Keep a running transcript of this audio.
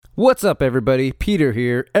What's up, everybody? Peter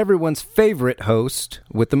here, everyone's favorite host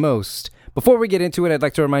with the most. Before we get into it, I'd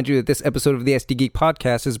like to remind you that this episode of the SD Geek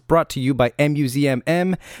Podcast is brought to you by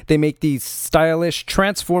MUZMM. They make these stylish,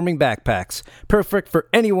 transforming backpacks, perfect for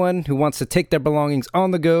anyone who wants to take their belongings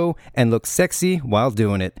on the go and look sexy while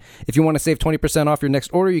doing it. If you want to save 20% off your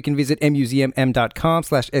next order, you can visit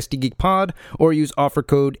muzmm.com/SDGeekPod or use offer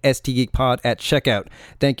code SDGeekPod at checkout.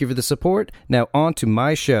 Thank you for the support. Now on to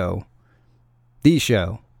my show. The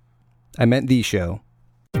show. I meant the show.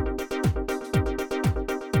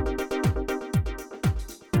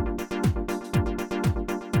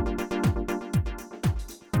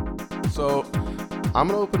 So, I'm going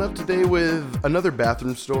to open up today with another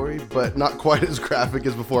bathroom story, but not quite as graphic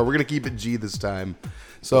as before. We're going to keep it G this time.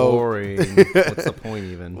 So, boring. What's the point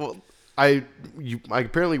even? Well,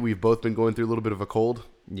 apparently we've both been going through a little bit of a cold.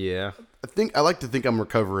 Yeah. I like to think I'm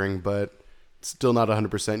recovering, but still not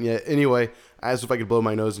 100% yet. Anyway, I asked if I could blow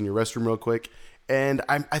my nose in your restroom real quick, and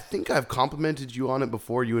I think I've complimented you on it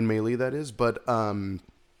before, you and Mei Lee, that is, but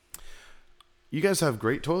you guys have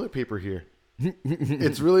great toilet paper here.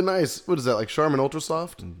 It's really nice. What is that, like Charmin Ultra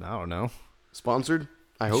Soft? I don't know. Sponsored?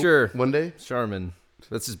 I hope. Sure. One day? Charmin.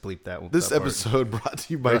 Let's just bleep that. This that episode brought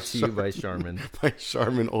to you by Charmin. By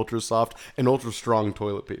Charmin Ultra Soft and Ultra Strong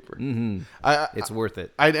toilet paper. Mm-hmm. It's worth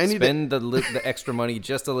it. I need Spend the extra money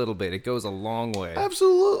just a little bit. It goes a long way.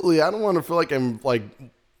 Absolutely. I don't want to feel like I'm like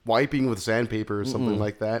wiping with sandpaper or something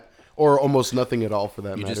like that. Or almost nothing at all for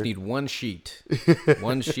that matter. You just need one sheet.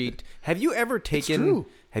 One sheet. Have you ever taken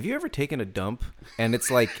a dump and it's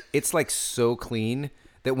like so clean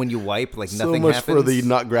that when you wipe, like nothing happens? So much for the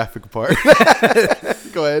not graphic part.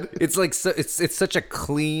 Go ahead. It's like it's such a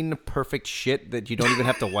clean, perfect shit that you don't even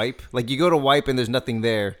have to wipe. Like you go to wipe and there's nothing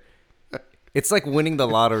there. It's like winning the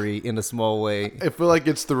lottery in a small way. I feel like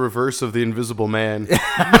it's the reverse of the Invisible Man,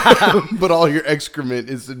 but all your excrement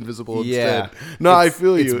is invisible instead. No, I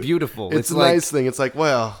feel you. It's beautiful. It's a nice thing. It's like,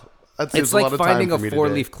 well, it's like finding a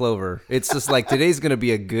four-leaf clover. It's just like today's gonna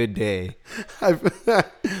be a good day. I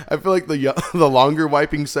feel like the longer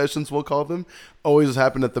wiping sessions, we'll call them, always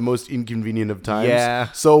happen at the most inconvenient of times.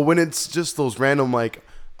 Yeah. So when it's just those random like,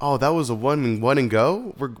 oh, that was a one and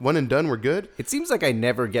go. We're one and done. We're good. It seems like I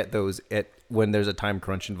never get those when there's a time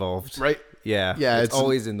crunch involved. Right. Yeah. Yeah. It's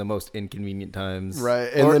always in the most inconvenient times.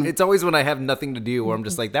 Right. And then, it's always when I have nothing to do where I'm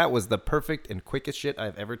just like, that was the perfect and quickest shit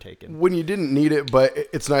I've ever taken. When you didn't need it, but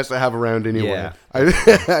it's nice to have around anyway. Yeah.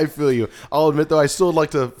 I feel you. I'll admit though, I still would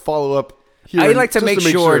like to follow up. I like to make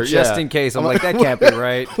sure just in case. I'm like, that can't be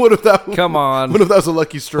right. What if that? Come on. What if that was a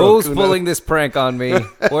lucky stroke? Who's pulling this prank on me?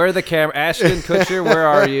 Where are the camera? Ashton Kutcher, where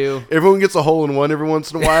are you? Everyone gets a hole in one every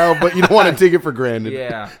once in a while, but you don't want to take it for granted.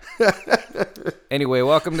 Yeah. Anyway,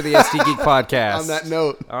 welcome to the SD Geek Podcast.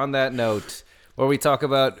 On that note, where we talk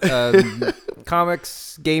about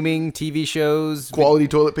comics, gaming, TV shows, quality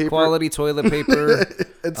toilet paper,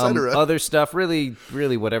 etc. Other stuff, really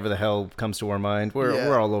whatever the hell comes to our mind.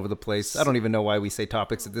 We're all over the place. I don't even know why we say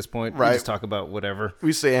topics at this point. Right. We just talk about whatever.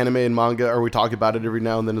 We say anime and manga, or we talk about it every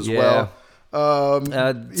now and then as well.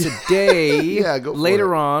 Today,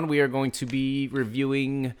 later on, we are going to be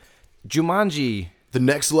reviewing Jumanji. The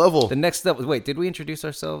next level. Wait, did we introduce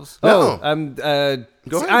ourselves? No.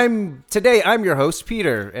 Go ahead. Today I'm your host,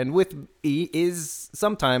 Peter, and with me is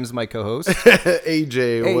sometimes my co-host,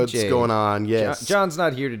 AJ. What's going on? Yes. John's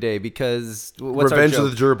not here today because Revenge of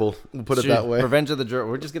the Gerbil. We'll put it that way. Revenge of the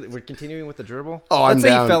Gerbil. We're continuing with the gerbil. Oh, Let's I'm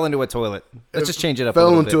say down. He fell into a toilet. Let's just change it up.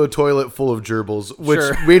 Fell into a toilet full of gerbils, which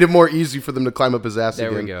made it more easy for them to climb up his ass.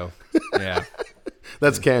 There we go. Yeah.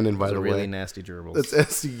 That's canon, by the way. Really nasty gerbils. That's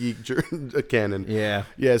SD Geek canon. Yeah.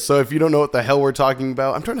 Yeah, so if you don't know what the hell we're talking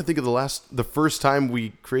about, I'm trying to think of the first time we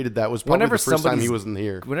created that was probably the first time he wasn't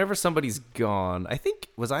here. Whenever somebody's gone, I think,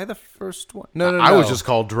 was I the first one? No. I was just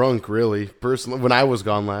called drunk, really, personally, when I was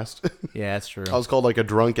gone last. Yeah, that's true. I was called like a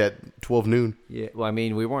drunk at 12 noon. Yeah, well, I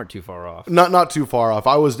mean, we weren't too far off. Not too far off.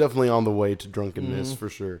 I was definitely on the way to drunkenness, for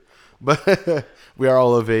sure. But we are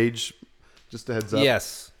all of age, just a heads up.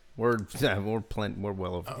 Yes. We're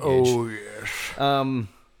well over the age. Oh, yes.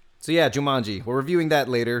 So yeah, Jumanji. We're reviewing that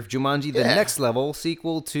later. Jumanji, the next level,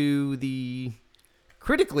 sequel to the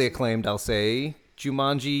critically acclaimed, I'll say,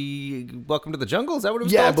 Jumanji Welcome to the Jungle. Is that what it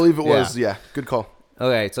was called? I believe it was. Yeah, good call.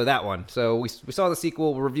 Okay, so that one. So we saw the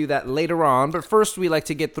sequel. We'll review that later on. But first, we like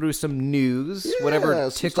to get through some news. Whatever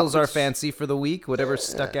tickles our fancy for the week. Whatever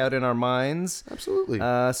stuck out in our minds. Absolutely.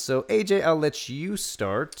 So, AJ, I'll let you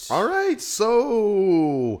start. All right.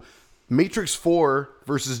 So, Matrix 4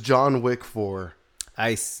 versus John Wick 4.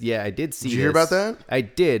 I did see. Did you hear about that? I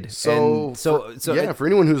did. For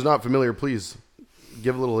anyone who's not familiar, please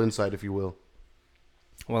give a little insight, if you will.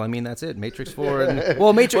 Well, I mean, that's it. Matrix 4. And,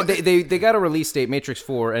 well, Matrix. They got a release date, Matrix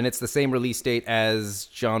 4, and it's the same release date as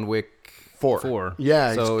John Wick 4.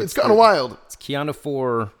 Yeah, so it's kind of wild. It's Keanu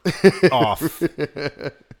 4 off.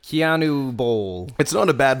 Keanu Bowl. It's not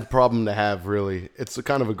a bad problem to have, really. It's a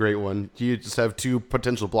kind of a great one. You just have two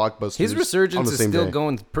potential blockbusters. His resurgence on the is same still day.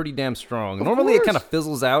 going pretty damn strong. Normally, it kind of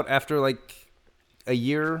fizzles out after like a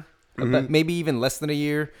year, maybe even less than a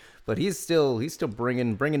year. But he's still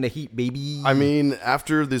bringing the heat, baby. I mean,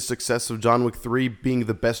 after the success of John Wick 3 being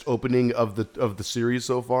the best opening of the series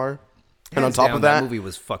so far, and on top of that movie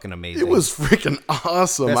was fucking amazing. it was freaking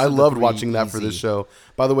awesome. Best I of the loved three, watching that for this easy. show.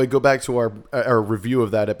 By the way, go back to our review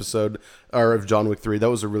of that episode, or of John Wick 3. That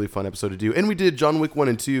was a really fun episode to do. And we did John Wick 1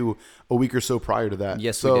 and 2 a week or so prior to that.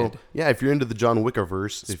 Yes, so, we did. Yeah, if you're into the John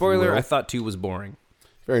Wickiverse, if you Spoiler: will. I thought 2 was boring.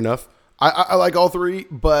 Fair enough. I like all three,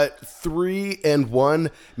 but 3 and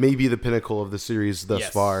 1 may be the pinnacle of the series thus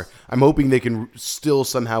Yes. far. I'm hoping they can still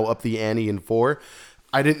somehow up the ante in 4.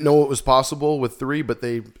 I didn't know it was possible with 3, but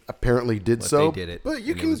they apparently did so. they did it, But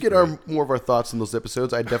you and it can was get great. more of our thoughts on those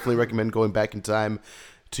episodes. I definitely recommend going back in time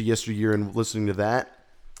to yesteryear and listening to that.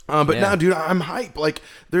 But Yeah. now, dude, I'm hyped. Like,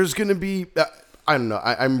 there's going to be... I don't know.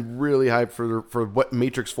 I'm really hyped for what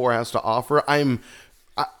Matrix 4 has to offer.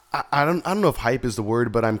 I don't know if hype is the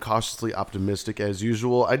word, but I'm cautiously optimistic as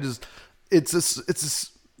usual.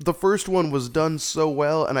 The first one was done so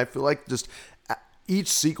well, and I feel like just each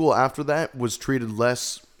sequel after that was treated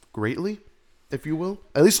less greatly, if you will.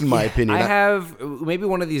 At least in my opinion. I have maybe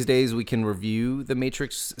one of these days we can review the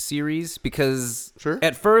Matrix series because Sure.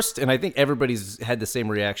 at first, and I think everybody's had the same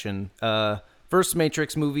reaction. First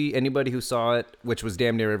Matrix movie, anybody who saw it, which was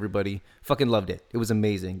damn near everybody, fucking loved it. It was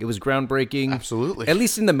amazing. It was groundbreaking. Absolutely. At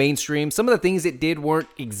least in the mainstream. Some of the things it did weren't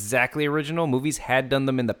exactly original. Movies had done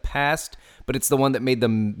them in the past, but it's the one that made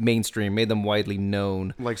them mainstream, made them widely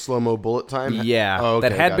known. Like slow-mo bullet time? Yeah, Oh, okay,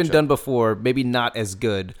 that had been gotcha. done before, maybe not as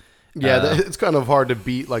good. Yeah, it's kind of hard to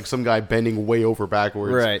beat like some guy bending way over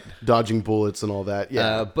backwards, Right. dodging bullets and all that.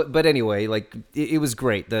 Yeah, But anyway, like it was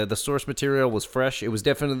great. The source material was fresh. It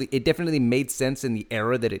definitely made sense in the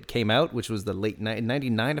era that it came out, which was the late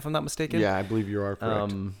 99, if I'm not mistaken. yeah, I believe you are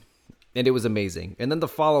correct. And it was amazing. And then the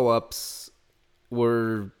follow-ups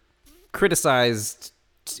were criticized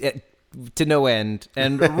to no end,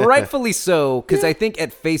 and rightfully so, because I think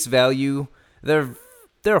at face value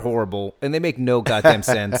they're horrible and they make no goddamn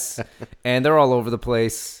sense, and they're all over the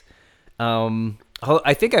place.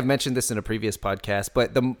 I think I've mentioned this in a previous podcast,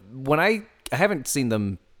 but when I haven't seen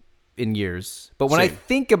them in years, but when I Same.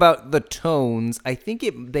 think about the tones, I think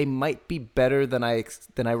they might be better than I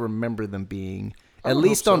remember them being, at would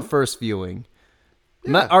least hope on so. first viewing.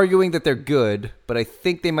 I'm not arguing that they're good, but I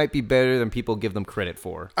think they might be better than people give them credit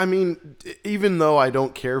for. I mean, even though I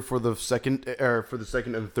don't care for the second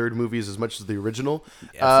and third movies as much as the original,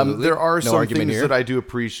 Absolutely. there are No some argument things here. that I do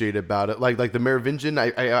appreciate about it. Like the Merovingian,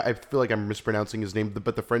 I feel like I'm mispronouncing his name,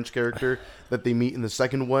 but the French character that they meet in the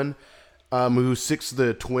second one, who sicks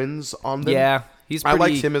the twins on them. Yeah, he's I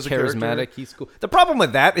pretty liked him as a charismatic. character. He's cool. The problem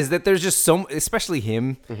with that is that there's just especially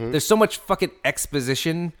him. Mm-hmm. There's so much fucking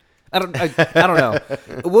exposition. I don't know.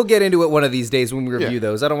 We'll get into it one of these days when we review Yeah.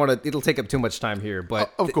 those. I don't want to. It'll take up too much time here,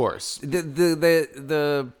 but Of course.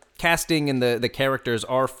 the casting and the characters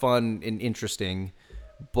are fun and interesting,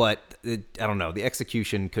 but I don't know. The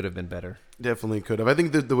execution could have been better. Definitely could have. I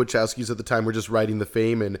think the Wachowskis at the time were just riding the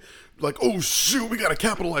fame and like, oh shoot, we got to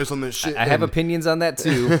capitalize on this shit. I have And- opinions on that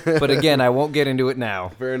too, but again, I won't get into it now.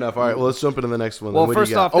 Fair enough. All right, well, let's jump into the next one. Well, then. What do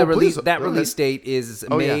you first got? off, Please, that go ahead. release date is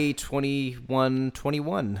Oh, yeah. May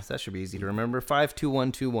 21. That should be easy to remember.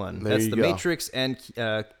 52121. There That's you the go. Matrix and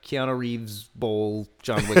Keanu Reeves Bowl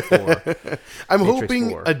John Wick 4. I'm Matrix hoping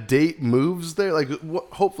 4. a date moves there. Like,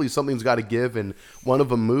 hopefully something's got to give and one of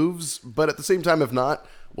them moves. But at the same time, if not,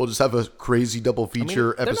 we'll just have a crazy double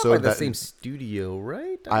feature They're episode. not by the that same studio,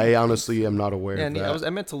 right? I honestly am not aware Yeah, of that. I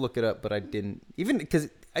meant to look it up, but I didn't. Even because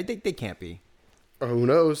I think they can't be. Who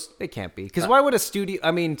knows? They can't be. Because why would a studio?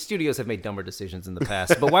 I mean, studios have made dumber decisions in the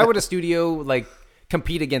past, but why would a studio like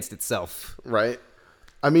compete against itself? Right.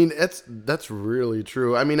 I mean, that's really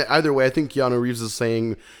true. I mean, either way, I think Keanu Reeves is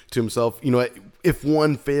saying to himself, you know, if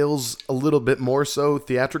one fails a little bit more so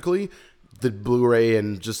theatrically, the Blu-ray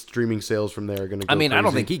and just streaming sales from there are going to go I mean, I don't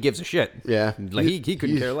crazy. think he gives a shit. Yeah. Like he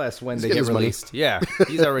couldn't care less when he's they getting get his money. released. Yeah,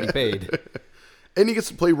 he's already paid. And he gets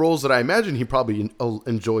to play roles that I imagine he probably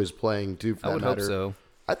enjoys playing too. For I that would hope matter. so.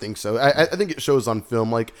 I think so. I think it shows on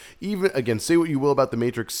film. Like, even again, say what you will about the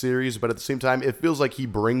Matrix series, but at the same time, it feels like he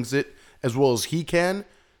brings it as well as he can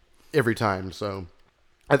every time. So,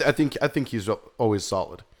 I think he's always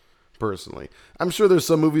solid. personally. I'm sure there's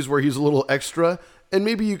some movies where he's a little extra, and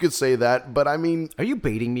maybe you could say that, but I mean... Are you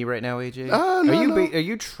baiting me right now, AJ? No. Are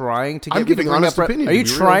you trying to get I'm me to giving bring honest up... opinion, Are you to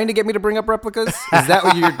be trying to get me to bring up replicas? Is that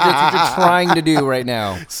what that's what you're trying to do right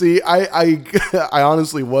now? See, I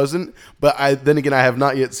honestly wasn't, but then again, I have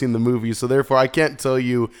not yet seen the movie, so therefore I can't tell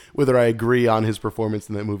you whether I agree on his performance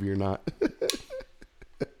in that movie or not.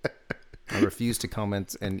 I refuse to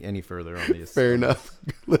comment any further on these. Fair enough.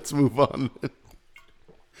 Let's move on.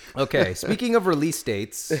 Okay, speaking of release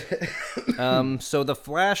dates, so the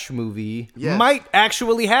Flash movie Yes. might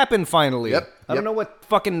actually happen finally. Yep, I don't know what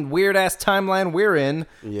fucking weird-ass timeline we're in,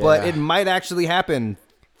 Yeah. but it might actually happen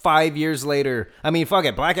 5 years later. I mean, fuck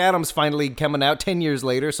it, Black Adam's finally coming out 10 years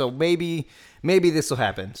later, so maybe this will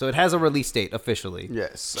happen. So it has a release date officially.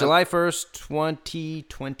 Yes. July 1st,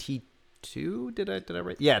 2022. Did I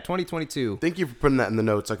write? Yeah, 2022. Thank you for putting that in the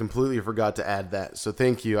notes. I completely forgot to add that, so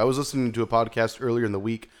thank you. I was listening to a podcast earlier in the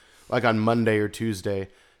week, like on Monday or Tuesday,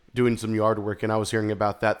 doing some yard work, and I was hearing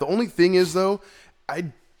about that. The only thing is, though,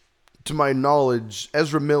 to my knowledge,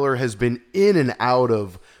 Ezra Miller has been in and out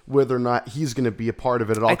of whether or not he's going to be a part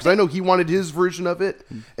of it at all. Because I know he wanted his version of it,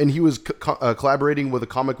 and he was collaborating with a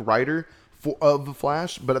comic writer of The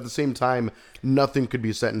Flash, but at the same time, nothing could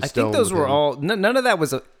be set in stone. I think those with were him. all... None of that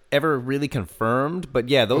was ever really confirmed, but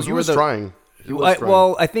yeah, those He were was the... trying. He was trying.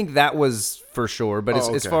 Well, I think that was for sure, but as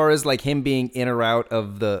Okay. far as like him being in or out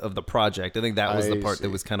of the project, I think that was the I part see. that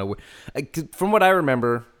was kind of from what I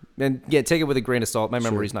remember. And yeah, take it with a grain of salt. My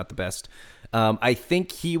memory's not the best. I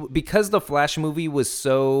think because the Flash movie was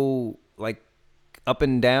so like up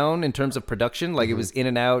and down in terms of production, like it was in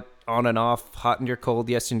and out, on and off, hot and you're cold,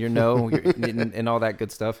 yes and you're no, and all that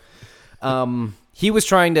good stuff. He was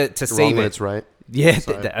trying to save Wrong it. when it's right. Yeah,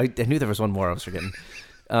 I knew there was one more I was forgetting.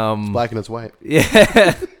 It's black and it's white.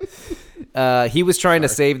 Yeah. He was trying to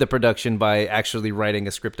save the production by actually writing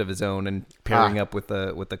a script of his own and pairing up with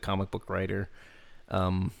the comic book writer.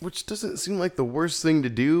 Which doesn't seem like the worst thing to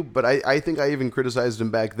do, but I think I even criticized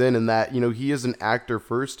him back then in that, he is an actor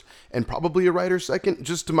first and probably a writer second,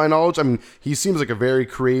 just to my knowledge. I mean, he seems like a very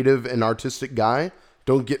creative and artistic guy.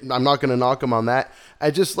 I'm not going to knock him on that.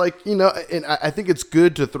 I just and I think it's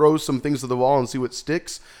good to throw some things to the wall and see what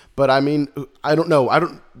sticks. But I mean, I don't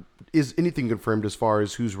know. Is anything confirmed as far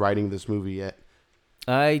as who's writing this movie yet?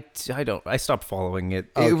 I don't. I stopped following it.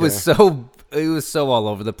 Okay. It was so all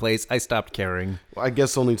over the place. I stopped caring. Well, I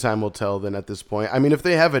guess only time will tell then at this point. I mean, if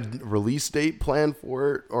they have a release date planned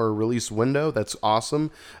for it or a release window, that's awesome.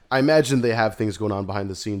 I imagine they have things going on behind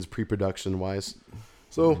the scenes pre-production wise.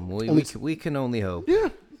 So we can only hope. Yeah,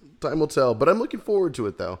 time will tell. But I'm looking forward to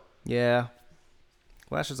it, though. Yeah.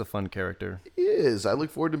 Flash is a fun character. He is. I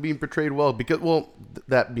look forward to being portrayed well. Because,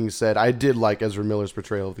 that being said, I did like Ezra Miller's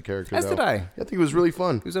portrayal of the character. As though. did I. I think it was really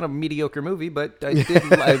fun. He was in a mediocre movie, but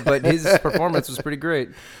but his performance was pretty great.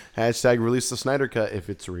 Hashtag release the Snyder Cut if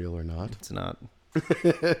it's real or not. It's not.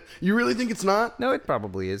 You really think it's not? No, it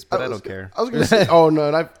probably is, but I don't care. I was going to say, oh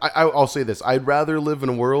no, and I'll say this. I'd rather live in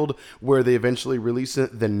a world where they eventually release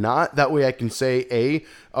it than not. That way I can say, A,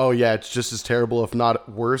 oh yeah, it's just as terrible, if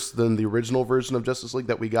not worse, than the original version of Justice League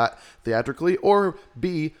that we got theatrically. Or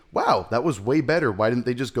B, wow, that was way better. Why didn't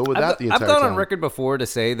they just go with that the entire I've gone time? on record before to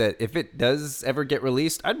say that if it does ever get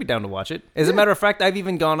released, I'd be down to watch it. As a matter of fact, I've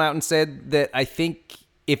even gone out and said that I think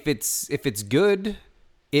if it's good,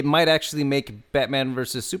 it might actually make Batman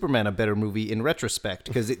versus Superman a better movie in retrospect,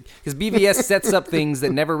 because BVS sets up things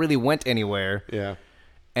that never really went anywhere. Yeah.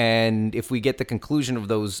 And if we get the conclusion of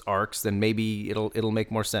those arcs, then maybe it'll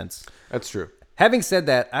make more sense. That's true. Having said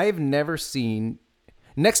that, I have never seen,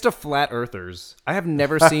 next to flat earthers, I have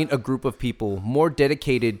never seen a group of people more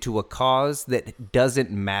dedicated to a cause that doesn't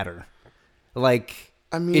matter. Like,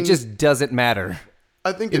 I mean, it just doesn't matter.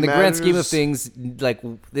 I think In it the grand scheme of matters. things, like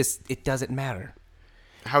this, it doesn't matter.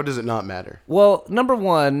 How does it not matter? Well, number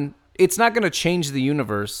one, it's not going to change the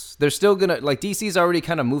universe. They're still going to, like, DC's already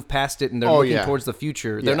kind of moved past it and they're looking towards the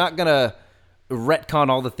future. They're not going to retcon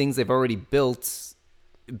all the things they've already built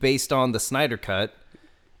based on the Snyder Cut.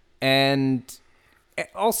 And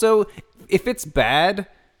also, if it's bad,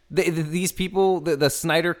 these people, the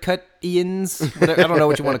Snyder Cut-ians, I don't know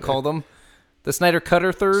what you want to call them, the Snyder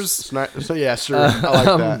Cut-earthers. So yeah, sure. I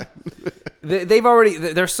like that.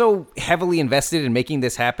 They're so heavily invested in making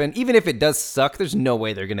this happen. Even if it does suck, there's no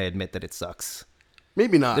way they're going to admit that it sucks.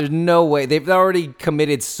 Maybe not. There's no way. They've already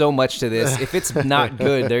committed so much to this. If it's not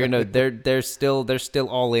good, they're still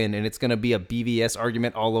all in, and it's gonna be a BVS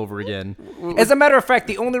argument all over again. As a matter of fact,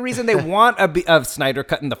 the only reason they want a Snyder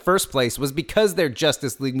Cut in the first place was because their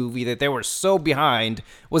Justice League movie that they were so behind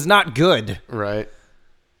was not good. Right.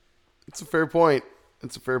 It's a fair point.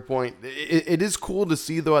 It's a fair point. It is cool to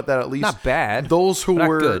see, though, that at least Not bad. those who Not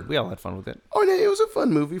were good. We all had fun with it. Oh, yeah, it was a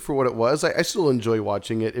fun movie for what it was. I still enjoy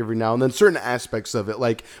watching it every now and then. Certain aspects of it,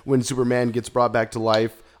 like when Superman gets brought back to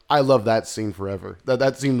life, I love that scene forever.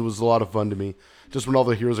 That scene was a lot of fun to me. Just when all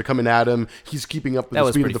the heroes are coming at him, he's keeping up with That the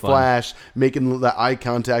was speed of pretty the fun. Flash, making that eye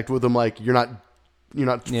contact with him, like you're not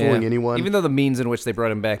fooling anyone. Even though the means in which they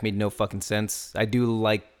brought him back made no fucking sense, I do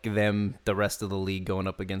like the rest of the league, going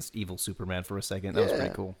up against evil Superman for a second. That was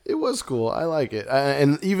pretty cool. It was cool. I like it.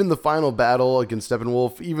 And even the final battle against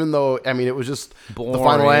Steppenwolf, even though, I mean, it was just Boring. the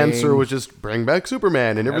final answer was just bring back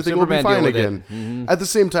Superman and everything will be Superman fine deal with again. it. Mm-hmm. At the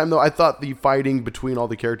same time, though, I thought the fighting between all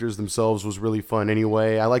the characters themselves was really fun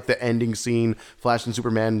anyway. I like the ending scene, Flash and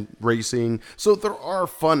Superman racing. So there are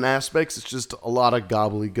fun aspects. It's just a lot of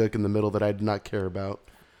gobbledygook in the middle that I did not care about.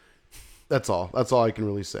 That's all. That's all I can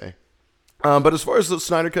really say. But as far as the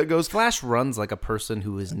Snyder Cut goes, Flash runs like a person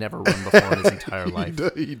who has never run before in his entire life.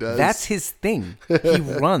 he does. That's his thing. He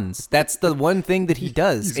runs. That's the one thing that he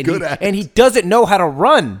does. He's good at it. And he doesn't know how to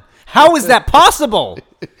run. How is that possible?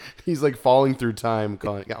 He's like falling through time,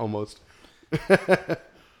 almost.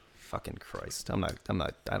 Fucking Christ. I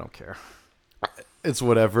don't care. It's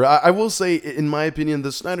whatever. I will say, in my opinion,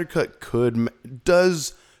 the Snyder Cut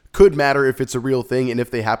could matter if it's a real thing and if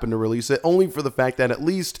they happen to release it, only for the fact that at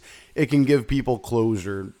least it can give people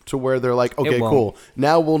closure to where they're like, okay, cool.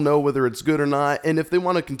 Now we'll know whether it's good or not. And if they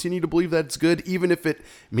want to continue to believe that it's good, even if it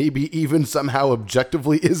maybe even somehow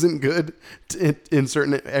objectively isn't good in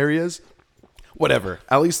certain areas, whatever.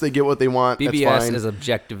 At least they get what they want. That's BBS fine. is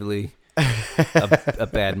objectively a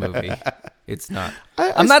bad movie. It's not.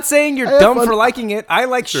 I'm not saying you're dumb for liking it. I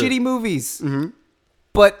like shitty movies. Mm-hmm.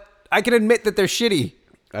 But I can admit that they're shitty.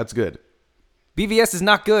 That's good. BVS is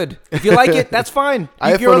not good. If you like it, that's fine.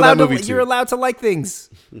 I have You're fun with that allowed movie you're too. allowed to like things,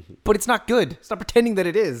 but it's not good. Stop pretending that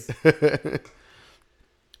it is.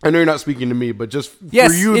 I know you're not speaking to me, but just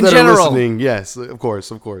Yes, for you in that general. are listening, yes, of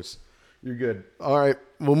course. You're good. All right.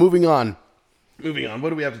 Well, moving on. What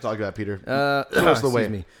do we have to talk about, Peter? Show us the way.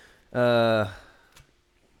 Excuse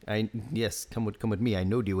me. Come with me. I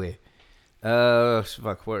know the way.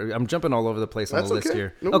 Fuck. I'm jumping all over the place on That's the list okay.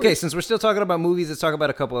 here. No Okay, worries. since we're still talking about movies, let's talk about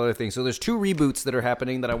a couple other things. So there's 2 reboots that are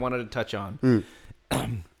happening that I wanted to touch on.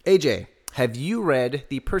 AJ, have you read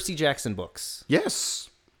the Percy Jackson books? Yes.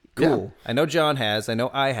 Cool. Yeah. I know John has. I know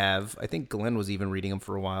I have. I think Glenn was even reading them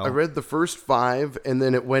for a while. I read the first 5, and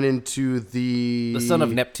then it went into the The Son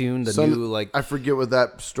of Neptune, new like. I forget what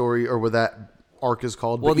that story or what that arc is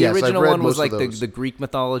called. Well, but the yes, I've original read one was most like of those. the Greek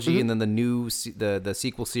mythology, and then the new the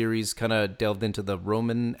sequel series kind of delved into the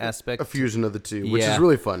Roman aspect. a fusion of the two, which Yeah. is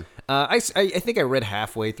really fun. I think I read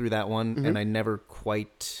halfway through that one, and I never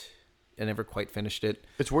quite finished it.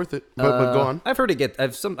 It's worth it. But go on. I've heard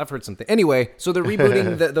I've heard something. Anyway, so they're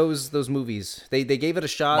rebooting those movies. They gave it a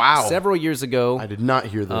shot Wow. several years ago. I did not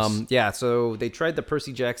hear this. Yeah, so they tried the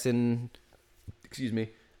Percy Jackson,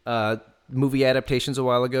 movie adaptations a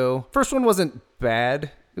while ago. First one wasn't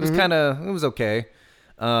bad. It was it was okay.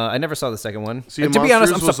 I never saw the second one. Sea of And to be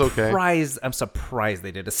honest, I'm Monsters was okay. surprised. I'm surprised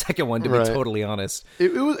they did a second one. To Right. be totally honest,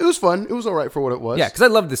 It was fun. It was all right for what it was. yeah, because I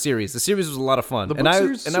loved the series. The series was a lot of fun, The and book I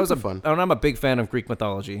series is was super fun. and I'm a big fan of Greek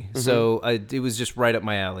mythology, so it was just right up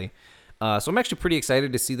my alley. So I'm actually pretty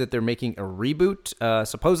excited to see that they're making a reboot.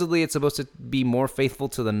 Supposedly, it's supposed to be more faithful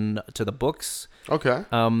to the books. Okay.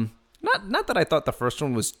 Not that I thought the first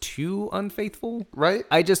one was too unfaithful. Right.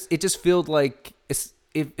 It just felt like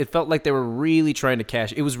it felt like they were really trying to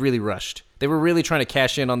cash. It was really rushed. They were really trying to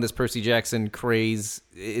cash in on this Percy Jackson craze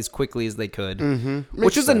as quickly as they could. Mm-hmm.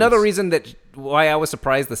 Which is another reason why I was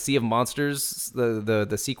surprised the Sea of Monsters,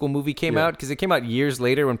 the sequel movie came out, because it came out years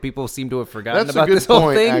later when people seem to have forgotten That's about a good this whole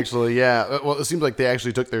point, thing. actually. Yeah. Well, it seems like they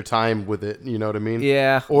actually took their time with it. You know what I mean?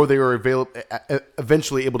 Yeah. Or they were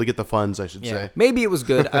eventually able to get the funds, I should Yeah. say. Maybe it was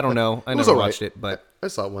good. I don't know. I was never all right. watched it, but I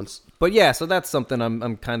saw it once. yeah. So that's something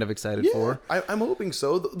I'm kind of excited for. I'm hoping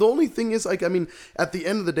so. The only thing is, like, I mean, at the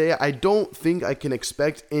end of the day, I don't think I can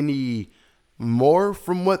expect any more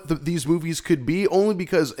from what these movies could be, only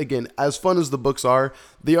because, again, as fun as the books are,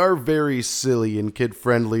 they are very silly and kid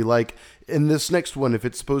friendly. Like in this next one, if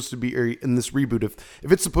it's supposed to be, or in this reboot,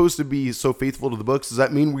 if it's supposed to be so faithful to the books, does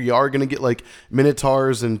that mean we are going to get like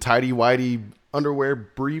minotaurs and tidy whitey underwear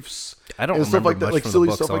briefs? I don't and stuff remember like that, much like from silly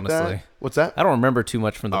the books, stuff like that. honestly. What's that? I don't remember too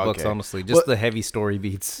much from the books, Okay. honestly. Just Well, the heavy story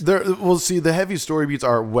beats. Well, see, the heavy story beats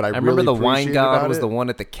are what I remember really the wine appreciate god about was it. the one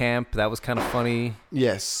at the camp. That was kind of funny.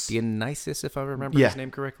 Yes. Dionysus, if I remember Yeah. his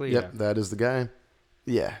name correctly. Yep, that is the guy.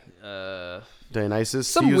 Yeah. Dionysus.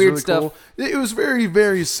 some He was weird really stuff. cool. It was very,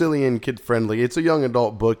 very silly and kid friendly. It's a young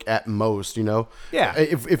adult book at most, you know? Yeah.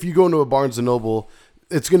 If you go into a Barnes & Noble,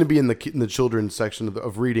 it's going to be in the children's section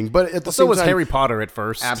of reading, but at the So same was time, Harry Potter at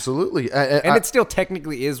first. absolutely, And it still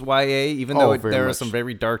technically is YA, even though very there are much. some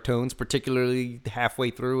very dark tones, particularly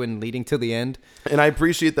halfway through and leading to the end. And I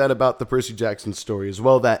appreciate that about the Percy Jackson story as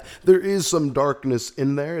well, that there is some darkness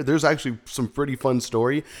in there. There's actually some pretty fun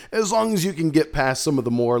story, as long as you can get past some of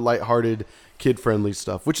the more lighthearted, kid-friendly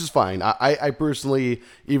stuff, which is fine. I personally,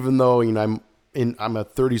 even though I'm a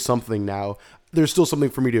 30-something now, there's still something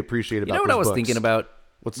for me to appreciate about You know what those I was books. thinking about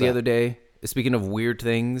What's the that? other day? Speaking of weird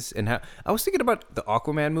things, and how I was thinking about the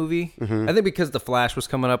Aquaman movie. Mm-hmm. I think because the Flash was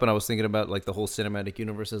coming up, and I was thinking about like the whole cinematic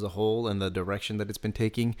universe as a whole and the direction that it's been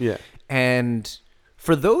taking. Yeah. And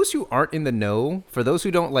for those who aren't in the know, for those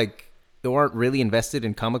who who aren't really invested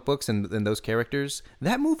in comic books and those characters,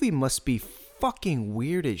 that movie must be fucking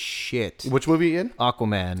weird as shit. Which movie again?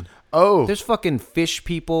 Aquaman. Oh, There's fucking fish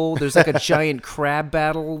people. There's like a giant crab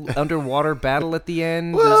battle, underwater battle at the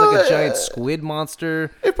end. There's like a giant squid monster.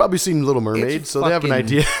 they've probably seen Little Mermaid, It's so they have an fucking-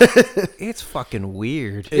 idea. It's fucking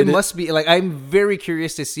weird. It must be like I'm very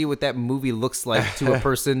curious to see what that movie looks like to a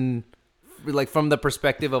person like from the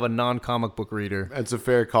perspective of a non-comic book reader. That's a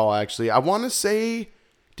fair call, actually. I want to say,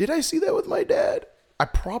 did I see that with my dad? I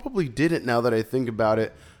probably didn't now that I think about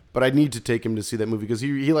it, but I need to take him to see that movie because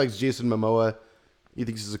he likes Jason Momoa. He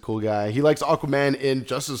thinks he's a cool guy. He likes Aquaman in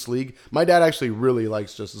Justice League. My dad actually really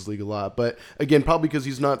likes Justice League a lot, but again, probably because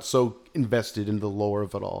he's not so invested in the lore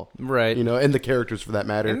of it all. Right. And the characters for that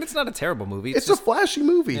matter. And it's not a terrible movie. It's just, a flashy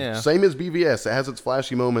movie. Yeah. Same as BVS. It has its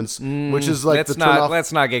flashy moments, which is like the turn off.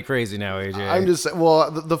 let's not get crazy now, AJ. I'm just saying, well,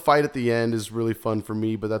 the fight at the end is really fun for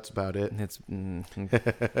me, but that's about it. It's.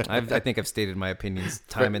 I think I've stated my opinions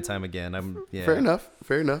time and time again. Fair enough.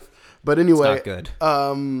 But anyway, It's not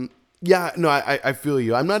good. Yeah, no, I feel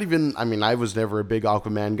you. I'm not even, I was never a big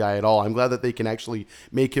Aquaman guy at all. I'm glad that they can actually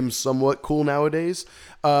make him somewhat cool nowadays.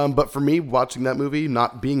 But for me, watching that movie,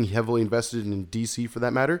 not being heavily invested in DC for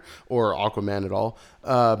that matter, or Aquaman at all,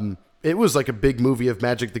 it was like a big movie of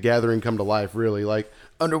Magic the Gathering come to life, really. Like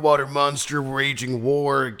underwater monster waging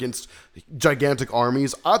war against gigantic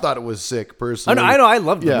armies. I thought it was sick, personally. I know. I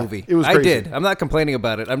loved the Yeah, movie. it was I crazy. did. I'm not complaining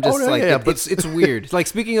about it. I'm just no, yeah, but- it's weird. Like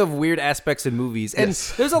speaking of weird aspects in movies, and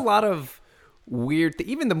Yes. there's a lot of weird.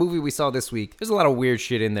 Even the movie we saw this week, there's a lot of weird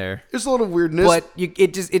shit in there. There's a little weirdness. But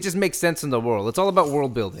it just makes sense in the world. It's all about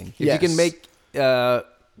world building. If you can Yes. make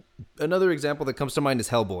another example that comes to mind is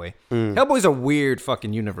Hellboy. Hellboy's a weird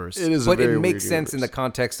fucking universe. It is a but very it makes weird sense in the universe.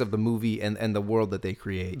 context of the movie and the world that they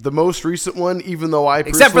create. The most recent one, even though I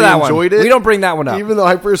Except for personally that one. enjoyed it. We don't bring that one up. Even though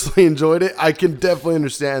I personally enjoyed it, I can definitely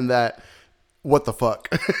understand that. What the fuck?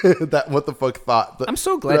 What the fuck thought. I'm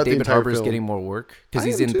so glad throughout the David entire Harbour's film. getting more work because I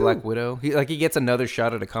he's am in too. Black Widow. He gets another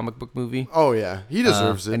shot at a comic book movie. Oh yeah, he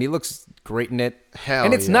deserves it. And he looks great in it. Hell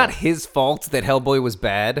and it's yeah. not his fault that Hellboy was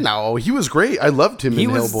bad. No, he was great. I loved him He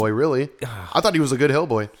in was- Hellboy. Really, I thought he was a good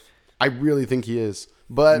Hellboy. I really think he is.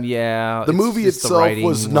 But Yeah, the it's movie just the itself writing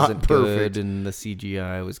was not wasn't perfect. good, and the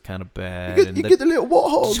CGI was kind of bad. you and get the little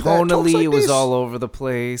warthog that talks tonally, like it was this. all over the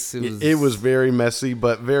place. It was very messy,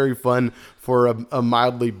 but very fun for a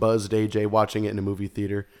mildly buzzed AJ watching it in a movie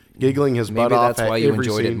theater, giggling his butt Maybe off. that's at why you every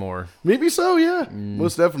enjoyed it scene. more. Maybe so, yeah,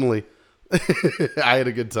 most definitely. I had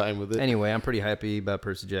a good time with it. Anyway, I'm pretty happy about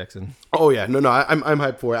Percy Jackson. Oh yeah, no, I'm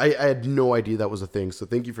hyped for it. I had no idea that was a thing, so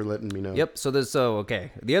thank you for letting me know. Yep.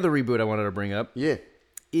 Okay. The other reboot I wanted to bring up Yeah.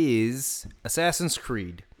 is Assassin's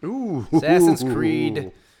Creed. Ooh. Assassin's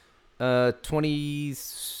Creed,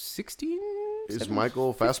 2016. Is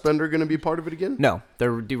Michael Fassbender going to be part of it again? No,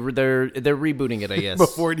 they're rebooting it, I guess.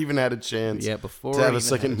 Before it even had a chance. Yeah, before to it have even a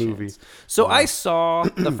second had a movie. chance. So I saw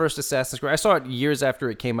the first Assassin's Creed. I saw it years after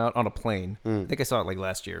it came out on a plane. I think I saw it like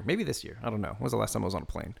last year, maybe this year. I don't know. When was the last time I was on a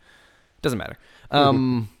plane? Doesn't matter.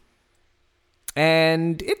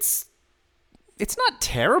 And it's not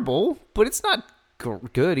terrible, but it's not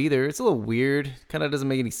good either. It's a little weird. Kind of doesn't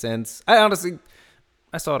make any sense.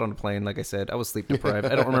 I saw it on a plane, like I said. I was sleep deprived.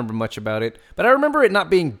 I don't remember much about it, but I remember it not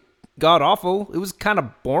being god awful. It was kind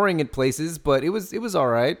of boring in places, but it was all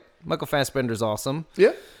right. Michael Fassbender's awesome.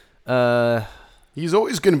 Yeah. He's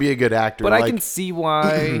always going to be a good actor. But I can see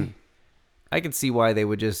why. I can see why they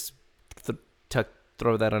would just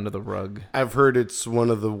throw that under the rug. I've heard it's one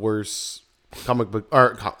of the worst comic book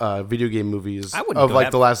or video game movies I wouldn't of go like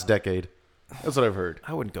that the last decade. That's what I've heard.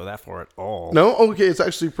 I wouldn't go that far at all. No, okay, it's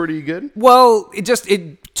actually pretty good. Well,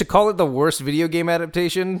 to call it the worst video game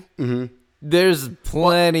adaptation. There's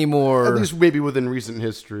plenty more. At least maybe within recent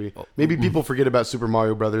history. Maybe people forget about Super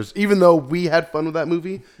Mario Brothers, even though we had fun with that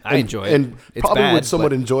movie. I enjoy it. and It's probably bad, would somewhat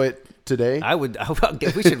but- enjoy it today. we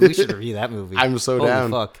should review that movie. I'm so Holy down.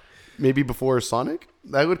 Fuck. Maybe before Sonic.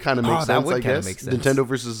 That would kind of make sense, that would I kinda guess. make sense. Nintendo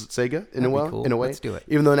versus Sega in That'd be a way. cool. In a way, Let's do it.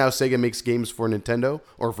 Even though now Sega makes games for Nintendo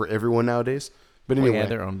or for everyone nowadays. But Well, anyway, yeah,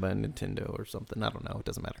 they're owned by Nintendo or something. I don't know. It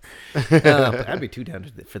doesn't matter. But I'd be too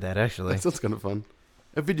down for that, actually. that sounds kind of fun.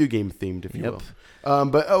 A video game themed, if you Yep.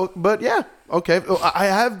 will. But yeah, okay. I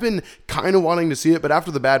have been kind of wanting to see it, but after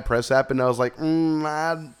the bad press happened, I was like,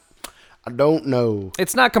 I don't know.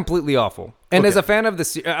 It's not completely awful. And as Okay. a fan of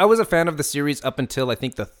I was a fan of the series up until I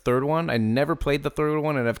think the third one. I never played the third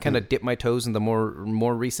one, and I've kind of dipped my toes in the more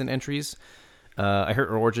recent entries. I heard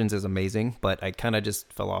Origins is amazing, but I kind of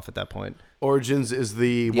just fell off at that point. Origins is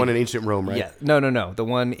the one in ancient Rome, right? Yeah, no, the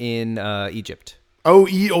one in Egypt. Oh,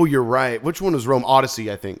 you're right. Which one was Rome?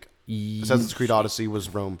 Odyssey, I think. Assassin's Creed Odyssey was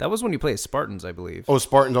Rome. That was when you play as Spartans, I believe. Oh,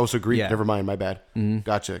 Spartans also Greek. Yeah. Never mind. My bad.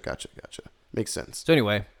 Gotcha. Makes sense. So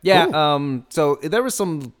anyway, yeah. Cool. So there were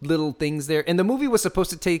some little things there, and the movie was supposed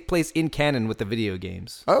to take place in canon with the video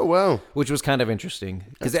games, Oh, wow. which was kind of interesting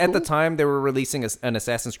because That's at the cool. time they were releasing an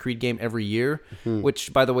Assassin's Creed game every year,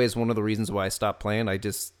 which, by the way, is one of the reasons why I stopped playing.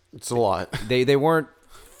 It's a lot. They weren't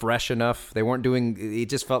fresh enough. They weren't doing. It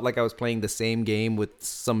just felt like I was playing the same game with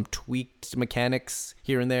some tweaked mechanics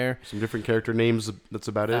here and there. Some different character names. That's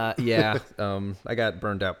about it. Yeah. I got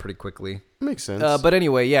burned out pretty quickly. Makes sense. But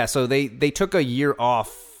anyway, yeah. So they took a year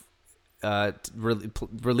off to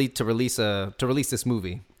release this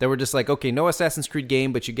movie. They were just like, okay, no Assassin's Creed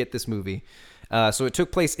game, but you get this movie. So it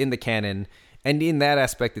took place in the canon, and in that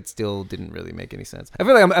aspect, it still didn't really make any sense. I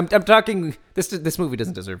feel like I'm talking. This movie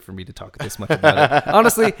doesn't deserve for me to talk this much about it.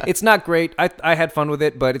 Honestly, it's not great. I had fun with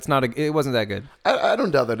it, but it wasn't that good. I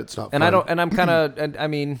don't doubt that it's not. And fun. I'm kind of. I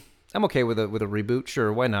mean, I'm okay with a reboot.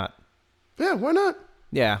 Sure, why not? Yeah, why not?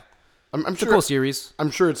 Yeah, I'm it's sure. a cool series.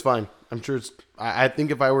 I'm sure it's fine. I'm sure it's. I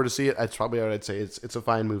think if I were to see it, that's probably what I'd say. It's a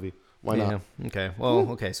fine movie. Why not? Yeah. Okay. Well.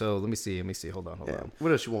 Okay. So let me see. Hold on. Yeah.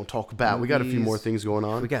 What else you want to talk about? We got a few more Movies. things going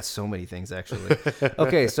on. We got so many things actually.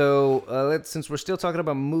 Okay, so since we're still talking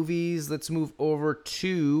about movies, let's move over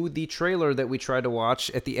to the trailer that we tried to watch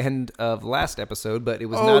at the end of last episode, but it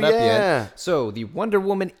was not up yeah. yet. So the Wonder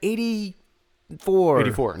Woman 84.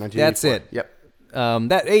 1984. That's it. Yep.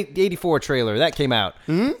 That 84 trailer that came out,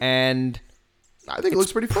 and I think it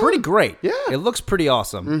looks pretty fun. pretty great. Yeah. It looks pretty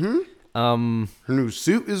awesome. Mm-hmm. Her new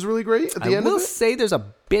suit is really great at the I end will of it. say there's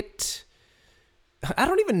a bit. I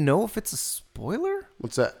don't even know if it's a spoiler.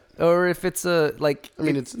 What's that? Or if it's a I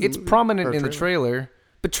mean, it's in the movie, prominent or in the trailer,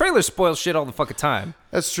 but trailers spoil shit all the fucking time.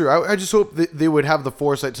 That's true. I just hope that they would have the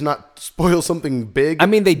foresight to not spoil something big. I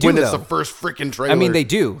mean, they do, when it's though. the first freaking trailer. I mean, they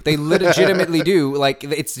do. They legitimately do. Like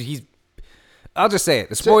he's. I'll just say it.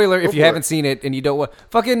 The spoiler, Go if you for haven't it. seen it and you don't want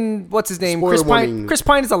fucking what's his name, Spoiler Chris Pine. warning. Chris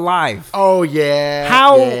Pine is alive. Oh yeah.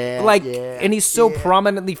 How yeah, and he's so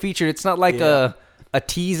prominently featured. It's not like a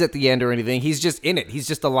tease at the end or anything. He's just in it. He's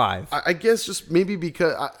just alive. I guess just maybe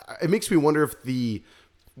because it makes me wonder if the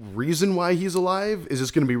reason why he's alive is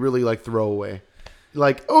just going to be really like throwaway.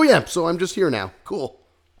 Like, oh yeah, so I'm just here now. Cool.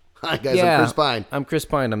 Hi guys, I'm Chris Pine. I'm Chris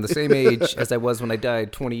Pine. I'm the same age as I was when I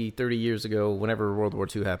died 20, 30 years ago, whenever World War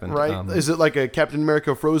II happened. Right? Is it like a Captain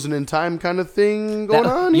America frozen in time kind of thing going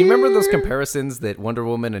on You here? remember those comparisons that Wonder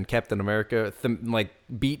Woman and Captain America, like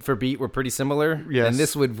beat for beat, were pretty similar? Yes. And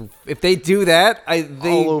this would, if they do that,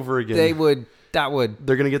 All over again. They would. That would.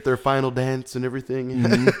 They're going to get their final dance and everything.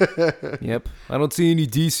 Yep. I don't see any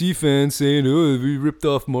DC fans saying, "Oh, we ripped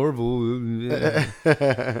off Marvel."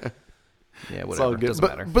 Yeah, It's all whatever. good. Doesn't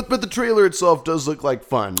But, matter. but the trailer itself does look like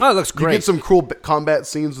fun. Oh, it looks You great. get some cool combat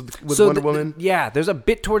scenes with So Wonder Woman. yeah, there's a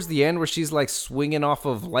bit towards the end where she's like swinging off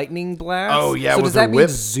of lightning blasts. Oh, yeah, So with does her that mean whip.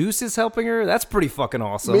 Zeus is helping her? That's pretty fucking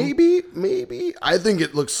awesome. Maybe. I think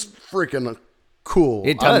it looks freaking cool.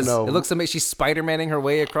 It I don't does. know. It looks amazing. She's Spider-Manning her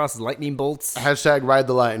way across lightning bolts. Hashtag ride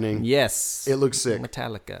the lightning. Yes. It looks sick.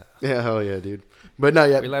 Metallica. Yeah, hell yeah, dude. But not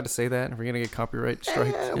Are yet. we allowed to say that? Are we gonna get copyright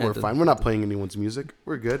strikes? Yeah, Yeah, we're it doesn't- fine. We're not playing anyone's music.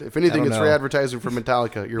 We're good. If anything, I don't it's free know. advertising for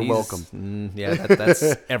Metallica. You're He's- welcome. Yeah, that's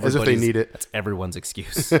everybody's. As if they need it. That's everyone's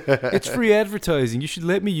excuse. It's free advertising. You should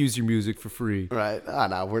let me use your music for free. Right.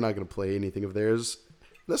 No, we're not going to play anything of theirs.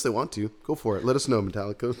 Unless they want to. Go for it. Let us know,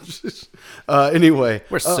 Metallica. Anyway.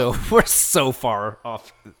 We're so far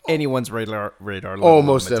off anyone's radar. Oh, level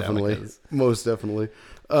most of definitely. Metallica's. Most definitely.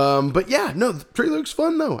 But yeah, no, the trailer looks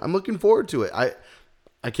fun, though. I'm looking forward to it.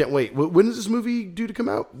 I can't wait. When is this movie due to come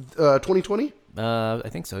out? 2020? I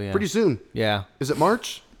think so. Yeah. Pretty soon. Yeah. Is it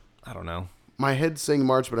March? I don't know. My head's saying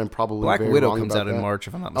March, but I'm probably Black very Widow wrong comes about out in that. March,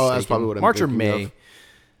 if I'm not mistaken. Oh, that's probably what I'm March or thinking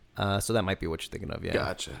May. So that might be what you're thinking of.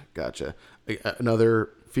 Yeah. Gotcha.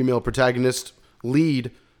 Another female protagonist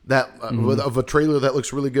lead that of a trailer that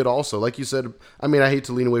looks really good also. Like you said, I mean, I hate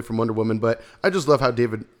to lean away from Wonder Woman, but I just love how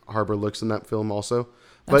David Harbour looks in that film also.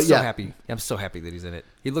 But so happy. I'm so happy that he's in it.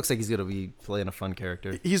 He looks like he's gonna be playing a fun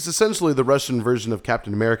character. He's essentially the Russian version of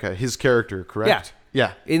Captain America. His character, correct?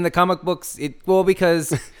 Yeah. In the comic books,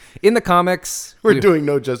 because in the comics We're doing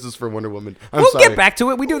no justice for Wonder Woman. We'll get back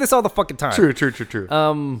to it. We do this all the fucking time. True.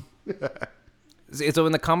 So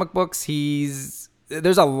in the comic books,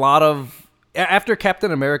 there's a lot of after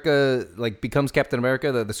Captain America becomes Captain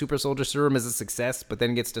America, the super soldier serum is a success, but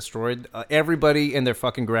then gets destroyed. Everybody and their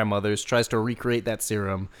fucking grandmothers tries to recreate that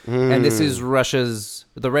serum, and this is Russia's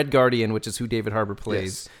the Red Guardian, which is who David Harbour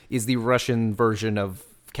plays, is the Russian version of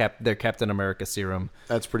their Captain America serum.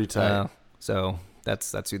 That's pretty tight. So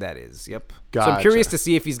that's who that is. Yep. Gotcha. So I'm curious to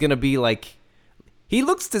see if he's gonna be like. He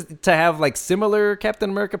looks to have similar Captain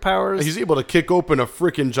America powers. He's able to kick open a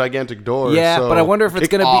freaking gigantic door. Yeah, so but I wonder if it's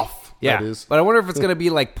gonna be. Yeah, but I wonder if it's gonna be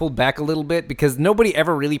pulled back a little bit because nobody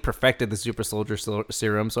ever really perfected the super soldier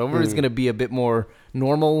serum. So I wonder if it's gonna be a bit more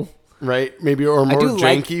normal. Right, maybe or more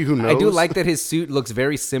janky. Who knows? I do like that his suit looks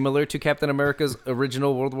very similar to Captain America's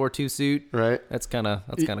original World War II suit. Right, that's kind of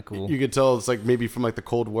cool. You could tell it's maybe from the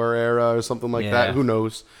Cold War era or something like that. Who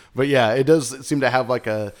knows? But yeah, it does seem to have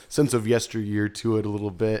a sense of yesteryear to it a little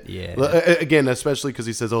bit. Yeah. Again, especially because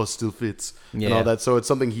he says, "Oh, it still fits," and all that. So it's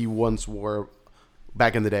something he once wore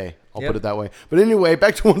back in the day. I'll put it that way. But anyway,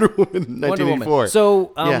 back to Wonder Woman 1984.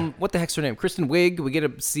 So, what the heck's her name? Kristen Wiig. We get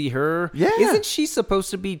to see her. Yeah. Isn't she supposed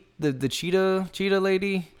to be the cheetah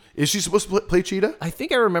lady? Is she supposed to play Cheetah? I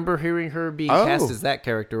think I remember hearing her being cast as that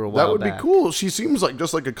character a while back. That would be cool. She seems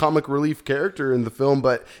just like a comic relief character in the film,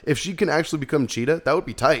 but if she can actually become Cheetah, that would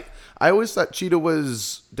be tight. I always thought Cheetah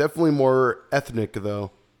was definitely more ethnic,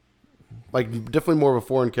 though. Definitely more of a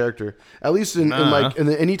foreign character. At least in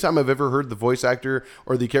any time I've ever heard the voice actor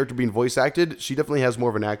or the character being voice acted, she definitely has more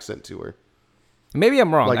of an accent to her. Maybe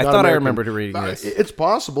I'm wrong. I thought I remembered reading this. It's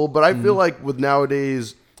possible, but I feel with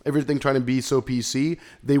nowadays everything trying to be so PC,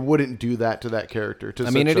 they wouldn't do that to that character.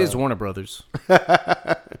 It is Warner Brothers.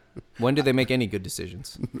 When did they make any good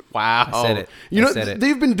decisions? Wow. I said it.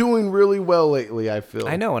 They've been doing really well lately, I feel.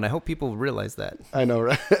 I know, and I hope people realize that. I know,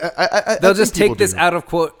 right? They'll just take this out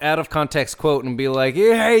of context quote and be like,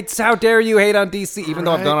 "You hate, how dare you hate on DC?" Even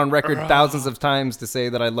though I've gone on record thousands of times to say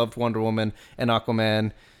that I loved Wonder Woman and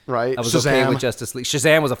Aquaman. Right. I was okay with Justice League.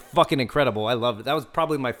 Shazam was fucking incredible. I loved it. That was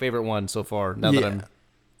probably my favorite one so far.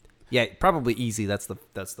 Yeah, probably easy. That's the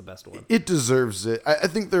best one. It deserves it. I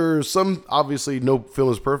think there's some, obviously no film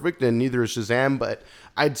is perfect and neither is Shazam, but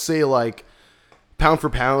I'd say pound for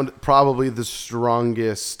pound, probably the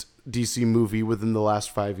strongest DC movie within the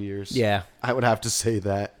last 5 years. Yeah. I would have to say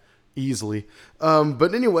that easily.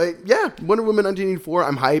 But anyway, yeah, Wonder Woman 1984.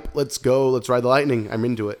 I'm hype. Let's go. Let's ride the lightning. I'm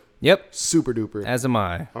into it. Yep. Super duper. As am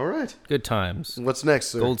I. All right. Good times. What's next,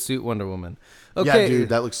 sir? Gold suit Wonder Woman. Okay. Yeah, dude,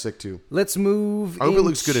 that looks sick too. Let's move. I hope it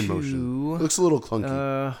looks good in motion. It looks a little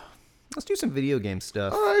clunky. Let's do some video game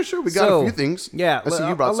stuff. All right, sure. We got a few things. Yeah,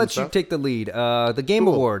 I'll let you take the lead. The Game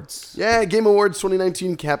Awards. Yeah, Game Awards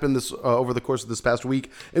 2019 happened this over the course of this past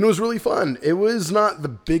week, and it was really fun. It was not the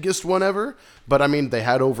biggest one ever, but they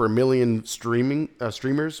had over 1 million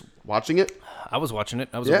streamers watching it. I was watching it.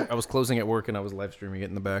 I was closing at work and I was live streaming it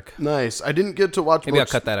in the back. Nice. I didn't get to watch. Maybe I'll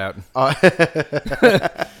cut that out.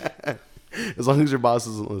 As long as your boss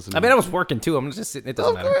isn't listening. I was working too. I'm just sitting. It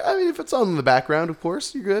doesn't matter. If it's on in the background, of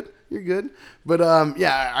course, you're good. You're good. But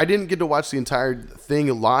yeah, I didn't get to watch the entire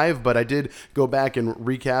thing live, but I did go back and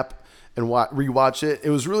recap and rewatch it.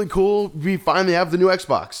 It was really cool. We finally have the new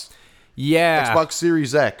Xbox. Yeah. Xbox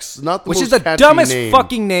Series X. Not the Which most is the dumbest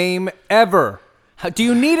fucking name ever. Do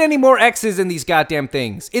you need any more X's in these goddamn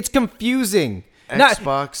things? It's confusing.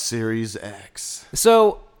 Xbox Series X.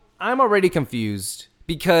 So I'm already confused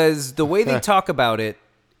because the way they talk about it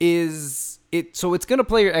is it. So it's gonna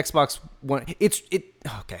play your Xbox One.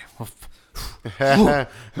 Okay. Here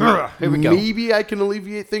we go. Maybe I can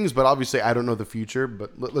alleviate things, but obviously I don't know the future.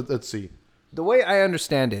 But let's see. The way I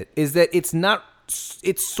understand it is that it's not.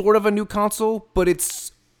 It's sort of a new console, but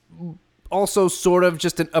it's also sort of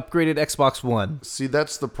just an upgraded Xbox One. See,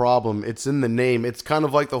 that's the problem. It's in the name. It's kind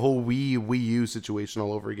of like the whole Wii U situation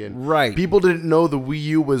all over again. Right. People didn't know the Wii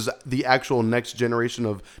U was the actual next generation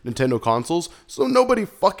of Nintendo consoles, so nobody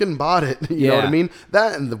fucking bought it. You know what I mean?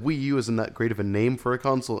 That and the Wii U isn't that great of a name for a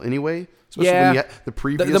console anyway. Especially when you had the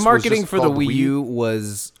previous. The marketing for the Wii U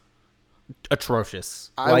was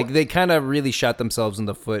atrocious. They kind of really shot themselves in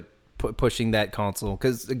the foot pushing that console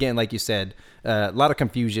because, again, like you said, a lot of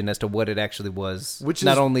confusion as to what it actually was. Which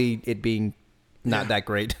not only it being not that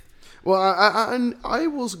great. Well, I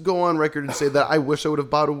will go on record and say that I wish I would have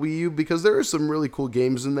bought a Wii U because there are some really cool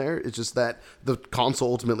games in there. It's just that the console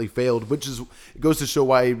ultimately failed, which goes to show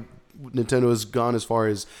why Nintendo has gone as far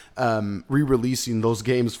as re-releasing those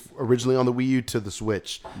games originally on the Wii U to the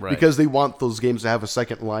Switch, because they want those games to have a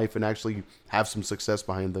second life and actually have some success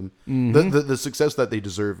behind them, the success that they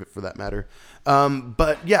deserve, for that matter.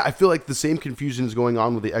 But yeah, I feel like the same confusion is going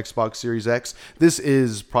on with the Xbox Series X. This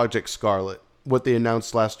is Project Scarlet, what they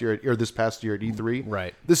announced last year or this past year at E3.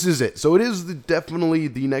 Right. This is it. So it is definitely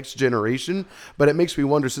the next generation, but it makes me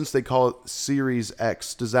wonder, since they call it Series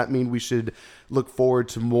X, does that mean we should look forward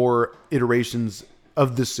to more iterations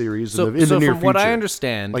of this series in the near future? From what I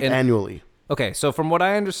understand, annually. Okay, so from what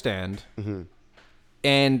I understand,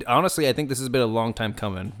 and honestly, I think this has been a long time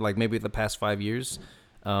coming, like maybe the past 5 years.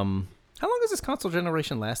 How long has this console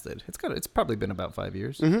generation lasted? It's probably been about 5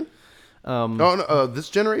 years. This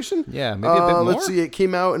generation? Yeah, maybe a bit more. Let's see, it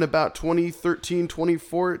came out in about 2013,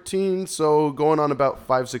 2014, so going on about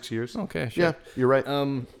 5-6 years. Okay, sure. Yeah, you're right.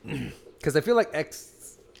 Because I feel like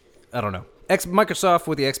Microsoft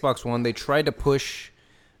with the Xbox One, they tried to push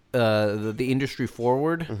the industry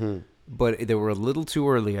forward, but they were a little too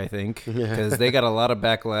early, I think, because they got a lot of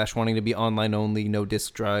backlash wanting to be online only, no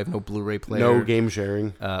disc drive, no Blu-ray player, no game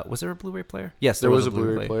sharing. Was there a Blu-ray player? Yes, there was a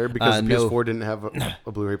Blu-ray player because PS4 didn't have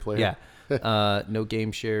a Blu-ray player. Yeah. No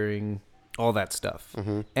game sharing, all that stuff.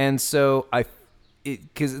 And so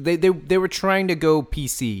because they were trying to go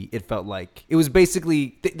PC, it felt like. It was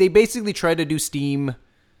basically, they basically tried to do Steam,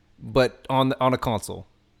 but on a console.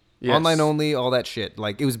 Yes. Online only, all that shit.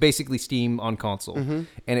 Like, it was basically Steam on console. And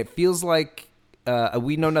it feels like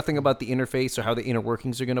we know nothing about the interface or how the inner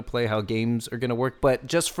workings are going to play, how games are going to work, but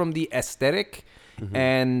just from the aesthetic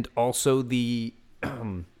and also the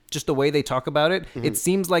just the way they talk about it, it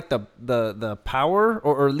seems like the power,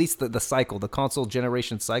 or at least the cycle, the console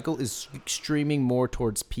generation cycle, is streaming more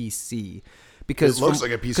towards PC. Because it looks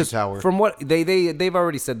like a PC tower. From what they've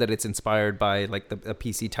already said that it's inspired by like a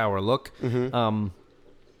PC tower look.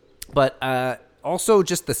 But also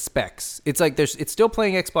just the specs. It's like it's still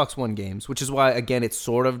playing Xbox One games, which is why, again, it's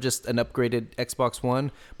sort of just an upgraded Xbox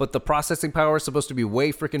One. But the processing power is supposed to be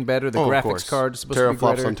way freaking better. The graphics card is supposed to be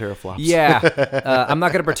better. Teraflops on teraflops. Yeah. I'm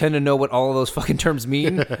not going to pretend to know what all of those fucking terms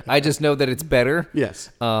mean. I just know that it's better. Yes.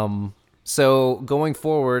 So going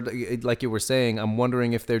forward, like you were saying, I'm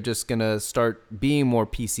wondering if they're just going to start being more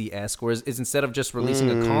PC-esque, whereas instead of just releasing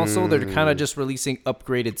a console, they're kind of just releasing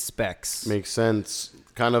upgraded specs. Makes sense.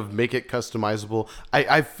 Kind of make it customizable.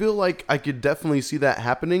 I feel like I could definitely see that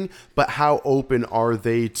happening, but how open are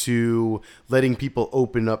they to letting people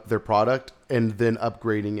open up their product and then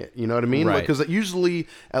upgrading it? You know what I mean? Right. Because usually,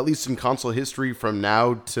 at least in console history, from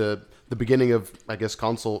now to the beginning of, I guess,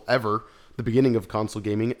 the beginning of console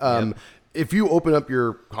gaming, if you open up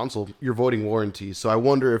your console, you're voiding warranty. So I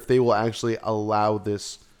wonder if they will actually allow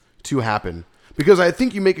this to happen. Because I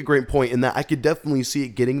think you make a great point in that I could definitely see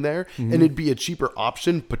it getting there, and it'd be a cheaper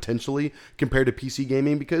option potentially compared to PC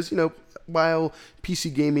gaming. Because, while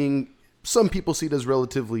PC gaming, some people see it as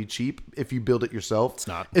relatively cheap if you build it yourself. It's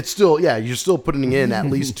not. It's still, you're still putting in at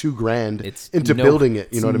least $2,000 into building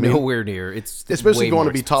it. You know what I mean? Nowhere near. It's especially way going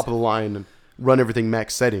more to be top of the line and run everything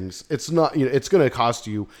max settings. It's not. It's going to cost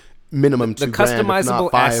you minimum $2,000, if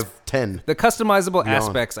not 5-10. The customizable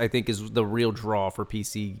aspects, I think, is the real draw for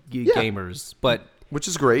PC gamers. But which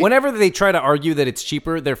is great. Whenever they try to argue that it's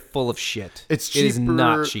cheaper, they're full of shit. It is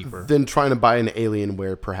not cheaper than trying to buy an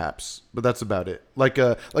Alienware, perhaps. But that's about it. Like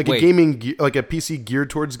a PC geared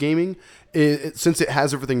towards gaming. Since it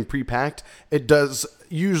has everything pre-packed, it does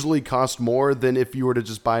usually cost more than if you were to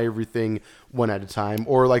just buy everything one at a time,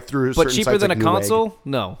 or like through certain sites. But cheaper than like a console?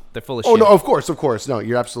 No, they're full of shit. Oh no, of course. No,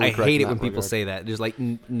 you're absolutely correct. I hate it when people say that. There's like,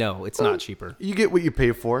 no, it's not cheaper. You get what you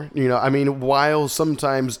pay for. I mean, while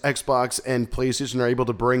sometimes Xbox and PlayStation are able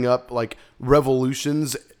to bring up like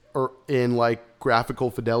revolutions or in like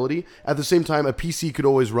graphical fidelity, at the same time, a PC could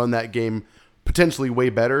always run that game potentially way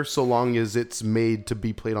better, so long as it's made to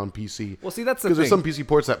be played on PC. Well, see, that's the thing. Because there's some PC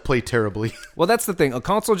ports that play terribly. Well, that's the thing. A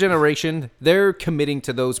console generation, they're committing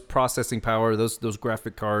to those processing power, those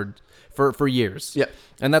graphic cards for years. Yeah.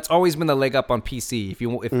 And that's always been the leg up on PC.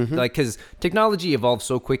 Because technology evolves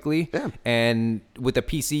so quickly. Yeah. And with a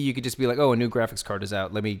PC, you could just be like, oh, a new graphics card is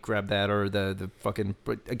out. Let me grab that. Or the fucking,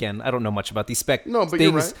 again, I don't know much about these spec things.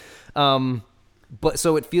 You're right. But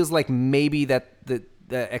so it feels like maybe that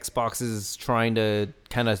the Xbox is trying to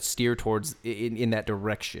kind of steer towards in that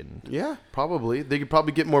direction. Yeah, probably. They could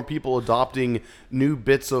probably get more people adopting new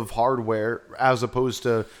bits of hardware as opposed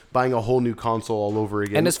to buying a whole new console all over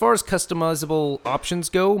again. And as far as customizable options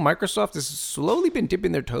go, Microsoft has slowly been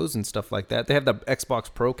dipping their toes and stuff like that. They have the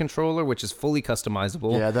Xbox Pro controller, which is fully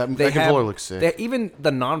customizable. Yeah, that controller looks sick. Even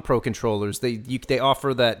the non-Pro controllers, they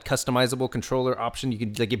offer that customizable controller option. You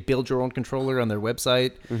can you build your own controller on their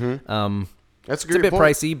website. Mm-hmm. That's a great bit point.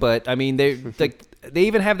 Pricey, but I mean they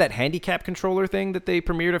even have that handicap controller thing that they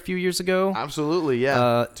premiered a few years ago. Absolutely,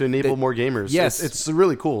 yeah, to enable more gamers. Yes, it's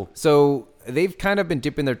really cool. So they've kind of been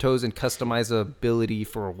dipping their toes in customizability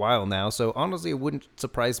for a while now. So honestly, it wouldn't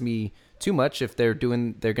surprise me too much if they're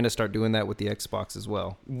going to start doing that with the Xbox as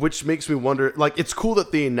well. Which makes me wonder, it's cool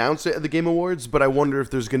that they announced it at the Game Awards, but I wonder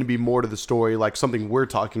if there's going to be more to the story, like something we're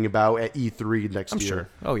talking about at E3 next year. I'm sure.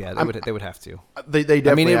 Oh yeah, they would have to. They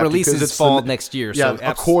definitely. I mean, it have releases to, fall next year. Yeah, so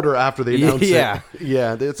a quarter after they announced yeah. it.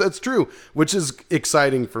 Yeah, that's true. Which is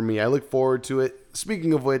exciting for me. I look forward to it.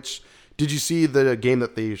 Speaking of which, did you see the game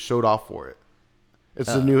that they showed off for it?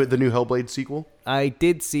 It's the new Hellblade sequel. I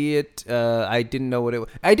did see it. I didn't know what it was.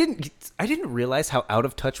 I didn't realize how out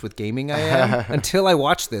of touch with gaming I am until I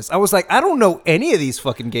watched this. I was like, I don't know any of these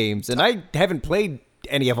fucking games, and I haven't played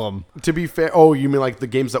any of them. To be fair, oh, you mean like the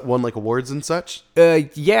games that won awards and such?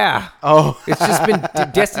 Yeah. Oh, it's just been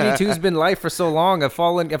Destiny 2's been life for so long.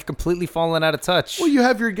 I've completely fallen out of touch. Well, you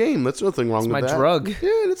have your game. That's nothing wrong with that. It's my drug.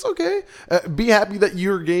 Yeah, it's okay. Be happy that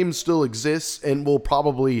your game still exists and will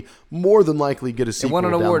probably more than likely get a sequel. It won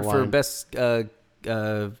an award for line. best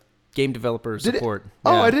game developer support.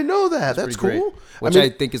 Oh, Yeah. I didn't know that. That's cool. Great. Which I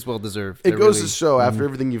think is well deserved. It goes to show after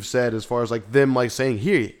everything you've said, as far as them saying,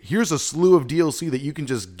 here's a slew of DLC that you can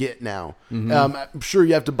just get now. I'm sure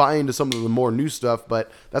you have to buy into some of the more new stuff,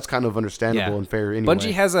 but that's kind of understandable and fair anyway.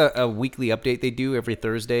 Bungie has a weekly update they do every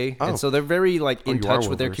Thursday, and so they're very in touch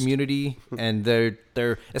with their community, and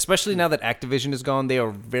they're especially now that Activision is gone, they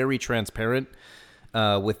are very transparent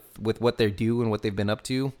with what they do and what they've been up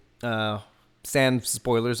to. Sans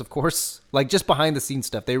spoilers, of course, just behind the scenes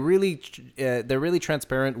stuff. They're really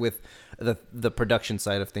transparent with the production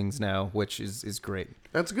side of things now, which is great.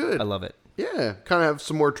 That's good. I love it. Yeah, kind of have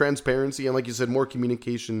some more transparency and, like you said, more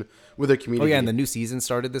communication with their community. Oh yeah, and the new season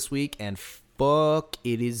started this week, and fuck,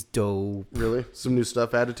 it is dope. Really? Some new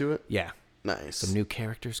stuff added to it? Yeah. Nice. Some new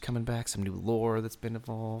characters coming back, some new lore that's been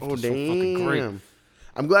evolved. Oh, it's damn. so fucking great.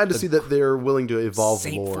 I'm glad to see that they're willing to evolve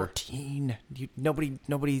Saint lore. 14.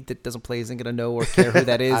 Nobody that doesn't play isn't gonna know or care who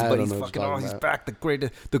that is, but he's fucking he's back,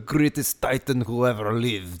 the greatest Titan who ever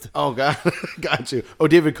lived. Oh god, got you. Oh,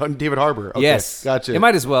 David Harbour. Okay, yes, gotcha. He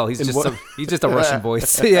might as well. He's just a Russian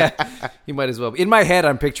voice. Yeah, he might as well. In my head,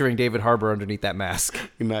 I'm picturing David Harbour underneath that mask.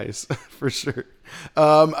 Nice, for sure.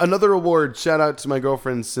 Another award. Shout out to my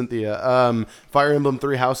girlfriend Cynthia. Fire Emblem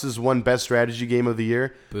Three Houses won Best Strategy Game of the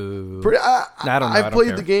Year. Boo. I don't know. I played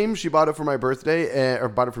care. the game. She bought it for my birthday, or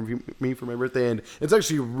bought it for me for my birthday, and it's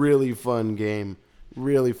actually a really fun game.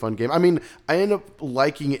 Really fun game. I mean, I end up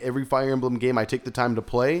liking every Fire Emblem game I take the time to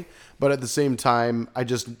play, but at the same time, I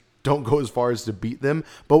just don't go as far as to beat them.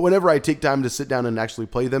 But whenever I take time to sit down and actually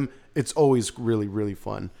play them, it's always really, really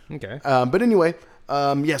fun. Okay. But anyway.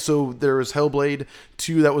 So there was Hellblade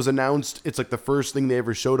 2 that was announced. It's the first thing they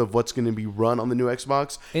ever showed of what's going to be run on the new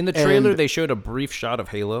Xbox. In the trailer, they showed a brief shot of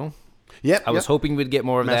Halo. Yep. I was hoping we'd get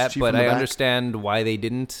more of Master that, Chief but I understand why they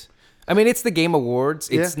didn't. I mean, it's the Game Awards.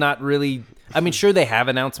 It's not really... I mean, sure, they have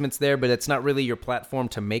announcements there, but it's not really your platform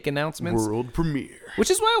to make announcements. World premiere.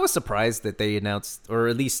 Which is why I was surprised that they announced, or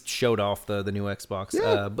at least showed off the new Xbox.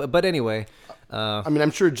 Yeah. But anyway... I mean,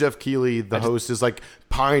 I'm sure Jeff Keighley, the host, is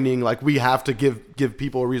pining, we have to give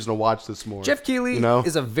people a reason to watch this more. Jeff Keighley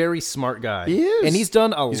is a very smart guy. He is. And he's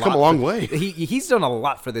done a lot. He's come a long way. He's done a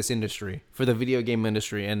lot for this industry, for the video game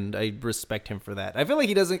industry, and I respect him for that. I feel like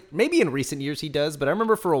he doesn't, maybe in recent years he does, but I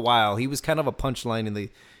remember for a while he was kind of a punchline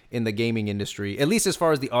in the gaming industry, at least as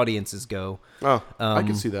far as the audiences go. Oh, I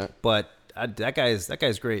can see that. But that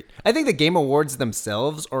guy's great. I think the Game Awards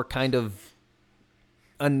themselves are kind of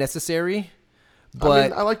unnecessary.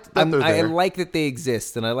 But I like that they're there. I like that they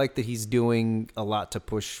exist, and I like that he's doing a lot to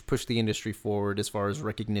push the industry forward as far as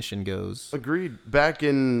recognition goes. Agreed. Back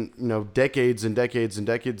in decades and decades and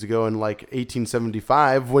decades ago, in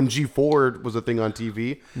 1875, when G4 was a thing on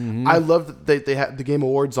TV, I loved that they had the Game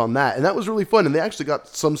Awards on that, and that was really fun. And they actually got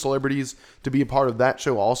some celebrities to be a part of that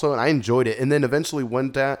show also, and I enjoyed it. And then eventually,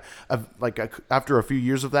 after a few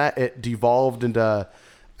years of that, it devolved into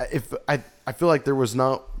I feel like there was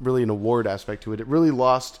not really an award aspect to it. It really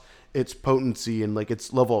lost its potency and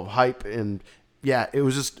its level of hype, and yeah,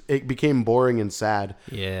 it became boring and sad.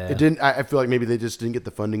 Yeah. It didn't. I feel like maybe they just didn't get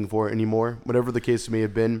the funding for it anymore. Whatever the case may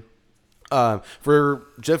have been. For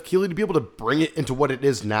Jeff Keighley to be able to bring it into what it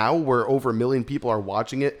is now, where over 1 million people are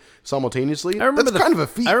watching it simultaneously, that's kind of a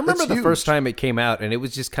feat. I remember That's the huge. first time it came out, and it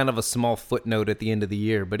was just kind of a small footnote at the end of the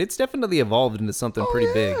year, but it's definitely evolved into something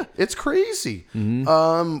pretty big. It's crazy.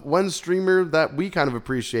 One streamer that we kind of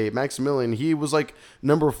appreciate, Maximilian, he was like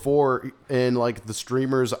number 4 in like the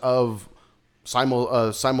streamers of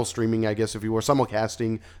simul streaming, I guess, if you were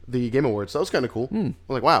simulcasting the Game Awards. That was kind of cool. I'm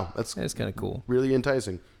like, wow, that's kind of cool. really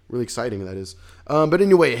enticing. Really exciting, that is. But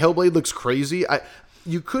anyway, Hellblade looks crazy.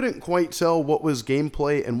 You couldn't quite tell what was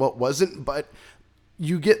gameplay and what wasn't, but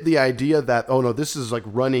you get the idea that, oh no, this is like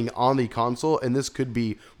running on the console, and this could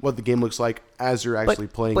be what the game looks like as you're actually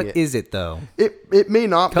playing it. But is it, though? It may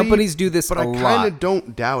not Companies be. do this but a I lot. kind of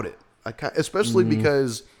don't doubt it. Especially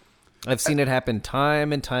because... I've seen it happen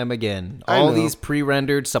time and time again. I All know. these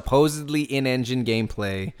pre-rendered, supposedly in-engine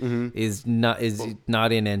gameplay is not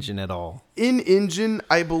in-engine at all. In-engine,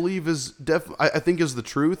 I believe I think is the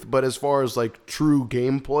truth, but as far as like true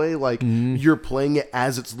gameplay, like you're playing it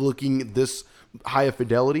as it's looking this high of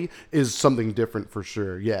fidelity is something different for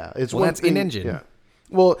sure. Yeah, it's Well, one that's thing, in-engine. Yeah,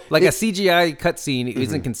 well, Like a CGI cutscene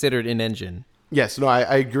isn't considered in-engine. yes, no,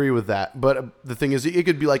 I agree with that. But the thing is, it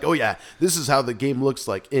could be like, oh yeah, this is how the game looks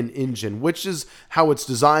like in engine, which is how it's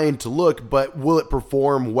designed to look. But will it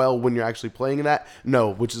perform well when you're actually playing that? No,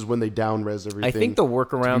 which is when they down res everything. I think the to be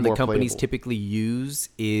workaround more that companies playable. typically use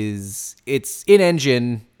is it's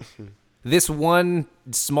in-engine. This one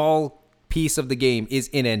small piece of the game is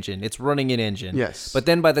in-engine. It's running in-engine. Yes. But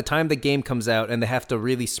then by the time the game comes out and they have to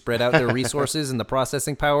really spread out their resources and the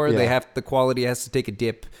processing power, Yeah. the quality has to take a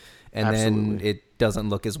dip, and then Absolutely. it doesn't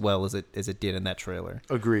look as well as it did in that trailer.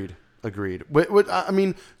 Agreed. I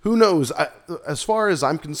mean, who knows? As far as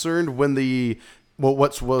I'm concerned, when what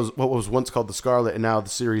was once called the Scarlet and now the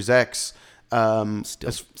Series X,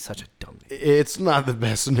 Still such a dumb name. it's not the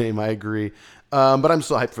best name. I agree. But I'm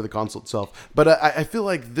still hyped for the console itself. But I feel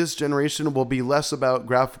like this generation will be less about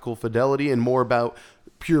graphical fidelity and more about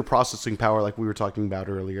pure processing power, like we were talking about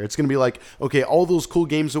earlier. It's going to be like, okay, all those cool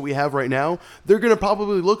games that we have right now, they're going to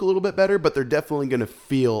probably look a little bit better, but they're definitely going to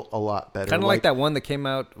feel a lot better. Kind of like that one that came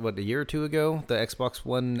out, a year or two ago? The Xbox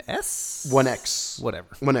One S? One X. Whatever.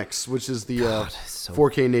 One X, which is the so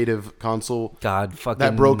 4K native console. God, fucking...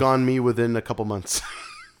 That broke on me within a couple months.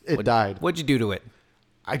 It died. What'd you do to it?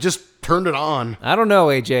 I just turned it on. I don't know,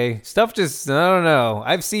 AJ. Stuff just, I don't know.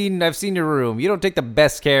 I've seen your room. You don't take the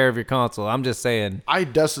best care of your console. I'm just saying. I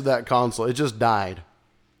dusted that console. It just died.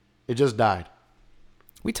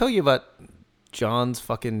 We tell you about John's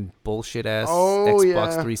fucking bullshit ass Oh, Xbox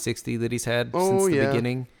yeah. 360 that he's had Oh, since the yeah.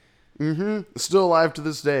 beginning. Still alive to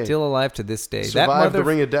this day. Still alive to this day. Survived the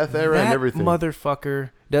Ring of Death era and that everything.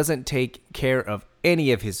 motherfucker doesn't take care of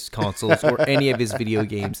any of his consoles or any of his video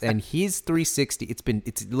games. And his 360,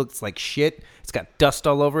 it looks like shit. It's got dust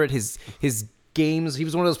all over it. His games, he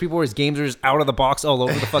was one of those people where his games are just out of the box all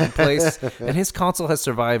over the fucking place. And his console has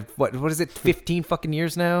survived, what is it, 15 fucking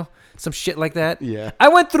years now? Some shit like that. Yeah. I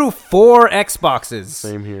went through 4 Xboxes.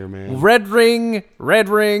 Same here, man. Red ring.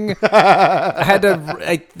 I had to,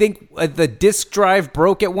 I think the disk drive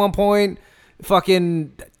broke at one point.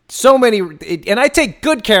 Fucking so many, and I take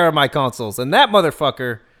good care of my consoles, and that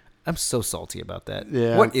motherfucker, I'm so salty about that.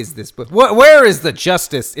 Yeah. What is this? Where is the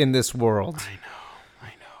justice in this world?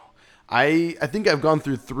 I think I've gone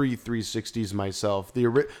through 3 360s myself.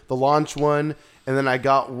 The launch one, and then I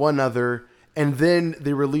got one other, and then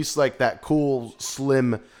they released like that cool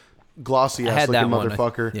slim glossy I ass had looking that one.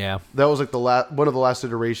 motherfucker. Yeah. That was like one of the last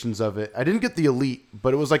iterations of it. I didn't get the Elite,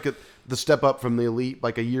 but it was like the step up from the Elite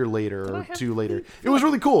like a year later or 2 later. It was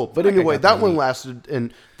really cool. But like I anyway, got the that one Elite. lasted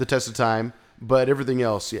in the test of time, but everything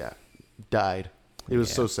else, yeah, died. It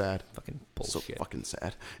was so sad. Fucking So bullshit. fucking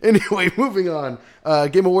sad. Anyway, moving on.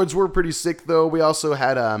 Game Awards were pretty sick though. We also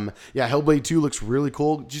had Hellblade 2 looks really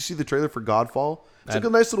cool. Did you see the trailer for Godfall? It's like a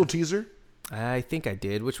nice little teaser. I think I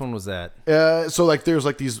did. Which one was that? So like there's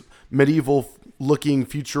like these medieval looking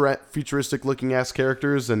futuristic looking ass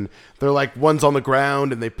characters, and they're like one's on the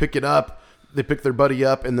ground and they pick it up. They pick their buddy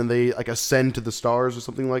up and then they like ascend to the stars or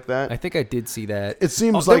something like that. I think I did see that. It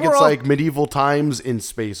seems they like were it's all- like medieval times in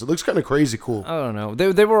space. It looks kind of crazy cool. I don't know.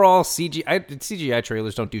 They were all CGI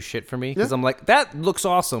trailers don't do shit for me because Yeah. I'm like, that looks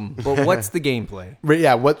awesome, but what's the gameplay? But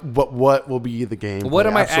yeah, what will be the game? What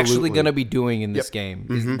am I actually Absolutely. going to be doing in this Yep. game?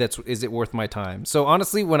 Mm-hmm. Is it worth my time? So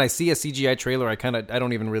honestly, when I see a CGI trailer, I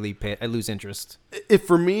don't even really I lose interest. If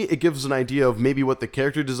for me, it gives an idea of maybe what the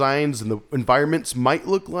character designs and the environments might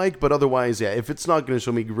look like, but otherwise, yeah, if it's not going to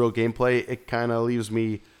show me real gameplay, it kind of leaves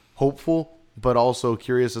me hopeful but also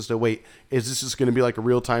curious as to, wait, is this just going to be like a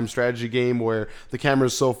real-time strategy game where the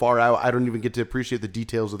camera's so far out I don't even get to appreciate the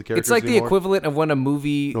details of the characters It's like anymore? the equivalent of when a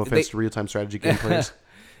movie... No offense to real-time strategy gameplays.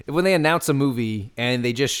 When they announce a movie and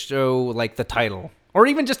they just show like the title, or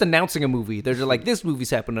even just announcing a movie, they're just like, this movie's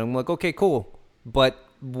happening. I'm like, okay, cool. But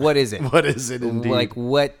what is it? What is it indeed? Like,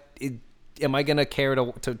 am I going to care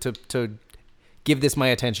to give this my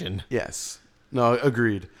attention? Yes. No,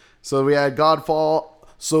 agreed. So we had Godfall.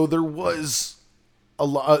 So there was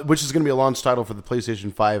which is going to be a launch title for the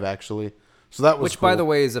PlayStation 5, actually. So that was Which, cool. by the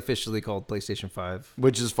way, is officially called PlayStation 5.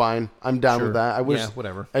 Which is fine. I'm down Sure. with that. I wish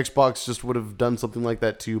whatever. Xbox just would have done something like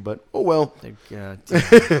that too, but oh well.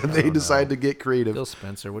 They Decided to get creative, Phil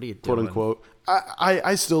Spencer, what are you doing? quote unquote.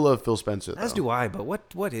 I still love Phil Spencer, though. As do I, but what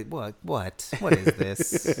is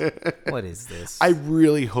this? What is this? I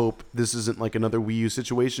really hope this isn't like another Wii U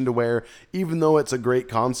situation to where, even though it's a great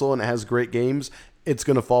console and it has great games, it's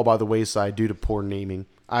going to fall by the wayside due to poor naming.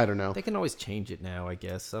 I don't know. They can always change it now, I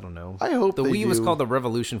guess. I don't know. I hope the they Wii was do. called the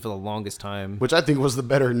Revolution for the longest time. Which I think was the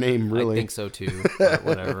better name, really. I think so too. But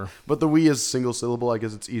whatever. But the Wii is single syllable. I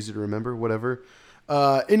guess it's easy to remember. Whatever.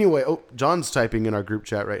 Anyway, John's typing in our group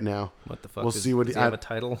chat right now. What the fuck? We'll see what does he have a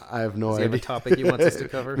title? I have no Does he idea. have a topic he wants us to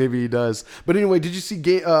cover? Maybe he does. But anyway, did you see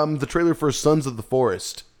the trailer for Sons of the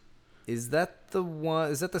Forest? Is that the one?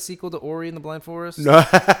 Is that the sequel to Ori and the Blind Forest? No,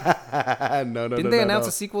 no. Didn't they announce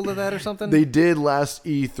a sequel to that or something? They did last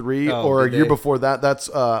E3 Oh, or a did year they? before that. That's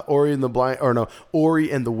Ori and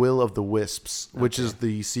the Will of the Wisps, which is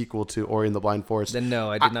the sequel to Ori and the Blind Forest. Then no,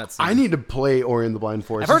 I did not see. I need to play Ori and the Blind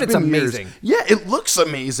Forest. I've heard it's been years. amazing. Yeah, it looks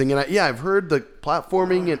amazing, and I've heard the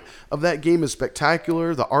platforming of that game is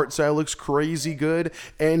spectacular. The art style looks crazy good,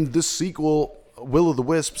 and this sequel, Will of the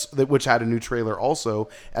Wisps, which had a new trailer also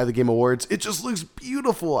at the Game Awards, it just looks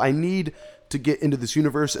beautiful. I need to get into this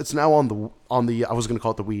universe. It's now on the I was going to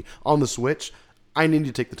call it the Wii, on the Switch. I need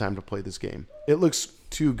to take the time to play this game. It looks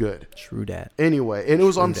too good. True that. Anyway, and it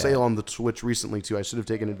was on sale on the Switch recently too. I should have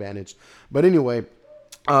taken advantage. But anyway,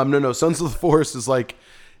 no. Sons of the Forest is like,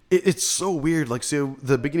 it's so weird. Like, so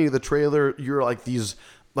the beginning of the trailer, you're like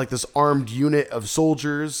this armed unit of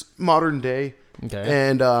soldiers, modern day, Okay.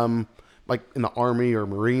 and like in the army or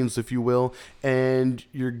Marines, if you will, and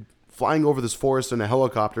you're flying over this forest in a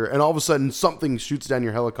helicopter, and all of a sudden something shoots down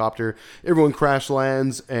your helicopter. Everyone crash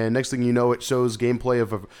lands, and next thing you know, it shows gameplay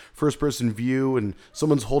of a first-person view, and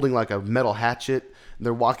someone's holding like a metal hatchet, and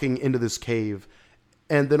they're walking into this cave.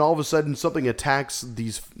 And then all of a sudden, something attacks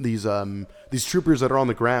these troopers that are on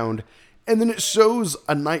the ground, and then it shows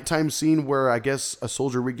a nighttime scene where I guess a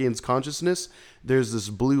soldier regains consciousness. There's this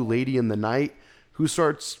blue lady in the night who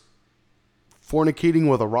starts fornicating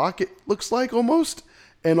with a rock. It looks like almost,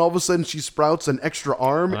 and all of a sudden she sprouts an extra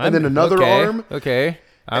arm and then another arm. Okay,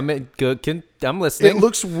 I'm listening. It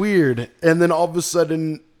looks weird, and then all of a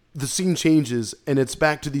sudden the scene changes, and it's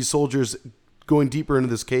back to these soldiers going deeper into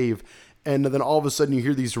this cave. And then all of a sudden you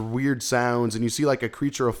hear these weird sounds, and you see like a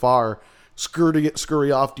creature afar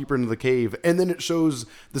scurry off deeper into the cave. And then it shows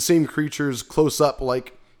the same creatures close up,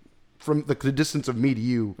 like from the distance of me to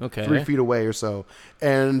you, Okay. 3 feet away or so.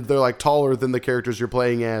 And they're like taller than the characters you're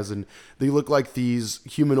playing as, and they look like these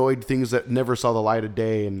humanoid things that never saw the light of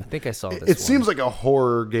day. And I think I saw this. it seems like a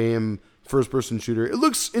horror game, first-person shooter. It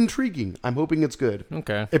looks intriguing. I'm hoping it's good.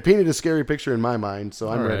 Okay. It painted a scary picture in my mind, so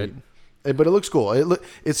I'm All ready. right. But it looks cool.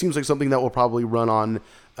 It seems like something that will probably run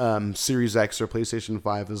on Series X or PlayStation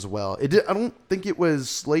 5 as well. I don't think it was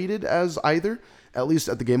slated as either, at least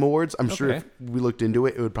at the Game Awards. I'm sure if we looked into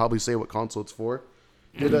it, it would probably say what console it's for.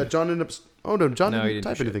 Did John end up... Oh, no, John No, he didn't didn't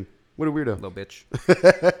type do shit. anything. What a weirdo. Little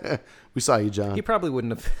bitch. We saw you, John. He probably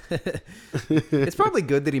wouldn't have. It's probably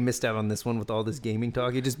good that he missed out on this one with all this gaming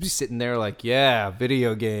talk. He'd just be sitting there like, yeah,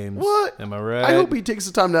 video games. What? Am I right? I hope he takes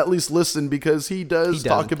the time to at least listen, because he does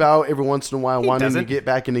talk doesn't. about every once in a while wanting to doesn't. get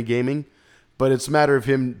back into gaming. But it's a matter of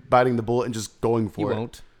him biting the bullet and just going He for it.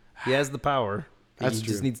 won't. He has the power. That's he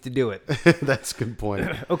true. just needs to do it. That's a good point.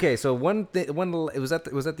 Okay, so it was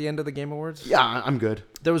at the end of the Game Awards. Yeah, I'm good.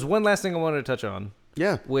 There was one last thing I wanted to touch on,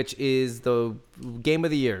 Yeah. which is the Game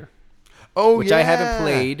of the Year, Oh, which yeah. I haven't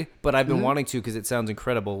played, but I've been wanting to because it sounds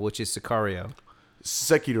incredible. Which is Sicario.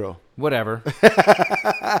 Sekiro. Whatever.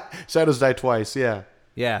 Shadows Die Twice, yeah.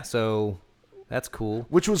 Yeah, so that's cool.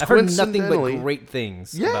 Which was I've heard nothing but coincidentally- great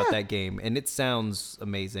things Yeah. about that game, and it sounds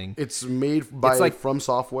amazing. It's made by It's like- From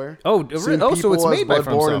Software. Oh, Same so people it's as made by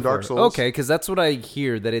From Bloodborne Software. and Dark Souls. Okay, because that's what I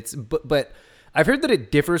hear. That it's but I've heard that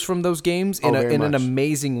it differs from those games in very an much.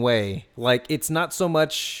 amazing way. Like it's not so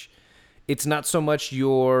much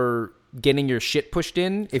you're getting your shit pushed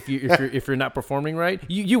in if you're not performing right.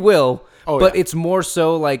 You will, Oh, but yeah. it's more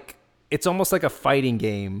so like it's almost like a fighting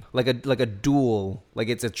game, like a duel. Like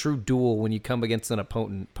it's a true duel when you come against an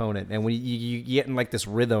opponent, and when you get in like this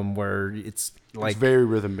rhythm where it's like it's very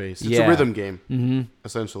rhythm based. It's a rhythm game,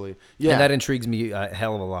 essentially. Yeah, and that intrigues me a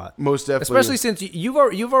hell of a lot. Most definitely, especially since you've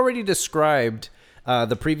already described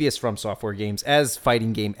the previous From Software games as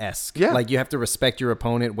fighting game esque. Yeah, like you have to respect your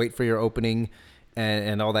opponent, wait for your opening.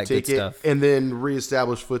 And all that good stuff. And then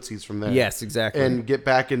reestablish footsies from there. Yes, exactly. And get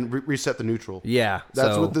back and reset the neutral. Yeah.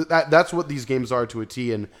 That's what these games are to a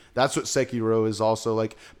T, and that's what Sekiro is also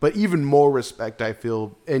like. But even more respect, I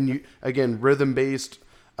feel. And again, rhythm-based,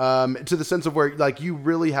 to the sense of where like you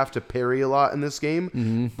really have to parry a lot in this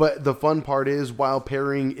game. But the fun part is, while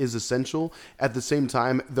parrying is essential, at the same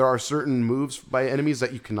time, there are certain moves by enemies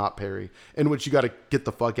that you cannot parry, in which you got to get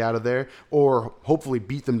the fuck out of there, or hopefully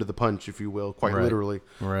beat them to the punch, if you will, quite literally.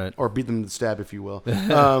 Right. Or beat them to the stab, if you will.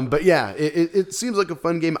 But yeah, it seems like a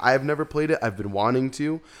fun game. I've never played it. I've been wanting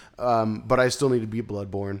to, but I still need to beat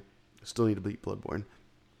Bloodborne.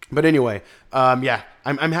 But anyway, yeah,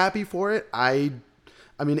 I'm happy for it.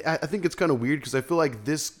 I mean, I think it's kind of weird because I feel like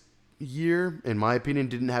this year, in my opinion,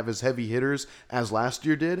 didn't have as heavy hitters as last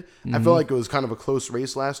year did. I feel like it was kind of a close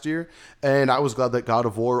race last year, and I was glad that God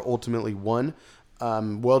of War ultimately won.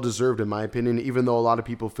 Well deserved, in my opinion, even though a lot of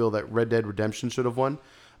people feel that Red Dead Redemption should have won.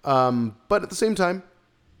 But at the same time,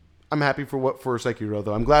 I'm happy for Sekiro,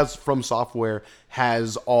 though. I'm glad From Software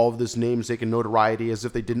has all of this namesake and notoriety as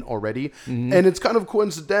if they didn't already. And it's kind of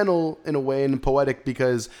coincidental in a way and poetic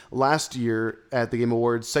because last year at the Game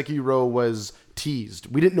Awards, Sekiro was teased.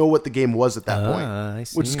 We didn't know what the game was at that point,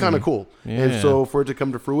 which is kind of cool. Yeah. And so for it to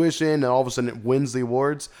come to fruition and all of a sudden it wins the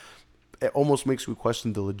awards, it almost makes you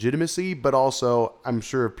question the legitimacy, but also I'm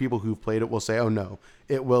sure people who've played it will say, oh no,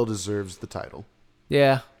 it well deserves the title.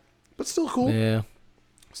 Yeah. But still cool. Yeah.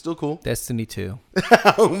 Still cool. Destiny 2.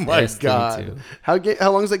 Oh my Destiny God. 2.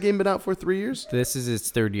 How long has that game been out for? 3 years? This is its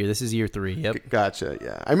third year. This is year 3. Yep. Gotcha.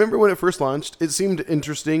 Yeah. I remember when it first launched, it seemed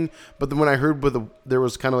interesting, but then when I heard there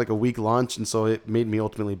was kind of like a weak launch, and so it made me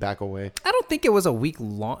ultimately back away. I don't think it was a weak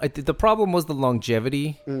launch. The problem was the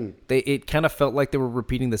longevity. It kind of felt like they were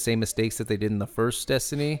repeating the same mistakes that they did in the first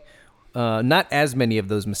Destiny. Not as many of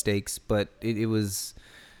those mistakes, but it was,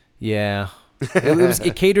 yeah.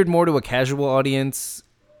 It catered more to a casual audience.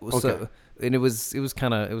 So, okay. And it was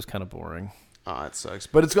kind of boring. It sucks,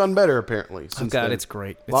 but it's gotten better apparently. Oh God, it's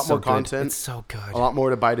great. A lot more content. It's so good. A lot more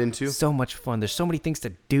to bite into. So much fun. There's so many things to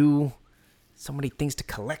do. So many things to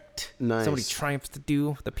collect. Nice. So many triumphs to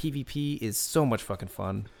do. The PvP is so much fucking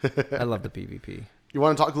fun. I love the PvP. You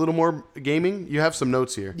want to talk a little more gaming? You have some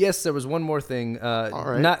notes here. Yes, there was one more thing. All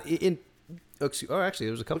right. Not in. Actually,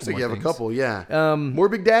 there was a couple. Looks like more you have things. a couple. Yeah. More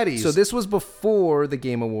Big Daddies. So this was before the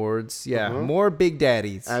Game Awards. Yeah. More Big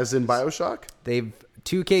Daddies. As in BioShock.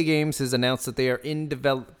 2K Games has announced that they are in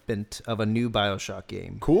development of a new BioShock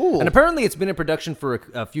game. Cool. And apparently it's been in production for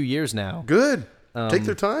a few years now. Good. Take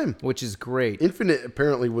their time. Which is great. Infinite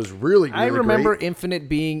apparently was really I remember great. Infinite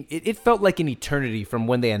being... It felt like an eternity from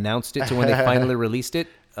when they announced it to when they finally released it.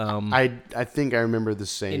 I think I remember the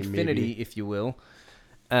same. Infinity, maybe. if you will.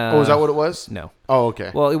 Is that what it was? No. Oh, okay.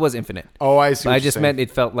 Well, it was Infinite. Oh, I see. But I just meant it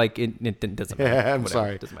felt like it doesn't matter. Yeah, I'm Whatever,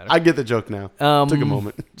 sorry. It doesn't matter. I get the joke now. Took a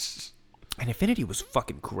moment. And Infinity was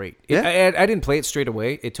fucking great. Yeah. I didn't play it straight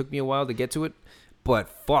away. It took me a while to get to it. But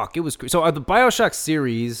fuck, it was great. So the BioShock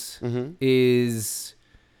series is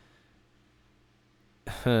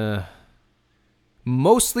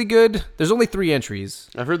mostly good. There's only 3 entries.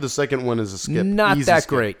 I've heard the second one is a skip. Not Easy that skip.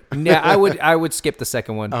 great. Yeah, I would skip the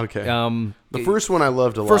second one. Okay. The first one I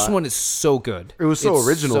loved a lot. First one is so good. It was so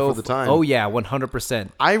original for the time. Oh yeah, 100%.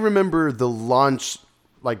 I remember the launch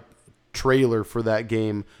trailer for that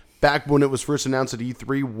game back when it was first announced at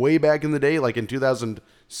E3 way back in the day, like in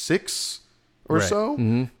 2006 or Right. so,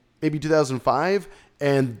 maybe 2005.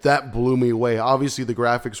 And that blew me away. Obviously, the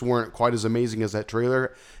graphics weren't quite as amazing as that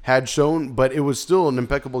trailer had shown, but it was still an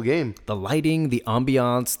impeccable game. The lighting, the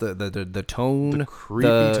ambiance, the tone, The creepy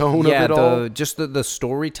tone of it all. just the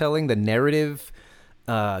storytelling, the narrative.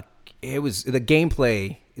 It was the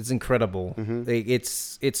gameplay is incredible.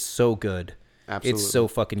 It's so good. Absolutely. It's so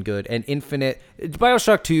fucking good. And Infinite,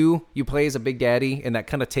 BioShock 2, you play as a Big Daddy, and that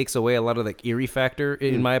kind of takes away a lot of the eerie factor,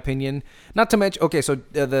 in my opinion. Not to mention, okay, so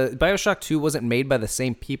the BioShock 2 wasn't made by the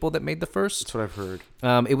same people that made the first. That's what I've heard.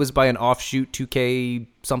 It was by an offshoot 2K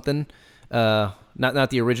something, not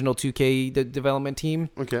the original 2K development team.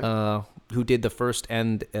 Okay. Who did the first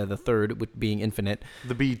and the third, with being Infinite.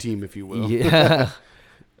 The B team, if you will. Yeah.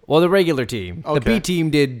 Well, the regular team. Okay. The B team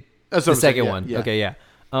did That's the what I'm saying, second yeah, one. yeah. Okay, yeah.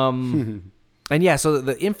 And yeah, so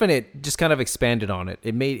the Infinite just kind of expanded on it.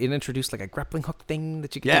 It introduced like a grappling hook thing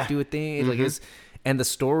that you could Yeah. do a thing. Like and the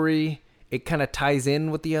story, it kind of ties in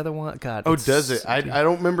with the other one. God. Oh, does it? I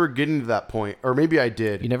don't remember getting to that point, or maybe I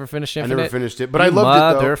did. You never finished I Infinite? never finished it, but I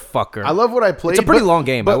loved it though. Motherfucker. I love what I played. It's a pretty long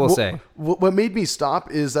game, I will say. What made me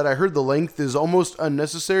stop is that I heard the length is almost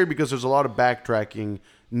unnecessary because there's a lot of backtracking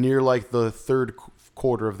near like the third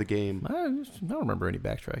quarter of the game. I don't remember any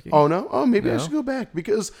backtracking. Oh no? Oh, maybe I should go back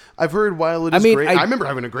because I've heard while it is great, I remember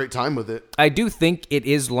having a great time with it. I do think it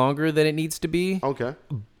is longer than it needs to be. Okay.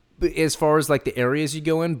 As far as like the areas you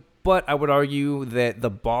go in, but I would argue that the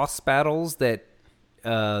boss battles, that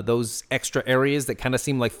those extra areas that kind of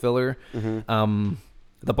seem like filler,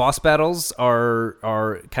 the boss battles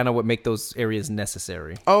are kind of what make those areas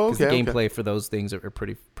necessary. Oh, because the gameplay for those things are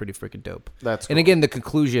pretty freaking dope. That's cool. And again, the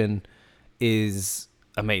conclusion is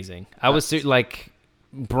amazing. I was like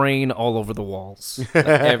brain all over the walls, like,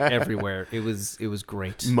 everywhere. It was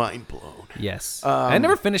great. Mind blown. Yes. I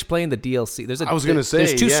never finished playing the DLC. I was gonna say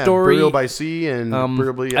there's two yeah, story. Burial by Sea and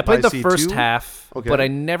Burial by Sea. I played the first half, Okay. but I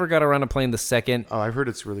never got around to playing the second. Oh, I've heard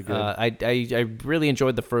it's really good. I really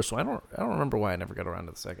enjoyed the first one. I don't remember why I never got around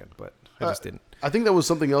to the second, but I just didn't. I think that was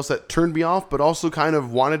something else that turned me off, but also kind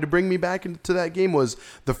of wanted to bring me back into that game was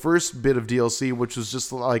the first bit of DLC, which was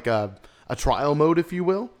just like a trial mode, if you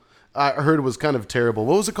will. I heard it was kind of terrible.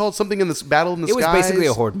 What was it called? Something in this Battle in the Skies? It was basically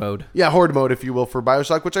a horde mode. Yeah, horde mode, if you will, for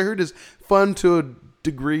BioShock, which I heard is fun to a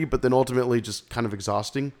degree, but then ultimately just kind of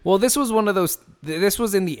exhausting. Well, this was one of those. This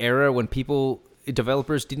was in the era when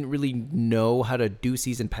developers didn't really know how to do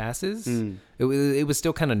season passes. It was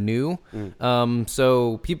still kind of new.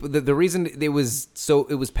 So people, the reason it was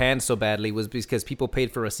panned so badly was because people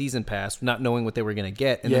paid for a season pass, not knowing what they were going to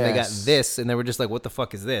get, and then they got this, and they were just like, "What the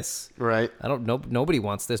fuck is this?" Right. I don't know. Nobody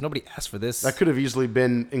wants this. Nobody asked for this. That could have easily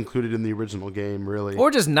been included in the original game, really,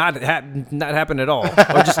 or just not happen at all,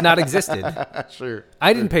 or just not existed. Sure.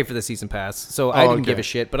 I didn't pay for the season pass, so I didn't give a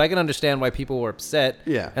shit. But I can understand why people were upset.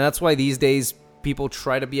 Yeah. And that's why these days people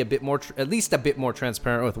try to be a bit more, at least a bit more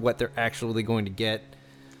transparent with what they're actually going to get.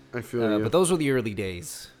 I feel you. But those were the early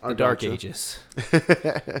days, the dark ages.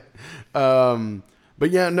 But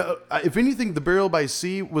yeah, no. If anything, the Burial by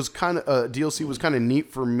Sea was kind of DLC was kind of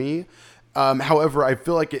neat for me. However, I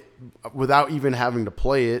feel like it, without even having to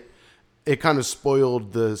play it, it kind of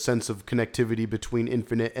spoiled the sense of connectivity between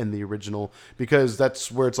Infinite and the original, because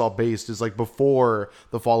that's where it's all based. Is like before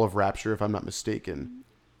the Fall of Rapture, if I'm not mistaken.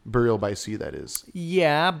 Burial by Sea, that is.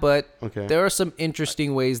 Yeah, but okay. There are some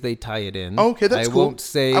interesting ways they tie it in. Okay, that's cool.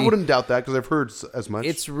 I wouldn't doubt that because I've heard as much.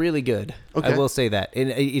 It's really good. Okay. I will say that.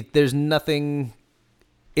 And there's nothing.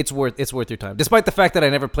 It's worth your time, despite the fact that I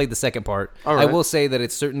never played the second part. All right. I will say that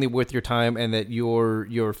it's certainly worth your time, and that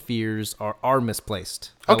your fears are misplaced.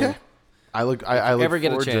 Okay. I look ever get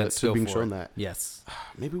a forward chance to being shown that. Yes.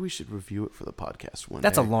 Maybe we should review it for the podcast one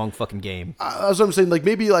That's day. a long fucking game. That's what I'm saying. Like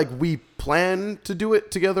maybe like we plan to do it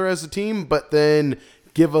together as a team, but then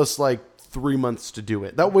give us like 3 months to do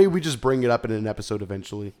it. That way we just bring it up in an episode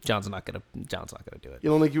eventually. John's not gonna do it. You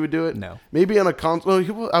don't think you would do it? No. Maybe on a console.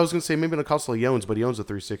 I was gonna say maybe on a console he owns, but he owns a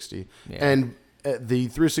 360, and the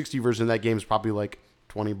 360 version of that game is probably like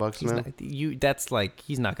 $20 now. That's like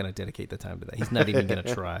he's not gonna dedicate the time to that. He's not even gonna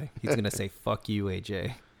try. He's gonna say "fuck you,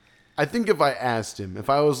 AJ." I think if I asked him, if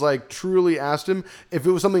I was like truly asked him, if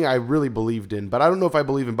it was something I really believed in, but I don't know if I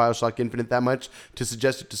believe in BioShock Infinite that much to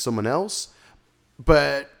suggest it to someone else,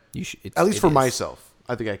 but you should, at least for myself,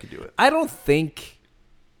 I think I could do it. I don't think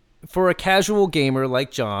for a casual gamer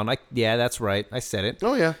like John, that's right. I said it.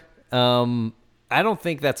 Oh yeah. I don't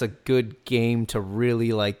think that's a good game to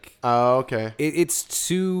really like. Oh, okay. It's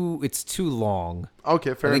too long.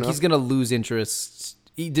 Okay, fair enough. I think he's gonna lose interest.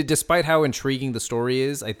 Despite how intriguing the story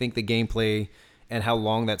is, I think the gameplay and how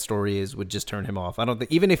long that story is would just turn him off. I don't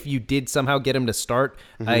think, even if you did somehow get him to start,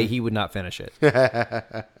 he would not finish it.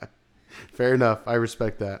 Fair enough. I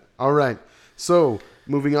respect that. All right. So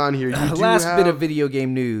moving on here. Last bit of video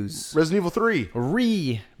game news. Resident Evil 3.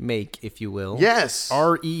 Remake, if you will. Yes.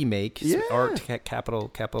 R-E-make. Yeah.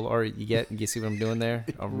 Capital R. You see what I'm doing there?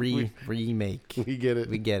 A remake. We get it.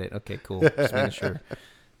 We get it. Okay, cool. Just making sure.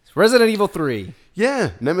 Resident Evil 3.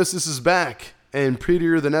 Yeah. Nemesis is back and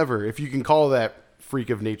prettier than ever. If you can call that freak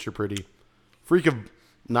of nature pretty. Freak of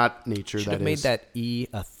not nature, should have made that E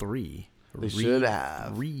a 3. They should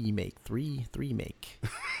have. Remake. Remake.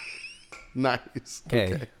 Nice.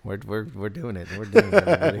 Okay. We're doing it. We're doing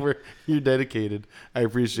it. You're dedicated. I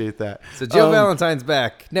appreciate that. So Jill Valentine's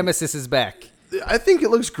back. Nemesis is back. I think it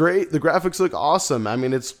looks great. The graphics look awesome. I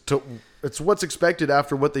mean, it's what's expected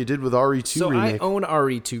after what they did with RE2 Remake. I own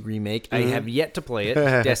RE2 Remake. I have yet to play it.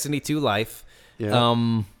 Destiny 2 Life.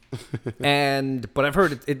 Yeah. But I've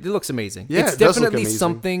heard it looks amazing. Yeah, it's it does look definitely amazing.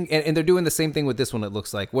 something, and they're doing the same thing with this one. It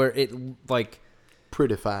looks like where it like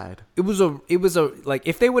prettified. It was a like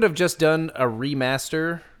if they would have just done a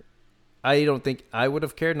remaster, I don't think I would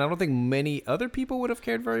have cared, and I don't think many other people would have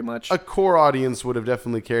cared very much. A core audience would have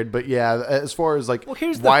definitely cared, but yeah, as far as like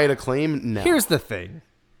wide acclaim, no. Here's the thing.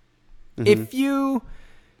 If you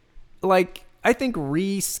like, I think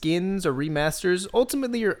reskins or remasters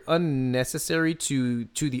ultimately are unnecessary to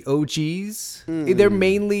the OGs. They're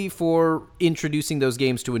mainly for introducing those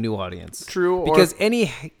games to a new audience. True, because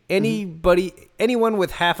anyone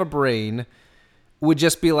with half a brain would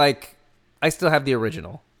just be like, I still have the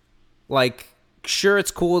original. Like, sure,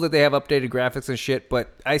 it's cool that they have updated graphics and shit,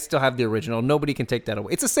 but I still have the original. Nobody can take that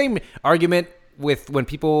away. It's the same argument with when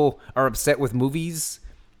people are upset with movies,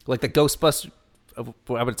 like the Ghostbusters. I'm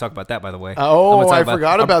going to talk about that, by the way. Oh, I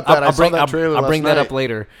forgot about that. I saw that trailer I'll bring last that night. up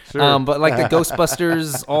later. Sure. But like the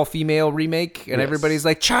Ghostbusters all-female remake, and everybody's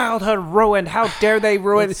like, childhood ruined. How dare they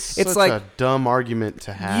ruin? That's it's such like a dumb argument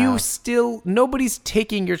to have. nobody's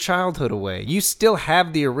taking your childhood away. You still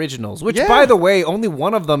have the originals, which, Yeah. by the way, only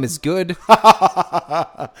one of them is good.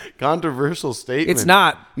 Controversial statement. It's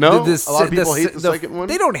not. No? A lot of people hate the second one?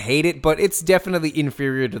 They don't hate it, but it's definitely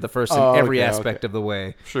inferior to the first in every aspect of the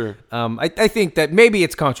way. Sure. I think that maybe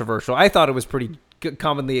it's controversial. I thought it was pretty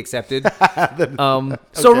commonly accepted.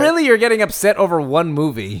 So really, you're getting upset over one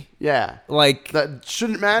movie. Yeah. Like, That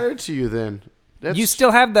shouldn't matter to you then. you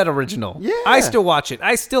still have that original. Yeah. I still watch it.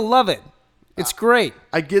 I still love it. It's great.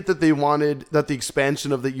 I get that they wanted that the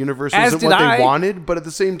expansion of the universe As wasn't did what I. they wanted, but at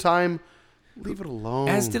the same time, leave it alone.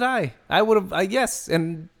 As did I. I would have. Yes,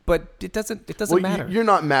 but it doesn't. It doesn't matter. You're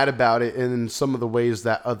not mad about it in some of the ways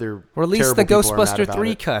that other Release the terrible people are mad Ghostbuster about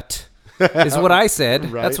 3 it. cut. Is what I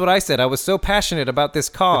said. Right. That's what I said. I was so passionate about this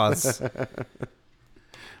cause.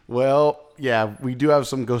 Well, yeah, we do have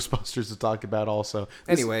some Ghostbusters to talk about also.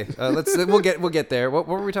 Anyway, we'll get there. What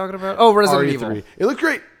were we talking about? Oh, Resident Evil. RE3. It looked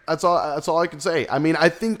great. That's all I can say. I mean, I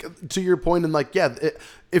think to your point, and like, yeah,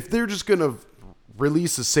 if they're just gonna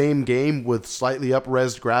release the same game with slightly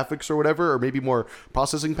up-res graphics or whatever, or maybe more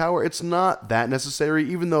processing power, it's not that necessary.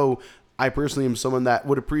 Even though I personally am someone that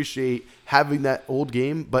would appreciate having that old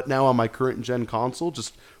game, but now on my current gen console,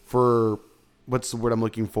 just for what's the word I'm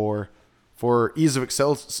looking for ease of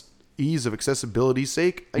accessibility's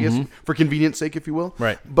sake, I guess, for convenience sake, if you will.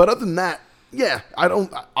 Right. But other than that, yeah, I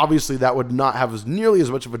don't. Obviously, that would not have nearly as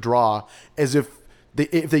much of a draw as if they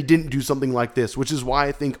didn't do something like this, which is why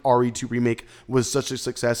I think RE2 Remake was such a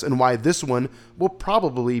success and why this one will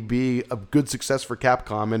probably be a good success for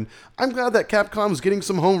Capcom. And I'm glad that Capcom's getting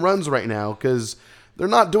some home runs right now because they're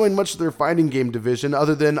not doing much to their fighting game division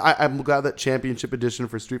other than I'm glad that Championship Edition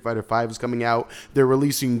for Street Fighter V is coming out. They're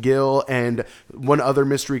releasing Gil and one other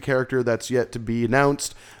mystery character that's yet to be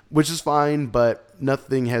announced, which is fine, but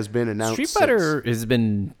nothing has been announced. Street Fighter has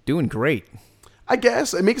been doing great. I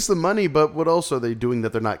guess it makes the money, but what else are they doing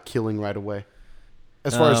that they're not killing right away?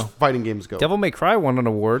 As far as fighting games go, Devil May Cry won an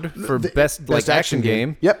award for best action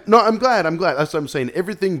game. Yep. No, I'm glad. That's what I'm saying.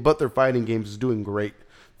 Everything but their fighting games is doing great.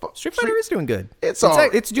 Street Fighter is doing good. It's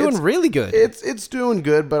doing really good. It's doing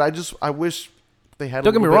good, but I wish they had.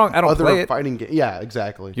 Don't get me wrong, I don't other play it. Fighting game. Yeah,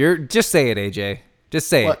 exactly. You're just say it, AJ. Just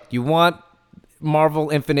say What? it. You want Marvel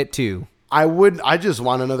Infinite 2. I just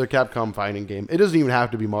want another Capcom fighting game. It doesn't even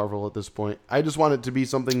have to be Marvel at this point. I just want it to be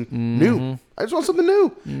something new. I just want something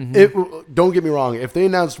new. Don't get me wrong. If they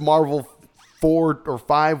announced Marvel 4 or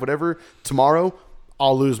 5, whatever, tomorrow,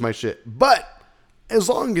 I'll lose my shit. But as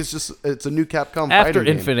long as it's a new Capcom After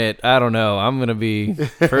fighting Infinite, I don't know. I'm going to be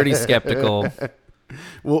pretty skeptical. game.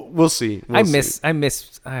 We'll see. I miss.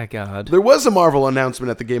 Oh, God. There was a Marvel announcement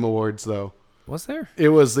at the Game Awards, though. Was there? It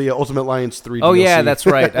was the Ultimate Alliance 3 Oh, DLC. yeah, that's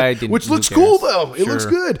right. I didn't. Which who looks cares? cool, though. It looks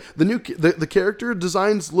Sure. good. The character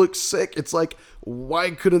designs look sick. It's like,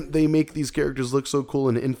 why couldn't they make these characters look so cool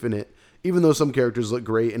in Infinite? Even though some characters look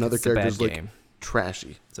great and other It's a bad characters look game.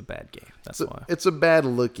 trashy. It's a bad game. That's It's why. it's a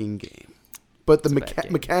bad-looking game. But a bad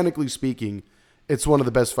game. mechanically speaking, it's one of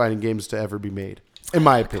the best fighting games to ever be made, in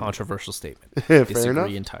my opinion. Controversial statement. Fair Disagree enough.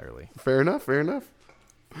 entirely. Fair enough.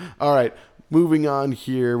 All right. Moving on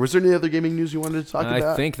here. Was there any other gaming news you wanted to talk about?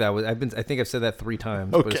 I think that was. I think I've said that 3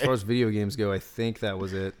 times. But as Okay. far as video games go, I think that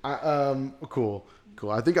was it. Cool.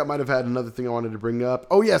 I think I might have had another thing I wanted to bring up.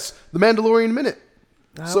 Oh, yes. The Mandalorian Minute.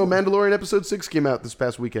 So Mandalorian Episode 6 came out this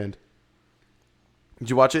past weekend. Did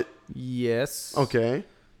you watch it? Yes. Okay.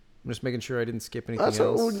 I'm just making sure I didn't skip anything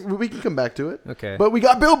else. We can come back to it. Okay. But we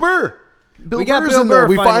got Bill Burr. We got Burr's Bill in there. Burr,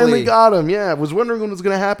 We finally finally. got him. Yeah. Was wondering when it was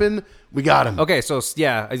going to happen. We got him. Okay, so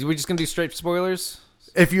yeah, are we just gonna do straight spoilers?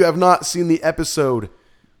 If you have not seen the episode,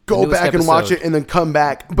 go newest back and watch episode. it and then come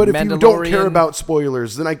back. But if you don't care Mandalorian- about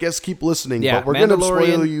spoilers, then I guess keep listening. Yeah, but we're going to spoil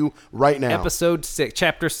Mandalorian you right now. Episode 6,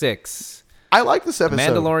 Chapter 6. I like this episode.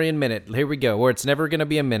 Mandalorian Minute. Here we go. Where it's never going to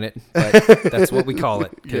be a minute, but that's what we call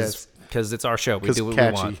it because it's our show. We do what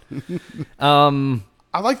catchy. we want.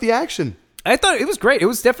 I like the action. I thought it was great. It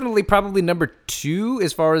was definitely probably number 2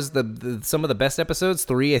 as far as the some of the best episodes.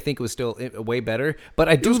 3, I think, was still way better. But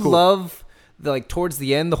I do love the towards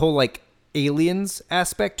the end the whole aliens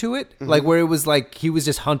aspect to it, where it was he was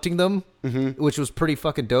just hunting them, which was pretty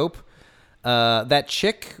fucking dope. That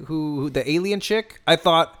chick who the alien chick, I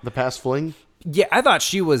thought the past fling. Yeah, I thought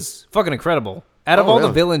she was fucking incredible. Out of all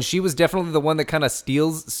the villains, she was definitely the one that kind of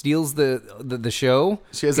steals the show.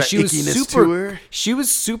 She has that ickiness to her. She was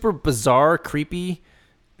super bizarre, creepy,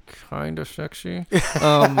 kind of sexy.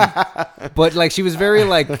 But she was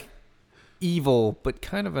very evil, but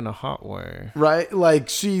kind of in a hot way. Right?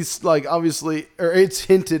 She's obviously, or it's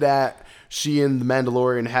hinted at she and the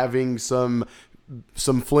Mandalorian having some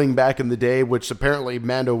fling back in the day, which apparently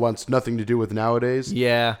Mando wants nothing to do with nowadays.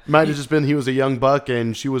 Yeah. Might have just been he was a young buck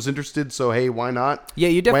and she was interested, so hey, why not? Yeah,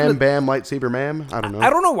 you definitely... Wham, bam, lightsaber, ma'am. I don't know. I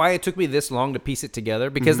don't know why it took me this long to piece it together,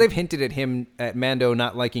 because they've hinted at Mando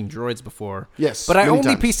not liking droids before. Yes, but I only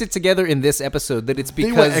times. Pieced it together in this episode that it's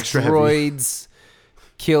because droids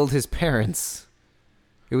killed his parents.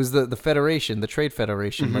 It was the Federation, the Trade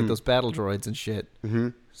Federation, those battle droids and shit. Mm-hmm.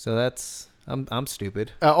 So that's... I'm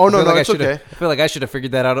stupid. It's okay. I feel like I should have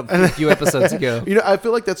figured that out a few episodes ago. I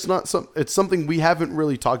feel like that's not it's something we haven't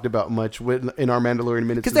really talked about much in our Mandalorian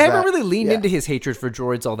minutes. Because they haven't really leaned into his hatred for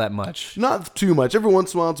droids all that much. Not too much. Every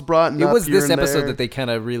once in a while it's brought up. It was this episode that they kind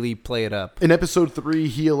of really play it up. In episode 3,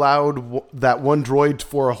 he allowed that one droid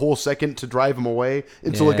for a whole second to drive him away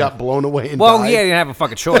until it got blown away and died. He didn't have a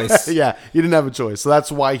fucking choice. Yeah, he didn't have a choice. So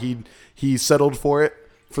that's why he settled for it.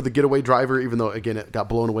 For the getaway driver, even though, again, it got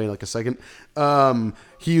blown away in a second.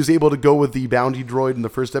 He was able to go with the bounty droid in the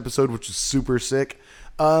first episode, which is super sick.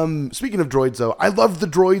 Speaking of droids, though, I loved the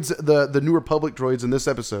droids, the New Republic droids in this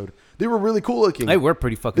episode. They were really cool looking. They were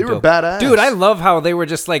pretty fucking dope. They were badass. Dude, I love how they were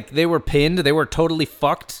just they were pinned. They were totally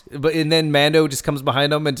fucked. And then Mando just comes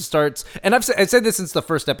behind them and just starts... And I've said this since the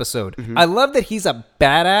first episode. Mm-hmm. I love that he's a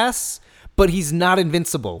badass... But he's not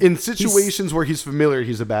invincible. In situations where he's familiar,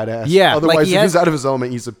 he's a badass. Yeah. Otherwise, if he's out of his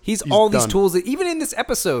element, he's all done. These tools. Even in this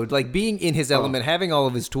episode, being in his element, having all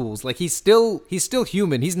of his tools, he's still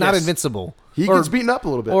human. He's not invincible. He gets beaten up a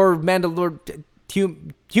little bit. Or Mandalore...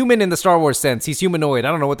 Human in the Star Wars sense. He's humanoid.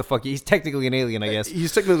 I don't know what the fuck. He's technically an alien, I guess.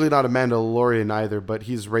 He's technically not a Mandalorian either, but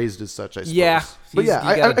he's raised as such, I suppose. Yeah. But yeah,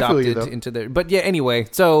 he got adopted you, into there. But yeah, anyway.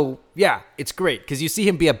 So yeah, it's great because you see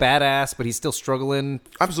him be a badass, but he's still struggling.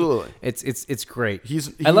 Absolutely. It's great.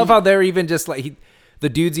 I love how they're even just the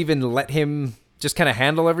dudes even let him just kind of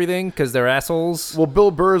handle everything because they're assholes. Well,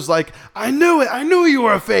 Bill Burr's like, I knew it. I knew you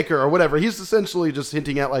were a faker or whatever. He's essentially just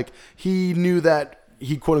hinting at he knew that.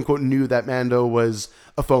 He quote unquote knew that Mando was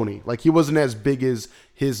a phony. He wasn't as big as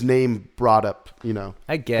his name brought up,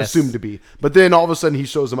 I guess. Assumed to be. But then all of a sudden he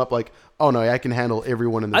shows him up oh no, I can handle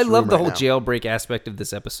everyone in this room. I love the right whole now. jailbreak aspect of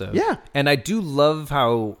this episode. Yeah. And I do love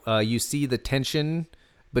how you see the tension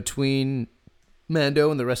between Mando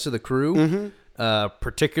and the rest of the crew,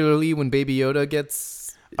 particularly when Baby Yoda gets...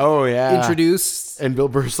 introduced, and Bill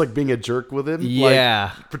Burr's being a jerk with him,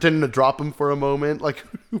 pretending to drop him for a moment.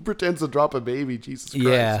 Who pretends to drop a baby? Jesus Christ!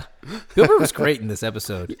 Yeah, Bill Burr was great in this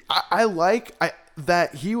episode. I like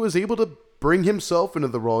that he was able to bring himself into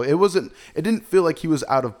the role. It didn't feel like he was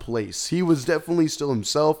out of place. He was definitely still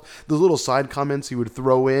himself. The little side comments he would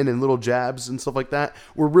throw in and little jabs and stuff like that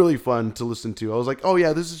were really fun to listen to. I was like, oh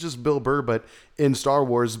yeah, this is just Bill Burr, but in Star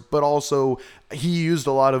Wars. But also, he used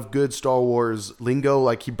a lot of good Star Wars lingo.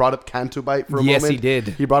 He brought up Canto Bight for a moment. Yes, he did.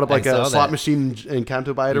 He brought up a slot machine in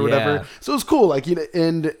Canto Bight or whatever. So it was cool.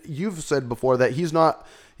 And you've said before that he's not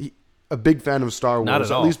a big fan of Star Wars. Not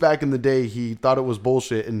at all. At least back in the day, he thought it was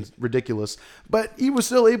bullshit and ridiculous. But he was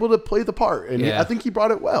still able to play the part, and I think he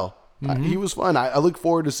brought it well. He was fun. I look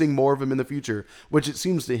forward to seeing more of him in the future, which it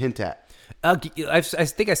seems to hint at. I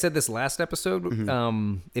think I said this last episode.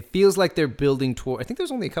 It feels like they're building toward... I think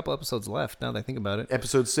there's only a couple episodes left, now that I think about it.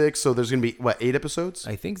 Episode 6, so there's going to be, 8 episodes?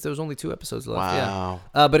 I think there's only 2 episodes left, wow.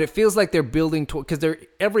 Yeah. But it feels like they're building toward... Because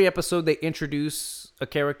every episode they introduce a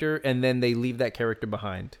character, and then they leave that character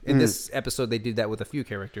behind. In this episode, they did that with a few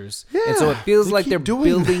characters. Yeah, and so it feels like they're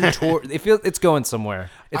building that. toward... It's going somewhere.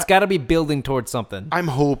 It's got to be building towards something. I'm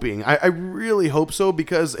hoping. I really hope so,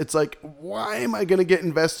 because it's why am I going to get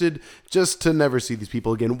invested just to never see these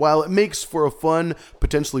people again? While it makes for a fun,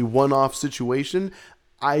 potentially one-off situation,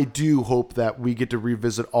 I do hope that we get to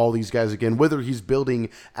revisit all these guys again, whether he's building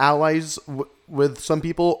allies with some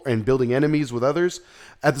people and building enemies with others.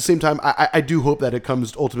 At the same time, I do hope that it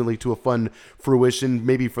comes ultimately to a fun fruition,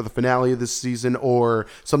 maybe for the finale of this season or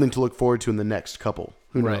something to look forward to in the next couple.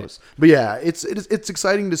 Who knows? But yeah, it's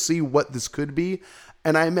exciting to see what this could be.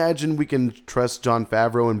 And I imagine we can trust Jon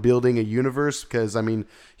Favreau in building a universe because, I mean,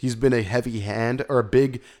 he's been a heavy hand or a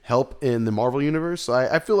big help in the Marvel universe. So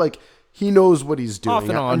I feel like he knows what he's doing. Off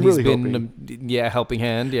and on, he's been a helping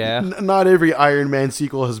hand, yeah. Not every Iron Man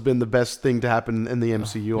sequel has been the best thing to happen in the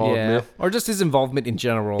MCU, I'll admit. Or just his involvement in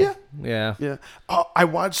general. Yeah. Oh, I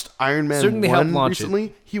watched Iron Man Certainly 1 launch recently.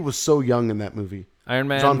 it. He was so young in that movie. Iron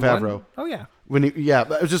Man Jon 1? Favreau. Oh, yeah.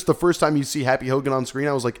 That was just the first time you see Happy Hogan on screen.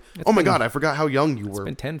 I was like, oh my God, I forgot how young you were. It's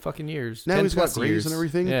been 10 fucking years. Now he's got grays and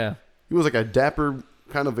everything. Yeah. He was like a dapper,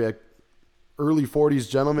 kind of a early 40s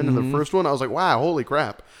gentleman in the first one. I was like, wow, holy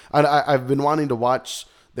crap. I've been wanting to watch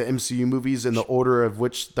the MCU movies in the order of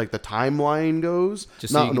which like the timeline goes,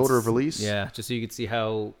 just not in order of release. Yeah, just so you can see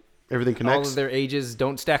how everything connects. All of their ages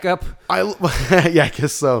don't stack up. Yeah, I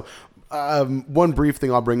guess so. One brief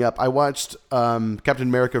thing I'll bring up. I watched Captain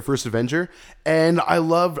America: First Avenger, and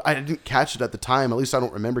I didn't catch it at the time. At least I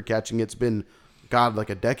don't remember catching it. It's been, God,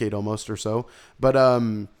 like a decade almost or so. But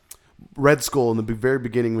Red Skull in the very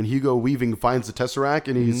beginning, when Hugo Weaving finds the Tesseract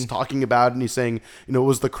and he's talking about it and he's saying, it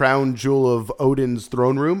was the crown jewel of Odin's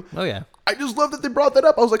throne room. Oh, yeah. I just love that they brought that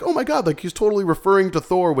up. I was like, oh my God, like he's totally referring to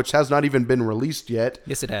Thor, which has not even been released yet.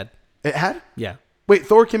 Yes, it had. It had? Yeah. Wait,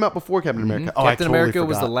 Thor came out before Captain America. Oh, Captain I totally America forgot.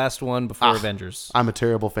 was the last one before Avengers. I'm a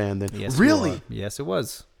terrible fan then. Yes, really? Yes, it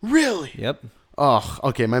was. Really? Yep. Oh,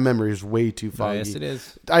 okay. My memory is way too foggy. Yes, it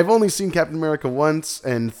is. I've only seen Captain America once,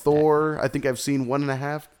 and Thor, I think I've seen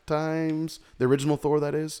 1.5 times. The original Thor,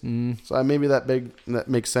 that is. So maybe that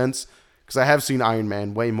makes sense. Because I have seen Iron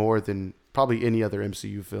Man way more than probably any other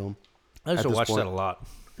MCU film. I used to watch that a lot.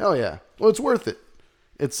 Hell yeah. Well, it's worth it.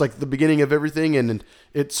 It's like the beginning of everything, and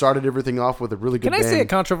it started everything off with a really good band. Can I say a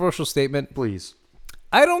controversial statement? Please.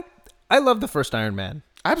 I love the first Iron Man.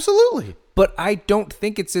 Absolutely. But I don't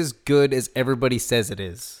think it's as good as everybody says it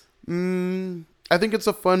is. I think it's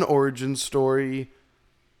a fun origin story,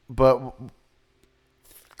 but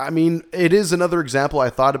I mean, it is another example.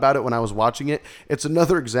 I thought about it when I was watching it. It's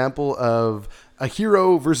another example of a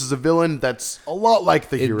hero versus a villain that's a lot like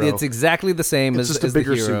the hero. It's exactly the same as just a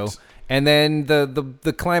bigger the hero. suit. And then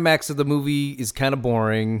the climax of the movie is kind of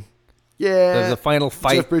boring. Yeah. The final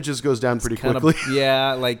fight. Jeff Bridges goes down pretty quickly.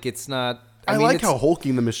 Yeah, like it's not... I mean, like how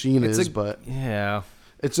hulking the machine is, but... Yeah.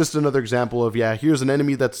 It's just another example of, here's an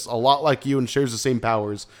enemy that's a lot like you and shares the same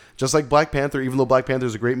powers. Just like Black Panther, even though Black Panther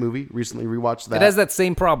is a great movie. Recently rewatched that. It has that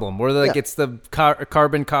same problem where it's the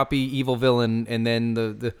carbon copy evil villain, and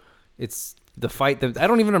then it's the fight. I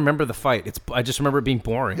don't even remember the fight. I just remember it being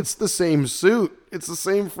boring. It's the same suit. It's the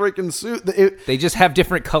same freaking suit. They just have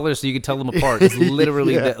different colors so you can tell them apart. It's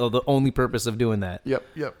literally the only purpose of doing that. Yep.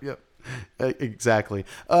 Exactly.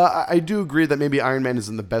 I do agree that maybe Iron Man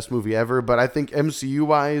isn't the best movie ever, but I think MCU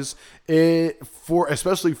wise,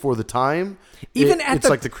 especially for the time, it's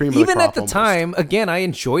like the cream of the crop. Even at the almost. time, again, I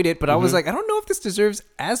enjoyed it, but I was like, I don't know if this deserves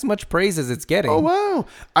as much praise as it's getting. Oh wow!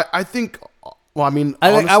 I think. Well, I mean,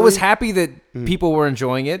 honestly, I was happy that people were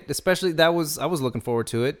enjoying it. Especially I was looking forward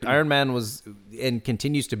to it. Iron Man was and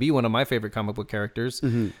continues to be one of my favorite comic book characters.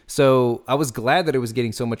 So I was glad that it was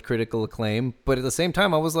getting so much critical acclaim. But at the same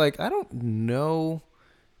time, I was like, I don't know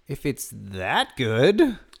if it's that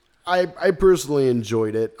good. I personally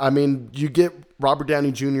enjoyed it. I mean, you get Robert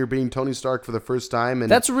Downey Jr. being Tony Stark for the first time, and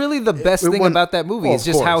that's really the best thing about that movie. Is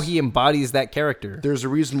just how he embodies that character. There's a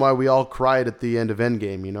reason why we all cried at the end of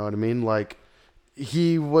Endgame. You know what I mean? Like,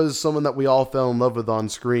 he was someone that we all fell in love with on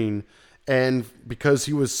screen, and because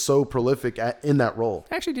he was so prolific in that role.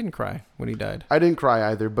 I actually didn't cry when he died. I didn't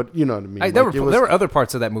cry either, but you know what I mean. There were other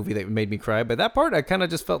parts of that movie that made me cry, but that part I kind of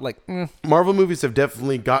just felt like... Marvel movies have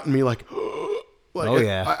definitely gotten me like... oh,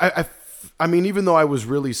 yeah. I mean, even though I was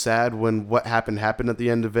really sad when what happened at the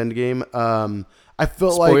end of Endgame, I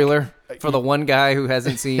felt Spoiler for the one guy who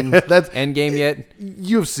hasn't seen Endgame yet.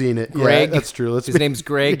 You've seen it. Greg. Yeah, that's true. His name's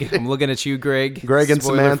Greg. I'm looking at you, Greg. Greg and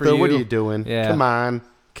Samantha, what are you doing? Yeah.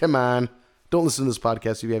 Come on. Don't listen to this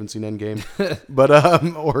podcast if you haven't seen Endgame. But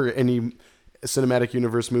or any cinematic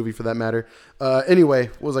universe movie for that matter. Anyway,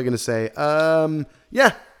 what was I going to say?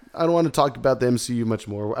 I don't want to talk about the MCU much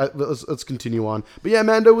more. Let's continue on. But yeah,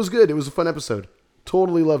 Mando was good. It was a fun episode.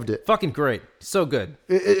 Totally loved it. Fucking great. So good.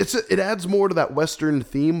 It adds more to that Western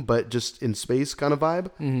theme, but just in space kind of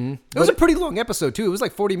vibe. Mm-hmm. It was a pretty long episode, too. It was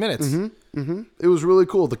like 40 minutes. It was really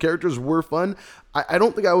cool. The characters were fun. I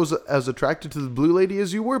don't think I was as attracted to the blue lady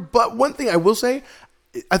as you were, but one thing I will say,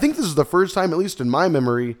 I think this is the first time, at least in my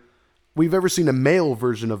memory, we've ever seen a male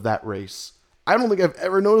version of that race. I don't think I've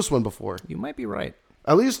ever noticed one before. You might be right.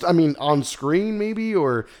 At least, I mean, on screen maybe,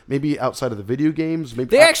 or maybe outside of the video games. Maybe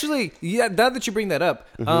They actually, yeah, now that you bring that up,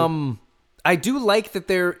 Mm-hmm. I do like that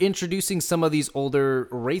they're introducing some of these older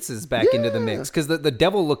races back into the mix, because the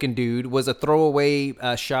devil-looking dude was a throwaway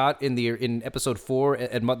shot in episode 4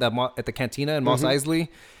 at the cantina in Mm-hmm. Mos Eisley,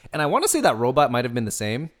 and I want to say that robot might have been the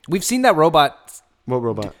same. We've seen that robot, What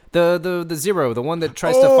robot? the Zero, the one that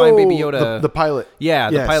tries to find Baby Yoda, The pilot. Yeah,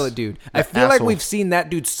 the Yes. pilot dude. I That feel like asshole. we've seen that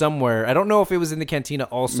dude somewhere. I don't know if it was in the cantina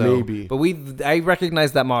also. Maybe. But I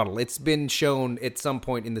recognize that model. It's been shown at some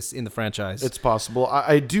point in the franchise. It's possible.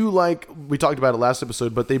 I do like, we talked about it last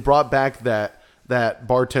episode, but they brought back that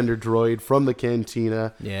bartender droid from the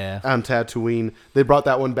cantina on Tatooine. They brought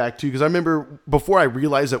that one back too, because I remember before I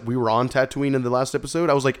realized that we were on Tatooine in the last episode,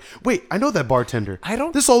 I was like, wait, I know that bartender.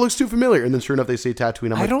 This all looks too familiar. And then sure enough, they say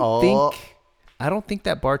Tatooine. I don't think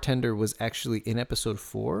that bartender was actually in episode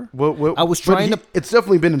 4. What, I was trying to. It's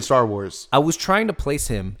definitely been in Star Wars. I was trying to place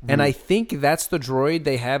him, and I think that's the droid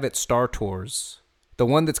they have at Star Tours. The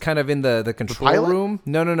one that's kind of in the control pilot? room.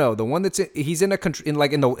 No. The one he's in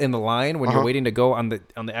the line when you're waiting to go on the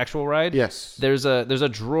actual ride. Yes. There's a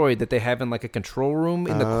droid that they have in like a control room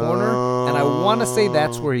in the corner, and I want to say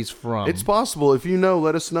that's where he's from. It's possible. If you know,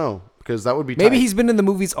 let us know, because that would be Maybe tight. he's been in the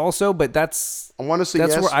movies also, but I want to say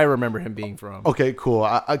that's yes. where I remember him being from. Okay, cool.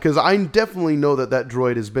 Because I definitely know that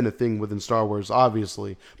droid has been a thing within Star Wars,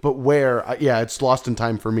 obviously. But where? It's lost in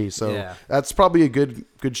time for me. So that's probably a good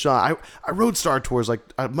shot. I rode Star Tours like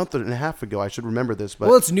a month and a half ago. I should remember this. But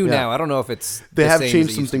well, it's new now. I don't know if it's they the have same as changed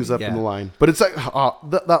it some used to things be. up in the line. But it's like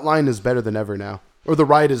that line is better than ever now, or the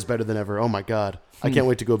ride is better than ever. Oh my god, I can't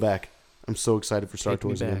wait to go back. I'm so excited for Star Take me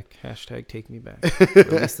Tours again. back. Hashtag take me back.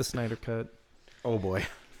 Release the Snyder Cut. Oh boy.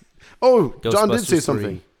 Oh, John did say Ghostbusters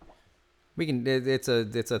something. 3. We can. It's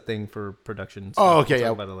a thing for production. Oh, okay. We'll Yeah.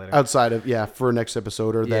 talk about it later. Outside of for next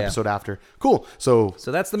episode or the episode after. Cool. So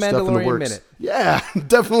that's the stuff in the Mandalorian works. Minute. Yeah,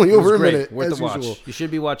 definitely It was over a great. minute. Worth as the watch. usual. You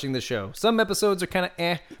should be watching the show. Some episodes are kind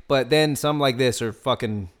of but then some like this are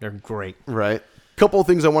they're great. Right. Couple of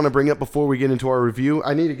things I want to bring up before we get into our review.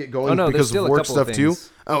 I need to get going there's because still of a work couple stuff of too.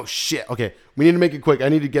 things. Oh shit. Okay, we need to make it quick. I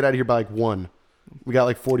need to get out of here by like 1. We got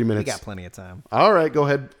like 40 minutes. We got plenty of time. All right, go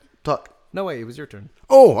ahead. Talk. No way. It was your turn.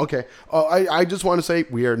 Oh, okay. I just want to say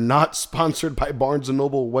we are not sponsored by Barnes &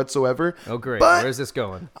 Noble whatsoever. Oh, great. But Where's this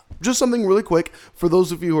going? just something really quick for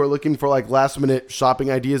those of you who are looking for like last minute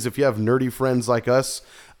shopping ideas. If you have nerdy friends like us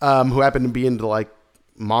who happen to be into like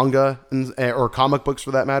manga or comic books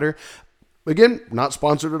for that matter. Again, not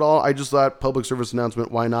sponsored at all. I just thought public service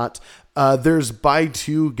announcement. Why not? There's buy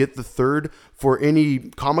 2, get the 3rd for any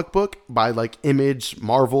comic book by like Image,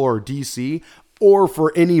 Marvel, or DC, or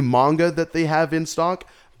for any manga that they have in stock.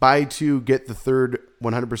 Buy 2, get the 3rd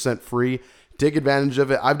 100% free. Take advantage of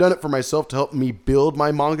it. I've done it for myself to help me build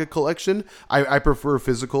my manga collection. I prefer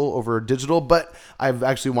physical over digital, but I've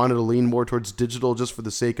actually wanted to lean more towards digital just for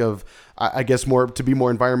the sake of, I guess, more to be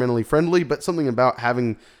more environmentally friendly, but something about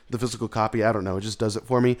having the physical copy, I don't know, it just does it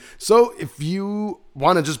for me. So if you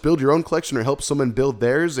want to just build your own collection or help someone build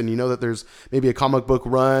theirs, and you know that there's maybe a comic book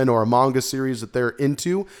run or a manga series that they're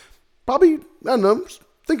into, probably, I don't know,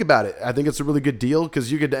 think about it. I think it's a really good deal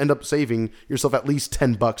because you could end up saving yourself at least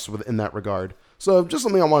 $10 in that regard. So just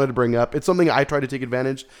something I wanted to bring up. It's something I try to take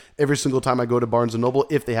advantage every single time I go to Barnes & Noble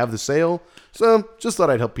if they have the sale. So just thought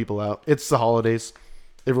I'd help people out. It's the holidays.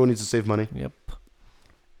 Everyone needs to save money. Yep.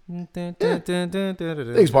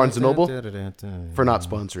 Thanks, Barnes & Noble, for not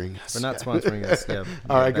sponsoring us. For not sponsoring us. Yeah.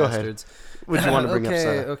 All right, go ahead. What do you want to bring up,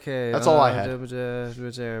 Sarah? Okay. That's all I had.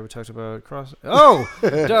 We talked about cross. Oh,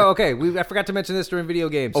 okay. I forgot to mention this during video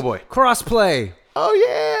games. Oh, boy. Crossplay. Oh,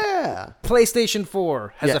 yeah. PlayStation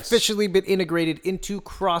 4 has Yes. officially been integrated into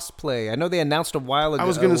crossplay. I know they announced a while ago I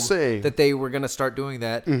was going to say that they were going to start doing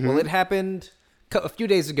that. Well, it happened a few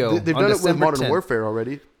days ago. They've on done it with December Modern 10th. Warfare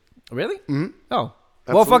already. Really? Mm-hmm. Oh.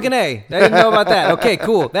 Absolutely. Well, fucking A. I didn't know about that. Okay,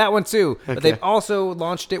 cool. That one too. But they've also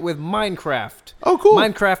launched it with Minecraft. Oh, cool.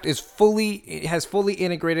 Minecraft has fully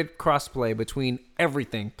integrated crossplay between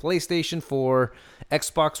everything. PlayStation 4,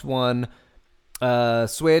 Xbox One,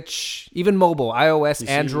 Switch, even mobile, iOS, PC.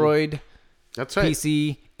 Android, That's right.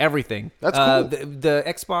 PC, everything. That's cool. The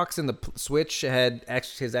Xbox and the Switch has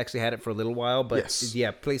actually had it for a little while, but Yes.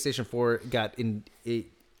 yeah, PlayStation 4 got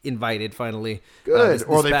invited finally. Good. This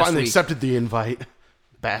Or they past finally week. accepted the invite.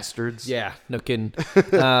 Bastards. Yeah, no kidding.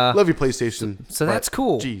 Love you, PlayStation. So but that's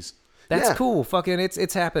cool. Jeez. That's Yeah. cool. Fucking,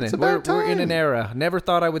 it's happening. It's about We're in time. an era. Never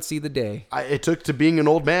thought I would see the day. It took to being an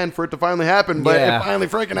old man for it to finally happen, but Yeah, it finally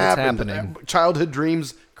freaking it's happened. happening. Childhood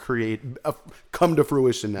dreams come to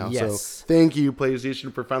fruition now. Yes. So thank you,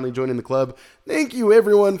 PlayStation, for finally joining the club. Thank you,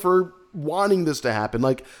 everyone, for wanting this to happen.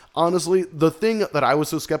 Like, honestly, the thing that I was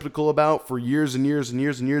so skeptical about for years and years and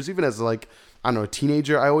years and years, even as like, I don't know, a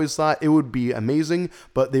teenager, I always thought it would be amazing,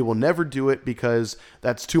 but they will never do it because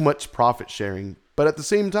that's too much profit sharing. But at the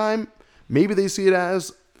same time, maybe they see it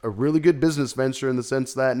as a really good business venture in the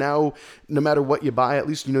sense that now, no matter what you buy, at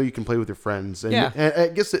least you know you can play with your friends. And, Yeah. and I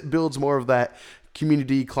guess it builds more of that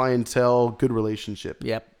community, clientele, good relationship.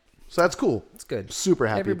 Yep. So that's cool. It's good. Super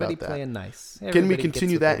happy Everybody about that. playing nice. Can we Everybody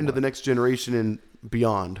continue gets what that they into the want. next generation and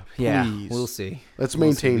beyond? Yeah, Please. we'll see. Let's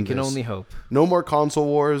We'll see. maintain We can this. only hope. No more console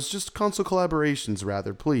wars, just console collaborations,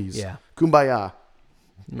 rather, please. Yeah. Kumbaya.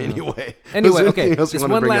 Anyway. Anyway, Was there okay. anything else you Just wanted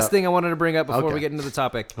to one bring last up? thing I wanted to bring up before Okay. we get into the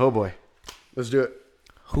topic. Oh, boy. Let's do it.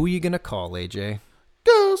 Who you gonna call, AJ?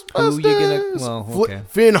 Ghostbusters. Who you gonna- well, okay.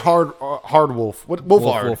 Finn Hardwolf. What?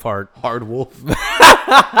 Wolfhard. Wolfhard. Hardwolf.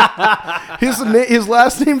 his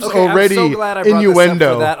last name's Okay, already I'm so glad I brought innuendo. this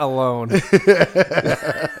up for that alone.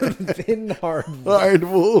 Finn Hardwolf.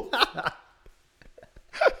 Hardwolf.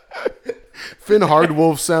 Finn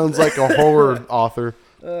Hardwolf sounds like a horror author.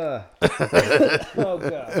 Oh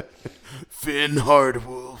god. Finn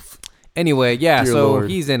Hardwolf. Anyway, yeah. Dear so Lord.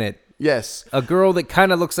 he's in it. Yes. A girl that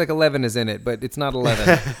kind of looks like 11 is in it, but it's not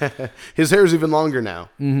 11. His hair is even longer now.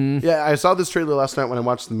 Mm-hmm. Yeah, I saw this trailer last night when I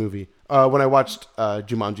watched the movie. When I watched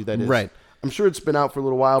Jumanji, that is. Right. I'm sure it's been out for a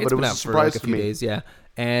little while, It's but it been was a out for surprise like a to few me. days, yeah.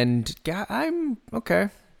 And yeah, I'm okay.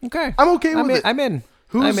 Okay. I'm okay with in, it. I'm in.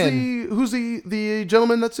 Who's I'm in. who's the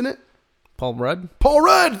gentleman that's in it? Paul Rudd. Paul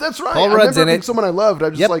Rudd. That's right. Paul I Rudd's remember in being it. someone I loved. I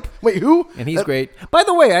was just Yep. like, wait, who? And he's great. By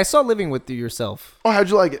the way, I saw Living with Yourself. Oh, how'd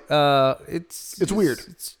you like it? It's weird.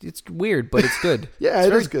 It's weird, but it's good. Yeah, it's it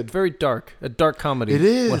very, is good. Very dark. A dark comedy. It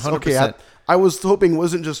is. 100%. Okay, I was hoping it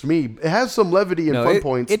wasn't just me. It has some levity and fun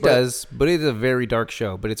points. It but does, but it's a very dark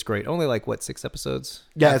show. But it's great. Only like what 6 episodes?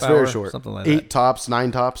 Yeah, Half it's very hour? short. Something like 8 that. tops,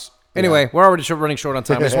 9 tops. Anyway, we're already running short on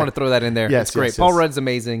time. I just want to throw that in there. Yes, it's great. yes, Paul yes. Rudd's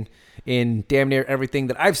amazing in damn near everything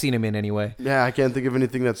that I've seen him in anyway. Yeah, I can't think of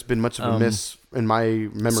anything that's been much of a miss in my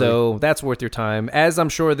memory. So that's worth your time, as I'm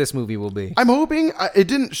sure this movie will be. I'm hoping it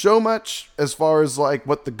didn't show much as far as like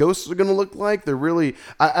what the ghosts are going to look like. They're really,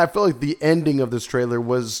 I feel like the ending of this trailer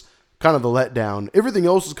was kind of the letdown. Everything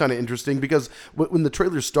else was kind of interesting because when the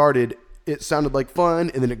trailer started, it sounded like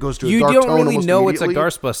fun, and then it goes to a dark tone. You don't really almost know it's a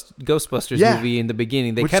immediately. Ghostbusters Yeah. movie in the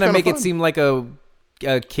beginning. They Which is kind of kinda make it fun. seem like a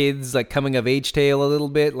kid's like coming of age tale a little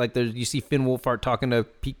bit. Like you see Finn Wolfhard talking to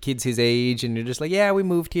kids his age, and you're just like, yeah, we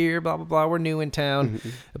moved here, blah blah blah. We're new in town,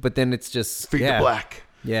 but then it's just Fade to black.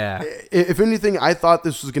 Yeah, If anything, I thought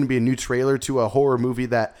this was going to be a new trailer to a horror movie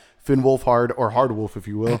that Finn Wolfhard, or Hardwolf, if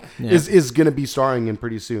you will, is going to be starring in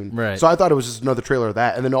pretty soon. Right. So I thought it was just another trailer of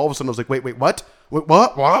that, and then all of a sudden I was like, wait, what? Wait,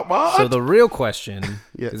 what? So the real question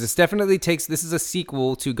Yes. is, this definitely this is a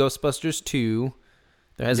sequel to Ghostbusters 2.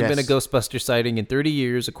 There hasn't Yes. been a Ghostbuster sighting in 30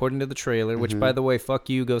 years, according to the trailer, which, by the way, fuck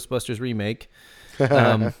you, Ghostbusters remake.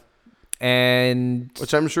 And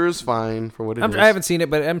Which I'm sure is fine for what it is. I haven't seen it,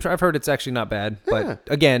 but I've heard it's actually not bad. But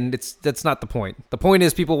again, that's not the point. The point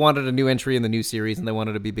is people wanted a new entry in the new series, and they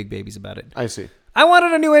wanted to be big babies about it. I see. I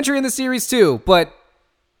wanted a new entry in the series too, but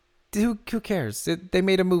who cares? They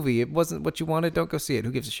made a movie. It wasn't what you wanted. Don't go see it.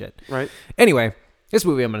 Who gives a shit? Right. Anyway, this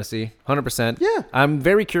movie I'm going to see 100%. Yeah. I'm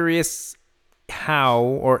very curious how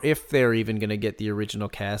or if they're even going to get the original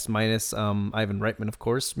cast minus Ivan Reitman, of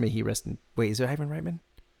course. May he rest in... Wait, is it Ivan Reitman?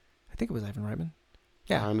 I think it was Ivan Reitman.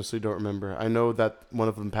 Yeah. I honestly don't remember. I know that one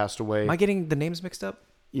of them passed away. Am I getting the names mixed up?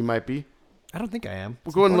 You might be. I don't think I am.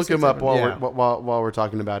 We'll go ahead and look him up while we're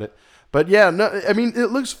talking about it. But yeah, no, I mean, it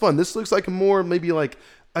looks fun. This looks like maybe like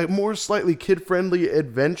a more slightly kid-friendly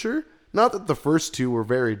adventure. Not that the first two were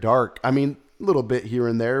very dark. I mean, a little bit here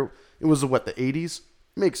and there. It was what, the 80s?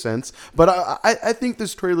 Makes sense. But I think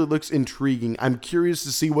this trailer looks intriguing. I'm curious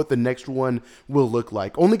to see what the next one will look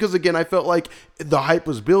like. Only because, again, I felt like the hype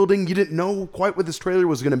was building. You didn't know quite what this trailer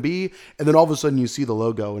was going to be. And then all of a sudden you see the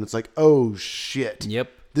logo and it's like, oh, shit.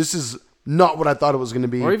 Yep. This is not what I thought it was going to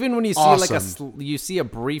be. Or even when you see awesome. you see a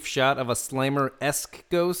brief shot of a Slimer-esque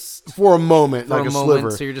ghost For a moment, for like a moment,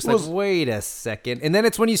 sliver. so you're just It like, was- wait a second. And then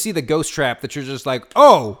it's when you see the ghost trap that you're just like,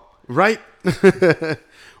 oh, right?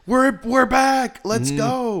 We're back. Let's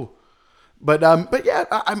go. But yeah,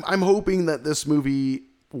 I'm hoping that this movie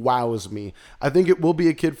wows me. I think it will be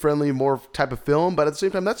a kid friendly, more type of film, but at the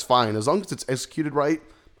same time, that's fine as long as it's executed right.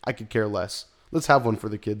 I could care less. Let's have one for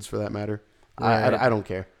the kids, for that matter. Right. I don't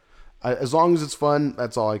care. As long as it's fun,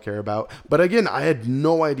 that's all I care about. But again, I had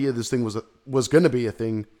no idea this thing was going to be a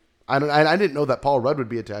thing. I didn't know that Paul Rudd would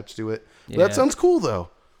be attached to it. But Yeah. that sounds cool, though.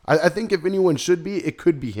 I think if anyone should be, it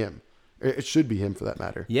could be him. It should be him for that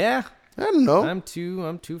matter. Yeah. I don't know. I'm too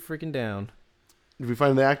freaking down. Did we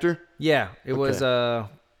find the actor? Yeah, it was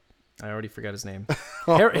I already forgot his name.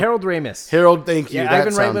 Harold Ramis. Harold, thank you. Yeah, That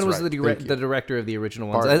Ivan sounds Reitman was right. the director of the original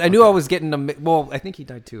ones. Pardon. I knew I was getting them. Well, I think he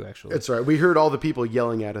died too, actually. That's right. We heard all the people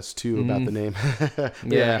yelling at us too about the name.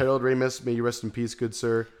 Yeah. Harold Ramis, may you rest in peace, good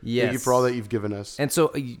sir. Yes. Thank you for all that you've given us. And so,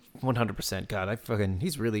 100%. God,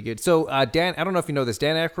 he's really good. So, Dan, I don't know if you know this,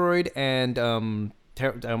 Dan Aykroyd and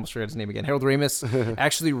I almost forgot his name again. Harold Ramis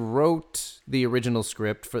actually wrote the original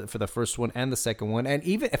script for the first one and the second one. And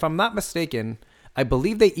even if I'm not mistaken, I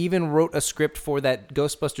believe they even wrote a script for that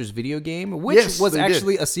Ghostbusters video game, which Yes, was they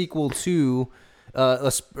actually did. a sequel to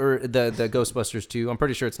the Ghostbusters 2. I'm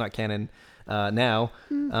pretty sure it's not canon now.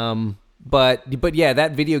 But yeah,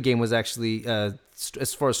 that video game was actually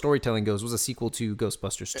as far as storytelling goes, was a sequel to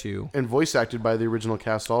Ghostbusters 2. And voice acted by the original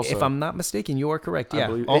cast also. If I'm not mistaken, you are correct. Yeah,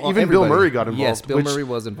 even Bill everybody. Murray got involved. Yes, Bill Murray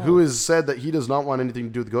was involved. Who has said that he does not want anything to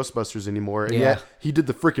do with Ghostbusters anymore. And Yeah. yet he did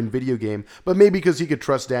the freaking video game. But maybe because he could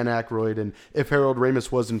trust Dan Aykroyd. And if Harold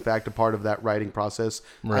Ramis was in fact a part of that writing process,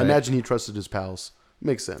 I Right. imagine he trusted his pals.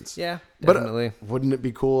 Makes sense. Yeah, But definitely. wouldn't it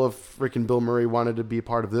be cool if freaking Bill Murray wanted to be a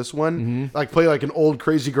part of this one? Mm-hmm. Like play like an old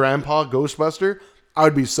crazy grandpa Ghostbuster? I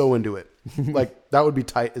would be so into it. Like that would be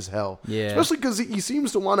tight as hell. Yeah. Especially because he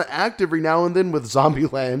seems to want to act every now and then with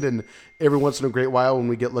Zombieland, and every once in a great while when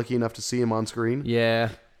we get lucky enough to see him on screen. Yeah.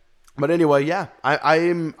 But anyway, yeah, I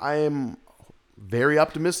am very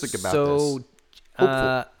optimistic about this.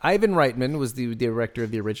 Ivan Reitman was the director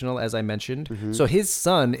of the original, as I mentioned. Mm-hmm. So his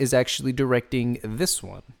son is actually directing this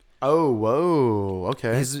one. Oh, whoa,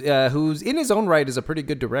 okay. Who's in his own right is a pretty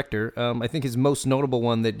good director. I think his most notable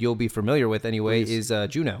one that you'll be familiar with anyway is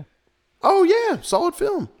Juno. Oh yeah, solid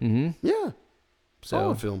film. Mm-hmm. Yeah, So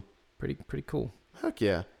solid film. pretty cool. Heck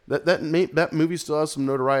yeah, that movie still has some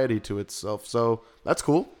notoriety to itself, so that's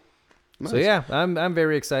cool. Nice. So yeah, I'm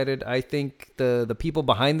very excited. I think the people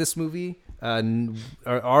behind this movie are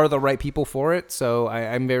the right people for it. So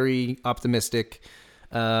I'm very optimistic.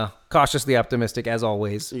 Cautiously optimistic as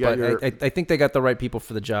always, You got but I think they got the right people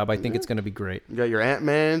for the job. I think it's going to be great. You got your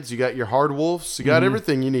Ant-Mans, you got your Hard Wolves, you got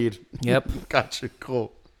everything you need. Yep. Gotcha.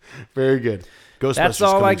 Cool. Very good. Ghostbusters. That's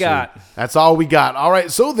all I coming soon. got. That's all we got. All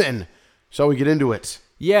right. So then, shall we get into it?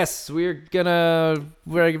 Yes, we're gonna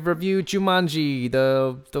review Jumanji.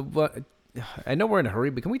 The what? I know we're in a hurry,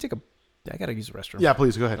 but can we take a? I gotta use the restroom. Yeah,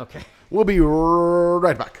 please go ahead. Okay. We'll be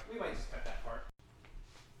right back. We might just cut that part.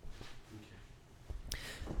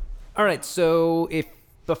 All right, so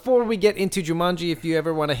before we get into Jumanji, if you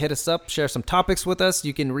ever want to hit us up, share some topics with us,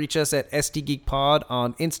 you can reach us at SDGeekPod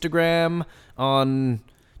on Instagram, on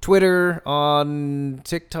Twitter, on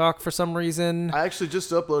TikTok for some reason. I actually just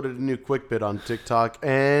uploaded a new quick bit on TikTok,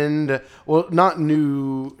 and well, not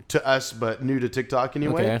new to us, but new to TikTok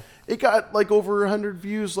anyway. Okay. It got like over 100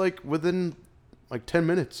 views like within like 10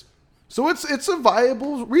 minutes. So it's a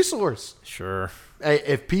viable resource. Sure. Hey,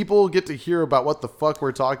 if people get to hear about what the fuck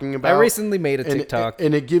we're talking about, I recently made a and TikTok.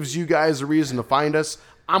 and it gives you guys a reason to find us,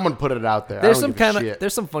 I'm gonna put it out there. There's I some don't give a shit.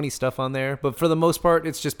 there's some funny stuff on there, but for the most part,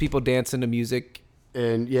 it's just people dancing to music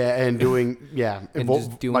and doing and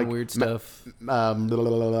just doing like, weird stuff. lip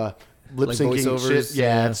syncing voiceovers, shit.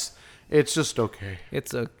 yeah. It's just okay.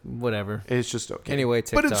 It's a whatever. It's just okay. Anyway,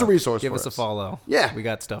 TikTok. But it's a resource. Give for us a follow. Yeah. We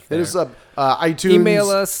got stuff Hit there. us up. iTunes. Email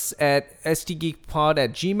us at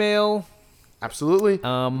stgeekpod@gmail. Absolutely.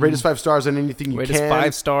 Rate us 5 stars on anything you Rate can. us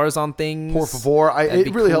 5 stars on things. Por favor. That'd It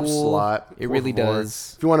be really helps us a cool. lot. It Por really favor.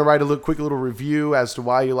 does. If you want to write a quick little review as to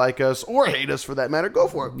why you like us or hate us for that matter, go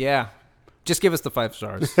for it. Yeah. Just give us the 5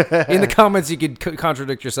 stars. In the comments, you could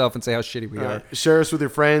contradict yourself and say how shitty we are. Share us with your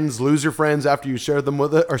friends. Lose your friends after you share them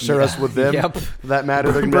with it, or share us with them. Yep. For that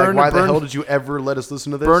matter, they're gonna be like, Burn- "Why the burn- hell did you ever let us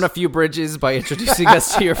listen to this?" Burn a few bridges by introducing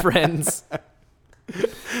us to your friends.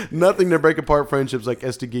 Nothing to break apart friendships like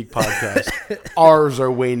SD Geek Podcast. Ours are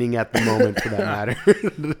waning at the moment, for that matter.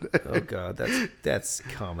 Oh God, that's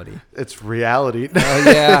comedy. It's reality. Oh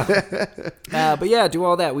yeah, but yeah, do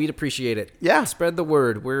all that. We'd appreciate it. Yeah. Spread the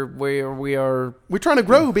word. We are We're trying to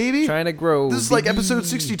grow, baby. trying to grow. This is like baby. episode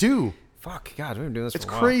 62. Fuck God, we've been doing this. It's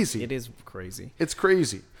for a while. crazy. It is crazy. It's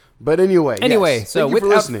crazy. But anyway, Anyway, yes. so Thank you for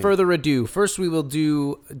without listening. further ado, first we will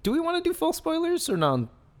do. Do we want to do full spoilers or non?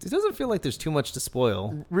 It doesn't feel like there's too much to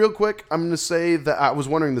spoil. Real quick, I'm going to say that I was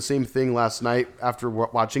wondering the same thing last night after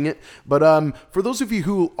watching it. But for those of you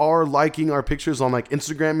who are liking our pictures on like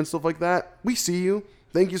Instagram and stuff like that, we see you.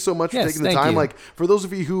 Thank you so much for Yes, taking the thank time. you. Like for those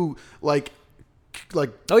of you who like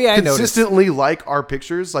Oh, yeah, I consistently like our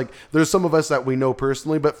pictures. Like there's some of us that we know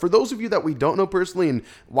personally, but for those of you that we don't know personally and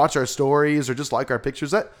watch our stories or just like our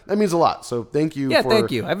pictures, that means a lot. So thank you. Yeah,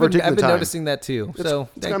 thank you. I've been noticing that too. So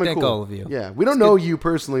it's thank cool. all of you. Yeah, we don't know you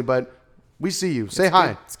personally, but we see you. Say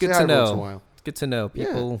hi. It's good to know. It's good to know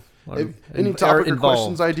people. Any topic or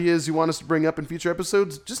questions, ideas you want us to bring up in future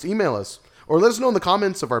episodes, just email us. Or let us know in the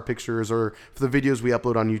comments of our pictures or for the videos we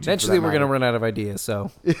upload on YouTube. Eventually, we're going to run out of ideas,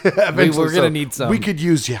 so we're going to need some. We could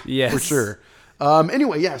use you, yes. for sure.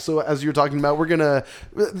 Anyway, yeah, so as you're talking about, we're going to...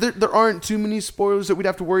 There aren't too many spoilers that we'd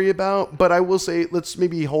have to worry about, but I will say let's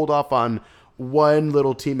maybe hold off on one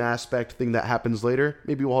little team aspect thing that happens later.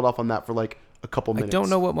 Maybe we'll hold off on that for like a couple minutes. I don't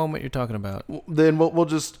know what moment you're talking about. Then we'll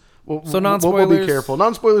just... So non-spoilers? We'll be careful.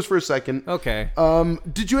 Non-spoilers for a second. Okay.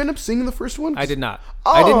 Did you end up seeing the first one? I did not.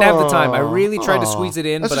 I didn't have the time. I really tried to Oh, squeeze it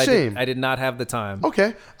in, that's but a shame. I did not have the time.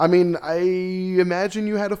 Okay. I mean, I imagine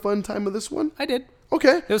you had a fun time with this one. I did.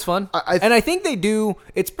 Okay. It was fun. And I think they do...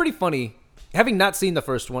 It's pretty funny. Having not seen the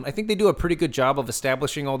first one, I think they do a pretty good job of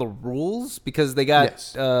establishing all the rules because they got...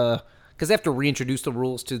 Yes. Because they have to reintroduce the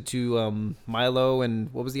rules to Milo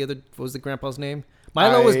and... What was the grandpa's name?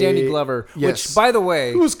 Milo was Danny Glover, yes. which, by the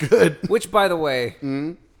way... It was good. Which, by the way...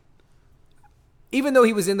 Even though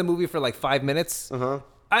he was in the movie for like 5 minutes...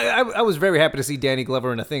 I was very happy to see Danny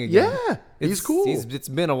Glover in a thing again. Yeah, he's cool. It's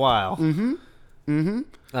been a while.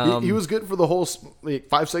 He was good for the whole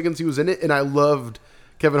 5 seconds he was in it, and I loved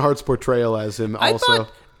Kevin Hart's portrayal as him also. I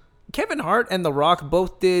thought Kevin Hart and The Rock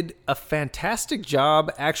both did a fantastic job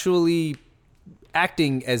actually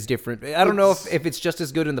acting as different. I don't know if it's just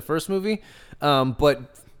as good in the first movie,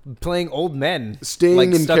 but playing old men staying like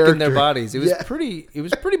in stuck character. in their bodies. It was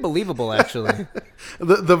pretty believable actually.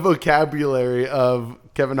 The vocabulary of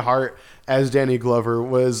Kevin Hart as Danny Glover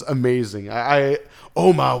was amazing. I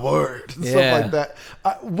oh my word, stuff like that.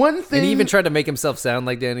 One thing, and he even tried to make himself sound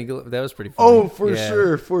like Danny Glover. That was pretty funny. Oh, for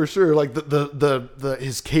sure. Like the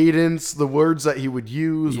his cadence, the words that he would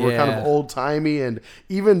use were kind of old timey, and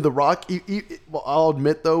even The Rock. Well, I'll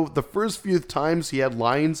admit though, the first few times he had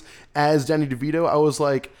lines as Danny DeVito, I was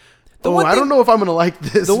like, I don't know if I'm gonna like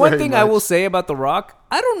this. The one thing I will say about The Rock,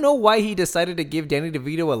 I don't know why he decided to give Danny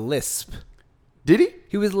DeVito a lisp. Did he?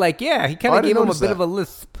 He was like, yeah, he kind of gave him a bit of a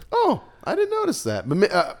lisp. Oh, I didn't notice that.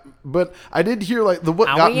 But I did hear like what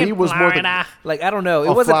got me was more the, like, I don't know.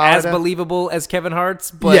 It wasn't as believable as Kevin Hart's,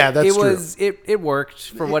 but that's true. It worked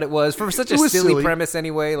for what it was. For such a silly premise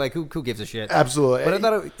anyway, like who gives a shit? Absolutely. But I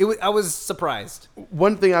thought I was surprised.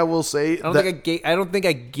 One thing I will say, I don't think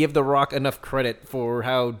I give The Rock enough credit for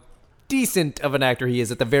how decent of an actor he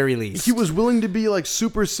is at the very least. He was willing to be like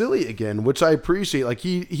super silly again, which I appreciate. Like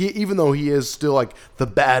he even though he is still like the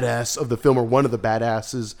badass of the film, or one of the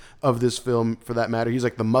badasses of this film for that matter, he's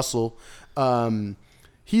like the muscle.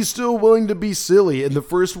 He's still willing to be silly. In the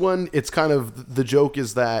first one, it's kind of the joke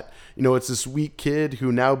is that, you know, it's this weak kid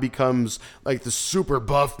who now becomes like the super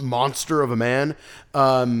buff monster of a man.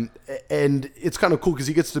 And it's kind of cool because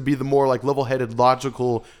he gets to be the more like level-headed,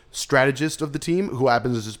 logical strategist of the team, who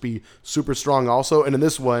happens to just be super strong also. And in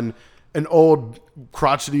this one, an old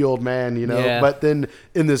crotchety old man, you know, but then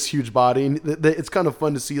in this huge body. And it's kind of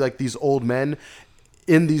fun to see like these old men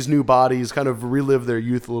in these new bodies kind of relive their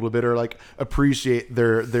youth a little bit, or like appreciate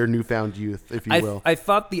their newfound youth, if you will. I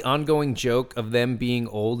thought the ongoing joke of them being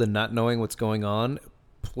old and not knowing what's going on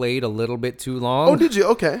played a little bit too long. Oh, did you?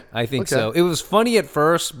 Okay. I think so. It was funny at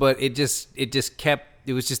first, but it just kept,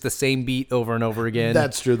 it was just the same beat over and over again.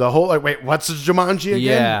 That's true. The whole like, wait, what's Jumanji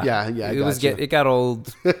again? Yeah. It got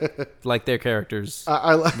old, like their characters,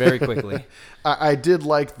 very quickly. I did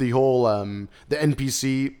like the whole the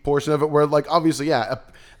NPC portion of it, where like obviously,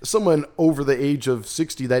 someone over the age of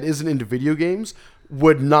 60 that isn't into video games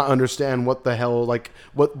would not understand what the hell, like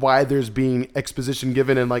why there's being exposition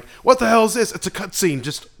given, and like, what the hell is this? It's a cutscene.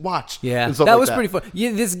 Just watch. Yeah, that was pretty fun.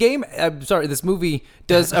 Yeah, this movie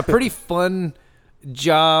does a pretty fun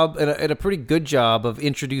job and a pretty good job of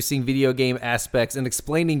introducing video game aspects and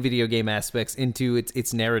explaining video game aspects into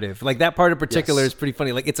its narrative. Like that part in particular is pretty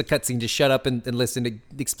funny. Like, it's a cutscene, just shut up and listen. It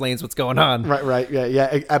explains what's going on. Right.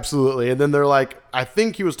 Yeah, absolutely. And then they're like, I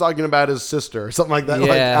think he was talking about his sister or something like that.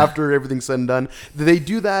 Like after everything's said and done, they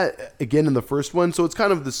do that again in the first one. So it's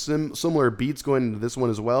kind of the similar beats going into this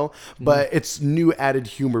one as well, but it's new added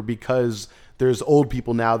humor because there's old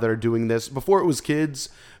people now that are doing this. Before it was kids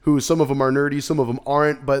who, some of them are nerdy, some of them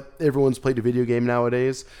aren't, but everyone's played a video game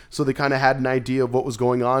nowadays. So they kind of had an idea of what was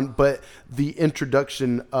going on. But the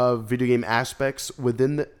introduction of video game aspects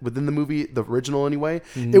within the movie, the original anyway,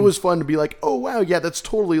 it was fun to be like, oh wow, yeah, that's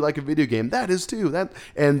totally like a video game. That is too.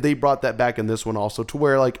 And they brought that back in this one also, to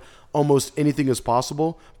where like almost anything is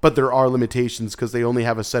possible, but there are limitations because they only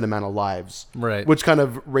have a set amount of lives. Right. Which kind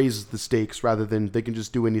of raises the stakes rather than they can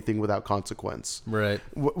just do anything without consequence. Right.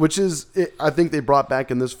 Which is, I think they brought back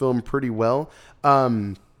in this film pretty well.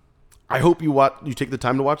 I hope you take the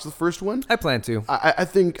time to watch the first one. I plan to. I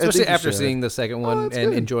think, especially you after should. seeing the second one and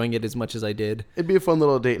good. enjoying it as much as I did. It'd be a fun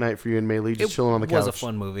little date night for you and Maylee, just chilling on the couch. It was a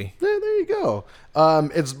fun movie. Yeah, there you go.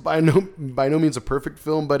 It's by no means a perfect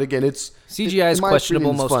film, but again, it's CGI is in my questionable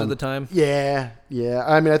opinion, it's most fun. of the time. Yeah.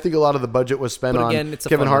 I mean, I think a lot of the budget was spent But on again, it's a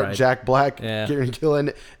Kevin fun Hart, ride. Jack Black, Yeah. Kieran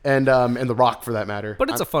Gillen, and The Rock for that matter. But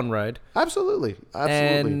it's a fun ride. Absolutely.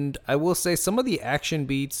 And I will say some of the action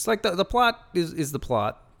beats, like the plot is the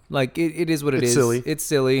plot. Like it is what it It's is. silly. It's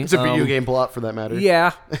silly. It's a video game plot for that matter.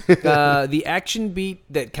 Yeah. The action beat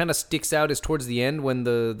that kind of sticks out is towards the end when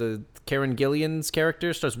the Karen Gillian's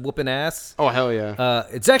character starts whooping ass. Oh hell yeah.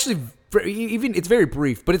 It's actually it's very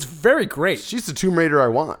brief, but it's very great. She's the Tomb Raider I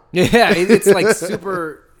want. Yeah, it's like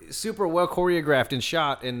super well choreographed and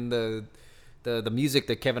shot, and the music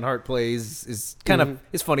that Kevin Hart plays is kind of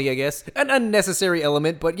is funny, I guess. An unnecessary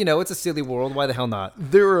element, but it's a silly world. Why the hell not?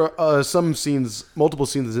 There are multiple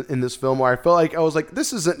scenes in this film where I felt like I was like,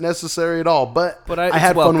 this isn't necessary at all, but I it's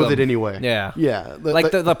had fun with welcome. it anyway. Yeah. Yeah.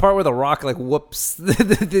 Like the part where the Rock like whoops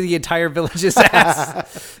the entire village's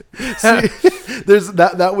ass. There's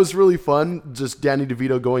that was really fun. Just Danny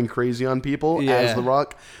DeVito going crazy on people as Yeah. The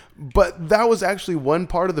Rock. But that was actually one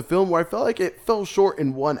part of the film where I felt like it fell short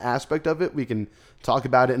in one aspect of it. We can talk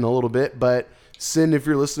about it in a little bit. But Sin, if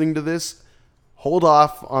you're listening to this, hold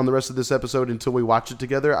off on the rest of this episode until we watch it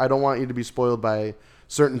together. I don't want you to be spoiled by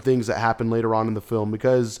certain things that happen later on in the film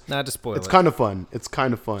because Not to spoil it's it. kind of fun. It's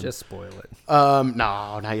kind of fun. Just spoil it.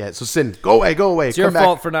 No, not yet. So Sin, go away. It's your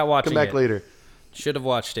fault for not watching Come back it. later. Should have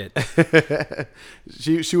watched it.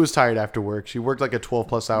 She was tired after work. She worked like a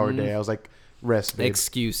 12+ hour day. I was like, rest, babe.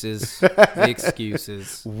 Excuses.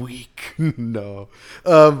 Excuses. Weak. No.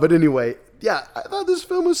 But anyway, yeah, I thought this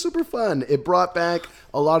film was super fun. It brought back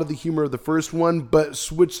a lot of the humor of the first one, but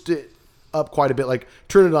switched it up quite a bit, like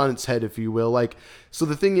turn it on its head, if you will. Like, so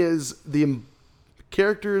the thing is, the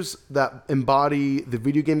characters that embody the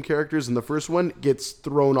video game characters in the first one gets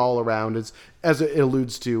thrown all around, as it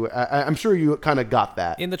alludes to. I'm sure you kind of got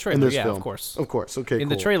that In the trailer, this yeah, film. of course. Of course. Okay, In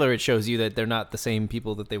cool. the trailer, it shows you that they're not the same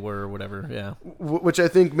people that they were or whatever. Yeah. Which I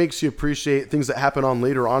think makes you appreciate things that happen on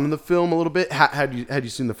later on in the film a little bit. Had you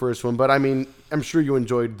seen the first one, but I mean, I'm sure you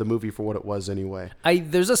enjoyed the movie for what it was anyway.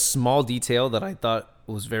 There's a small detail that I thought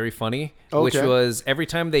was very funny, which Okay. was every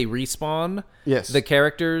time they respawn, Yes. the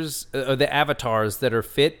characters or the avatars that are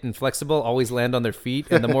fit and flexible always land on their feet,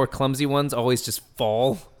 and the more clumsy ones always just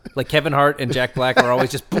fall. Like Kevin Hart and Jack Black are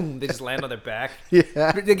always just boom, they just land on their back.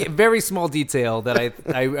 Yeah. Very small detail that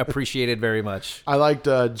I appreciated very much. I liked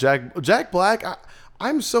Jack Black.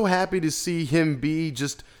 I'm so happy to see him be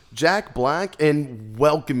just Jack Black and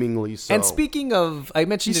welcomingly so. And speaking of, I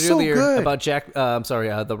mentioned He's it so earlier good. about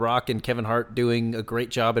The Rock and Kevin Hart doing a great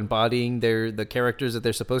job embodying the characters that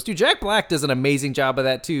they're supposed to. Jack Black does an amazing job of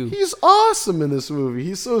that too. He's awesome in this movie.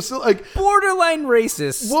 He's so like Borderline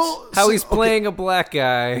racist. Well, how see, he's playing a black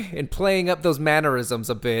guy and playing up those mannerisms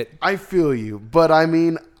a bit. I feel you, but I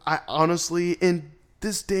mean, I honestly in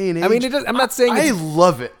this day and age, I mean, I'm not saying I it's-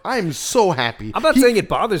 love it. I'm so happy. I'm not saying it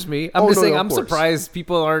bothers me. I'm Oh, just no, saying no, of I'm course. surprised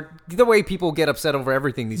people aren't the way people get upset over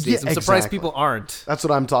everything these days. Yeah, I'm surprised exactly. people aren't. That's what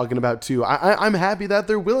I'm talking about too. I'm happy that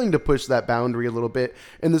they're willing to push that boundary a little bit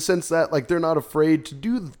in the sense that like they're not afraid to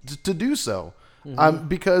do so.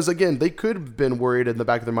 Because again, they could have been worried in the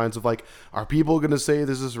back of their minds of like, are people going to say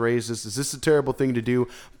this is racist? Is this a terrible thing to do?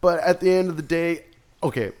 But at the end of the day,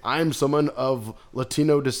 okay, I'm someone of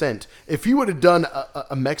Latino descent. If he would have done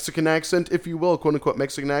a Mexican accent, if you will, quote unquote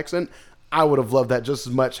Mexican accent, I would have loved that just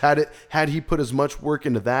as much. Had he put as much work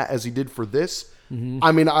into that as he did for this.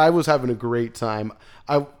 I mean, I was having a great time.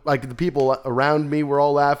 I like the people around me were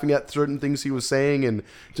all laughing at certain things he was saying and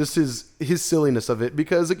just his silliness of it.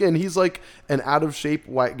 Because again, he's like an out of shape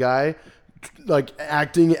white guy, like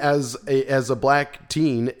acting as a black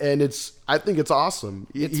teen, and I think it's awesome.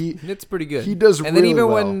 It's pretty good. He does, and then really even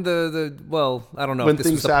well. when I don't know when if this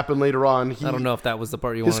things was happen later on, I don't know if that was the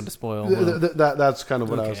part you his- wanted to spoil. That's kind of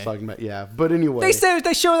what I was Okay. talking about. Yeah, but anyway,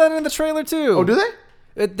 They show that in the trailer too. oh, do they?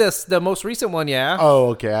 The most recent one, yeah. Oh,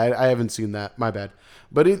 okay. I haven't seen that. My bad.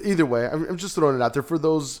 But either way, I'm just throwing it out there for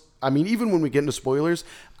those. I mean, even when we get into spoilers,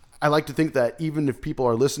 I like to think that even if people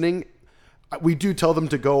are listening, we do tell them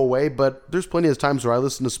to go away. But there's plenty of times where I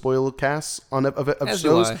listen to spoiler casts of As do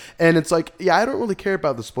shows, I. and it's like, yeah, I don't really care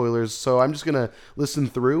about the spoilers, so I'm just gonna listen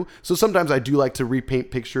through. So sometimes I do like to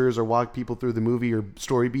repaint pictures or walk people through the movie or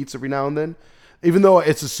story beats every now and then. Even though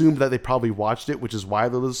it's assumed that they probably watched it, which is why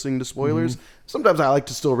they're listening to spoilers. Sometimes I like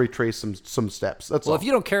to still retrace some steps. That's all. Well, if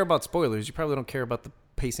you don't care about spoilers, you probably don't care about the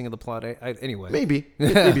pacing of the plot anyway.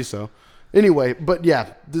 Maybe so. Anyway, but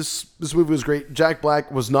yeah, this movie was great. Jack Black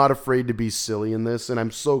was not afraid to be silly in this, and I'm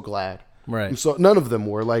so glad. Right. So none of them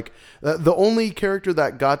were. Like the only character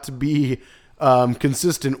that got to be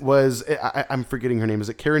consistent was I'm forgetting her name. Is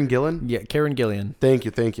it Karen Gillan? Yeah, Karen Gillian. Thank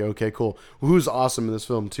you. Okay, cool. Who's awesome in this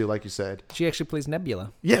film too, like you said. She actually plays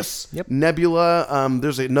Nebula. Yes. Yep. Nebula.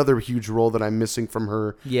 There's another huge role that I'm missing from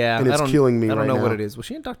her. Yeah, and it's killing me. I don't right know now. what it is. Was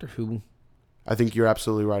she in Doctor Who? I think you're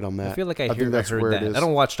absolutely right on that. I feel like I think heard that. it is. I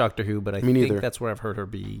don't watch Doctor Who, but I Me think neither. that's where I've heard her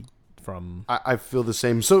be from. I feel the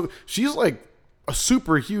same. So she's like a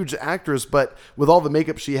super huge actress, but with all the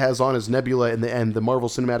makeup she has on as Nebula in the Marvel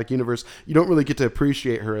Cinematic Universe, you don't really get to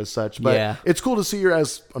appreciate her as such. But Yeah. it's cool to see her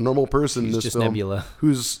as a normal person in this just film, Nebula.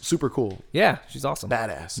 who's super cool, Yeah, she's awesome.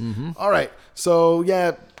 badass. All right, so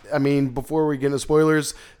yeah, I mean, before we get into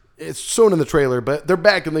spoilers, it's shown in the trailer, but they're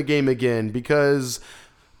back in the game again because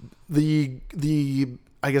the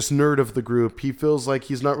I guess nerd of the group, he feels like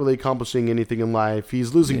he's not really accomplishing anything in life.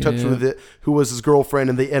 He's losing touch with it, who was his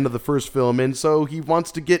girlfriend in the end of the first film. And so he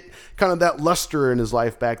wants to get kind of that luster in his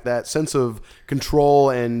life back, that sense of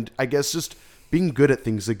control and I guess just being good at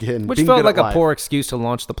things again. Which being felt good like at a life. poor excuse to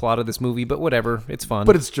launch the plot of this movie, but whatever. It's fun.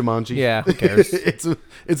 But it's Jumanji. Yeah, who cares?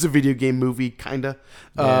 it's a video game movie, kind of.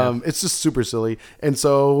 Yeah. It's just super silly. And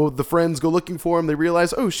so the friends go looking for him. They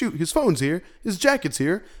realize, oh, shoot, his phone's here. His jacket's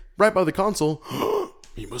here, right by the console.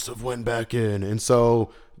 He must have went back in. And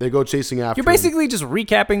so they go chasing after You're him. basically just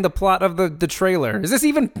recapping the plot of the trailer. Is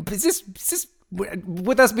this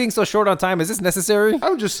with us being so short on time, is this necessary?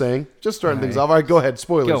 I'm just saying, just starting things off. All right, go ahead.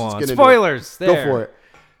 Spoilers. Go Let's on. get into Spoilers. it. There. Go for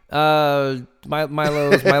it.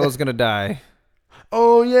 Milo's gonna die.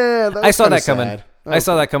 Oh, yeah. That I was saw kinda that coming. sad. I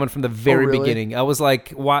saw that coming from the very really? beginning. I was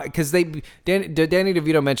like, why? Because Danny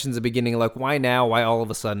DeVito mentions the beginning, like, why now? Why all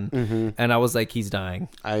of a sudden? And I was like, he's dying.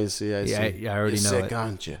 I see. Yeah, I already You're know sick, it.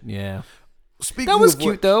 aren't you? Yeah. Speaking That was of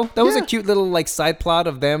cute, what- though. That was a Yeah. cute little, like, side plot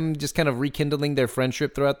of them just kind of rekindling their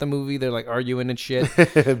friendship throughout the movie. They're, like, arguing and shit.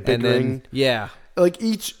 And then, Bickering. yeah. Like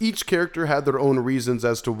each character had their own reasons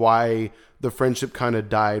as to why the friendship kind of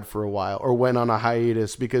died for a while or went on a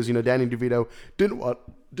hiatus because Danny DeVito didn't want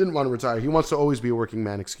to retire. He wants to always be a working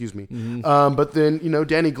man. Excuse me. But then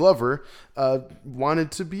Danny Glover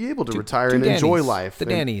wanted to be able to retire and enjoy Dannys. life. The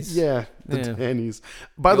And- Dannys. Yeah, the Yeah. Dannys.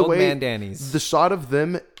 By the old way, man Dannys. the shot of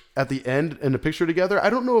them at the end in a picture together. I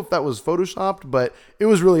don't know if that was photoshopped, but it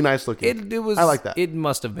was really nice looking. It was. I like that. It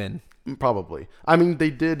must have been. Probably. I mean, they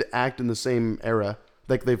did act in the same era.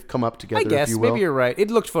 Like they've come up together, I guess. if you will. Maybe you're right. It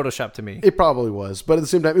looked Photoshopped to me. It probably was, but at the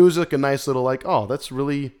same time, it was like a nice little like, oh, that's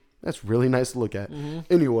really nice to look at.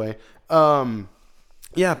 Anyway,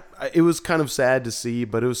 yeah, it was kind of sad to see,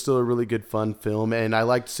 but it was still a really good, fun film, and I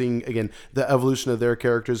liked seeing again the evolution of their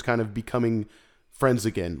characters kind of becoming friends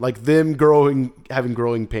again, like them having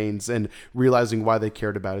growing pains and realizing why they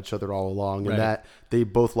cared about each other all along, Right. and that they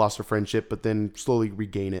both lost their friendship, but then slowly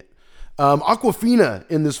regain it. Aquafina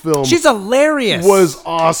in this film She's hilarious. was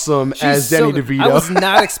awesome as She's Danny so good. DeVito. I was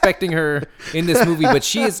not expecting her in this movie, but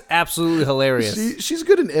she is absolutely hilarious. She's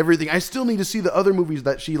good in everything. I still need to see the other movies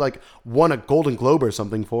that she like won a Golden Globe or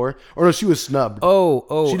something for. Or no, she was snubbed.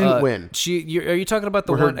 Oh, She didn't win. Are you talking about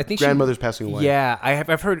the Where one? her I think grandmother's passing away. Yeah,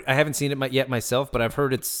 I've heard. I haven't seen it yet myself, but I've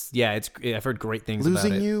heard I've heard great things about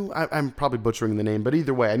Losing it. You. I'm probably butchering the name, but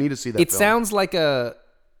either way, I need to see that. It film. sounds like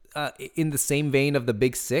in the same vein of The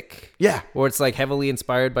Big Sick. Yeah. Or it's like heavily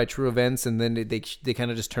inspired by true events, and then they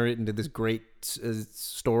kind of just turn it into this great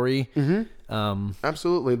story.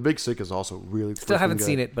 Absolutely. Big Sick is also really. Still haven't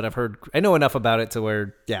seen it, but I know enough about it to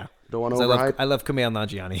where, yeah. Don't want to 'Cause overhype. I love Kumail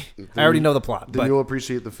Nanjiani. I already know the plot, Then but you'll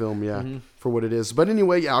appreciate the film, yeah, for what it is. But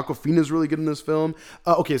anyway, yeah, Aquafina's really good in this film.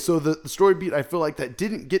 Okay, so the story beat I feel like that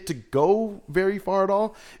didn't get to go very far at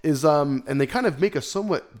all is and they kind of make a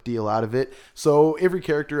somewhat deal out of it. So every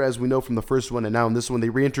character, as we know from the first one and now in this one, they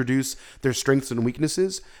reintroduce their strengths and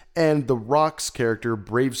weaknesses. And the Rock's character,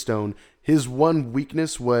 Bravestone, his one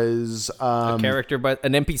weakness was an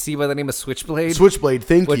NPC by the name of Switchblade. Switchblade.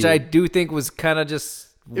 Thank you. Which I do think was kind of just.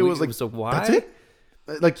 It was like, so why? that's it?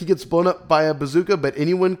 Like he gets blown up by a bazooka, but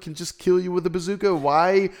anyone can just kill you with a bazooka.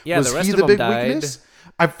 Why Yeah, was the rest he of the them big died. weakness?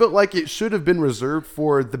 I felt like it should have been reserved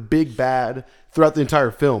for the big bad throughout the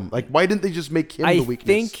entire film. Like, why didn't they just make him the weakness?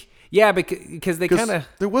 think, yeah, because they kind of.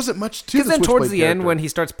 there wasn't much to Because the then towards Switchblade the end, character. when he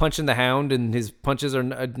starts punching the Hound and his punches are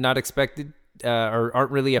not expected, or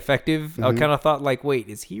aren't really effective. Mm-hmm. I kind of thought like, wait,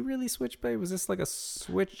 is he really Switchblade? Was this like a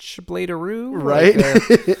Switchbladearoo? Right,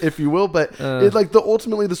 Like, if you will, but it, like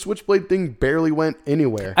ultimately the Switchblade thing barely went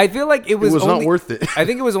anywhere. I feel like it was not worth it. I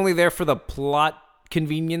think it was only there for the plot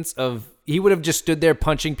convenience of he would have just stood there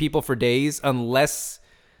punching people for days unless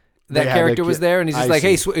that character was there, and he's just like,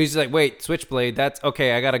 hey, he's like, wait, Switchblade, that's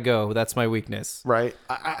okay, I gotta go. That's my weakness. Right.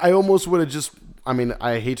 I almost would have just. I mean,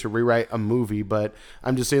 I hate to rewrite a movie, but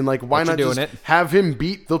I'm just saying, like, why not just have him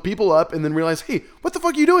beat the people up and then realize, hey, what the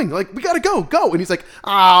fuck are you doing? Like, we gotta go. And he's like,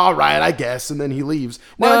 all right, I guess. And then he leaves.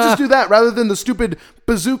 Why not just do that rather than the stupid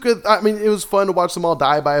bazooka? I mean, it was fun to watch them all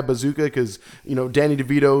die by a bazooka because, you know, Danny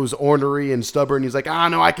DeVito's ornery and stubborn. He's like,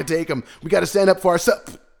 no, I can take him. We gotta stand up for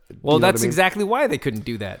ourselves. Well, that's exactly why they couldn't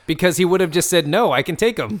do that. Because he would have just said, no, I can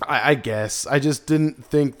take him. I guess. I just didn't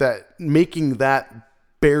think that making that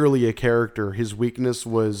barely a character, his weakness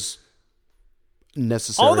was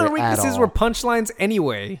necessary. All their weaknesses were punchlines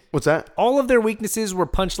anyway. What's that? All of their weaknesses were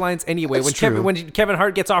punchlines anyway. That's when Kevin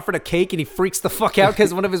Hart gets offered a cake and he freaks the fuck out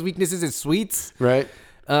because one of his weaknesses is sweets. Right.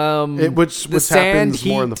 Which the sand, happens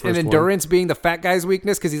heat, more in the first and endurance being the fat guy's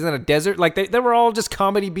weakness because he's in a desert. Like they were all just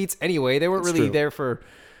comedy beats anyway. They weren't really there for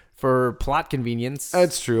plot convenience.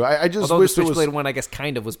 That's true. I just Although wish the Switchblade one, I guess,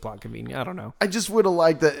 kind of was plot convenient. I don't know. I just would have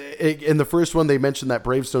liked that. In the first one, they mentioned that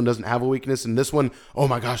Bravestone doesn't have a weakness. In this one, oh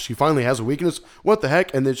my gosh, he finally has a weakness. What the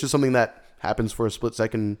heck? And it's just something that happens for a split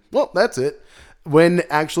second. Well, that's it. When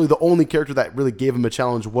actually the only character that really gave him a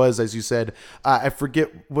challenge was, as you said, I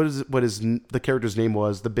forget what the character's name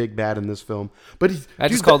was, the big bad in this film. But I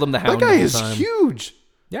just called him the Hound. That guy is huge.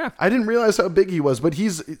 Yeah, I didn't realize how big he was, but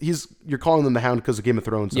he's you're calling him the Hound because of Game of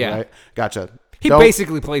Thrones, yeah, right? Gotcha. He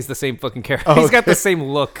basically plays the same fucking character. He's got the same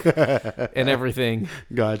look and everything.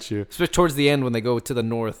 Got you. Especially towards the end when they go to the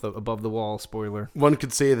north above the wall. Spoiler. One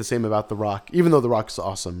could say the same about The Rock, even though The Rock's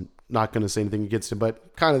awesome. Not going to say anything against him,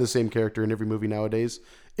 but kind of the same character in every movie nowadays.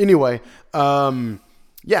 Anyway,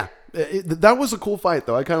 yeah, that was a cool fight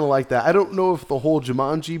though. I kind of like that. I don't know if the whole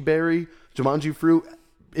Jumanji fruit.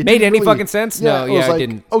 It made any fucking sense? Yeah, No, it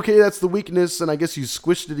didn't. Okay, that's the weakness, and I guess you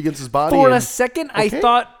squished it against his body. For a second, I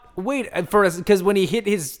thought, because when he hit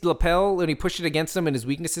his lapel and he pushed it against him and his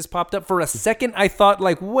weaknesses popped up, for a second, I thought,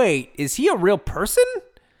 like, wait, is he a real person?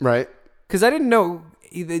 Right. Because I didn't know.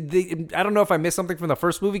 I don't know if I missed something from the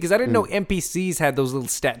first movie because I didn't know NPCs had those little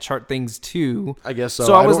stat chart things too. I guess so.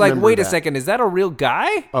 So I was like, wait a second, is that a real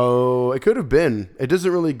guy? Oh, it could have been. It doesn't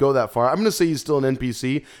really go that far. I'm going to say he's still an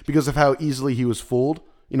NPC because of how easily he was fooled.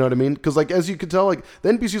 You know what I mean? Because, like, as you can tell, like, the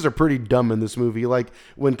NPCs are pretty dumb in this movie. Like,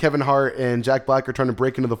 when Kevin Hart and Jack Black are trying to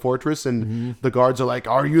break into the fortress and the guards are like,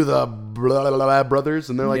 are you the blah, blah, blah brothers?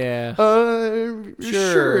 And they're like,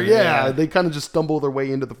 sure. Yeah. They kind of just stumble their way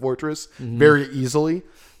into the fortress very easily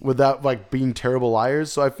without, like, being terrible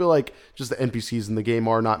liars. So I feel like just the NPCs in the game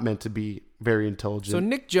are not meant to be very intelligent. So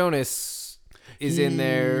Nick Jonas is in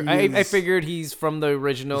there. I figured he's from the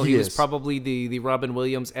original. He was probably the Robin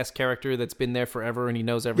Williams-esque character that's been there forever and he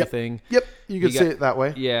knows everything. Yep. You could say it that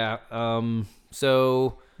way. Yeah.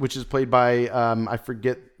 So which is played by I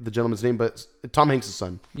forget the gentleman's name, but Tom Hanks'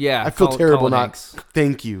 son. Yeah. I feel terrible Colin not. Hanks.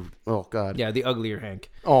 Thank you. Oh God. Yeah, the uglier Hank.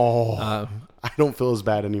 Oh. I don't feel as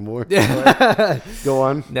bad anymore. Go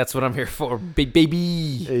on. That's what I'm here for,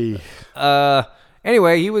 baby. Hey.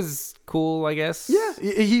 Anyway, he was cool, I guess. Yeah,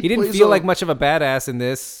 he didn't feel like much of a badass in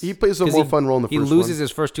this. He plays a more fun role in the first one. He loses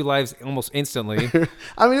his first two lives almost instantly.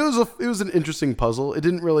 I mean, it was an interesting puzzle. It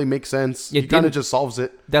didn't really make sense. He kind of just solves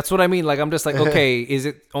it. That's what I mean. Like, I'm just like, okay, is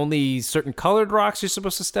it only certain colored rocks you're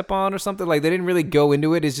supposed to step on or something? Like, they didn't really go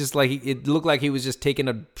into it. It's just like, it looked like he was just taking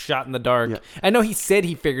a shot in the dark. Yeah. I know he said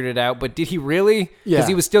he figured it out, but did he really? Because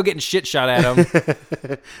he was still getting shit shot at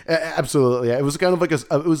him. Absolutely. Yeah. It was kind of like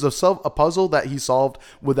a puzzle that he solved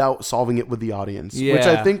without solving it with the audience. Which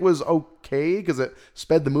I think was okay because it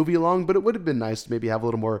sped the movie along, but it would have been nice to maybe have a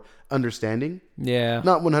little more understanding. Yeah.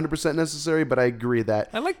 Not 100% necessary, but I agree that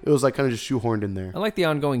it was like kind of just shoehorned in there. I like the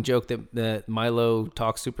ongoing joke that Milo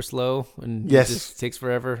talks super slow and it just takes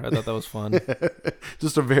forever. I thought that was fun.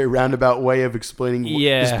 Just a very roundabout way of explaining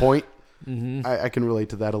his point. Mm-hmm. I can relate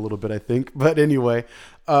to that a little bit, I think. But anyway,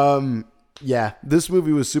 yeah, this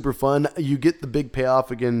movie was super fun. You get the big payoff,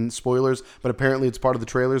 again, spoilers, but apparently it's part of the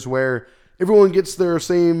trailers where everyone gets their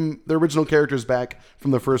original characters back from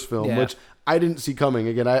the first film, which I didn't see coming.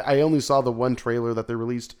 Again, I only saw the one trailer that they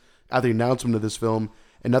released at the announcement of this film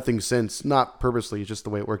and nothing since. Not purposely, just the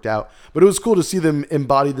way it worked out. But it was cool to see them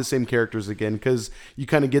embody the same characters again because you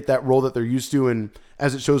kind of get that role that they're used to. And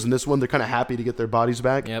as it shows in this one, they're kind of happy to get their bodies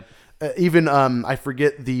back. Yep. Even I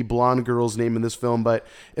forget the blonde girl's name in this film, but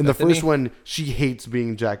in the first one, she hates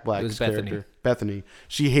being Jack Black's character. Bethany.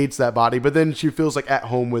 She hates that body, but then she feels like at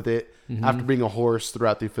home with it after being a horse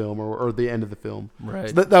throughout the film or the end of the film. Right.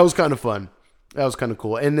 So that was kind of fun. That was kind of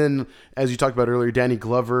cool. And then, as you talked about earlier, Danny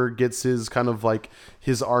Glover gets his kind of like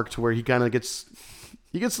his arc to where he kind of gets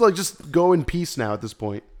to like just go in peace now at this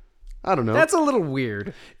point. I don't know. That's a little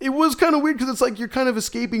weird. It was kind of weird because it's like you're kind of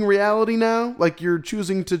escaping reality now. Like you're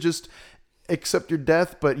choosing to just accept your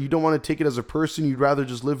death, but you don't want to take it as a person. You'd rather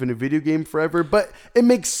just live in a video game forever. But it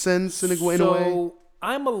makes sense in a way. So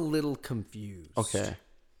I'm a little confused. Okay.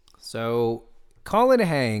 So Colin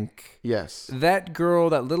Hank, Yes. that girl,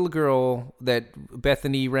 that little girl that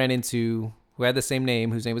Bethany ran into, who had the same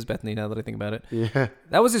name, whose name was Bethany, now that I think about it. Yeah.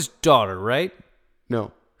 That was his daughter, right?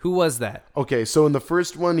 No. Who was that? Okay, so in the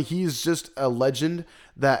first one, he's just a legend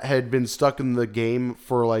that had been stuck in the game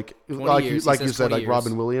for like years. like He you says said, 20 like years.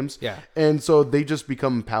 Robin Williams. Yeah. And so they just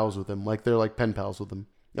become pals with him. Like they're like pen pals with him.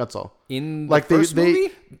 That's all. In the Like first movie?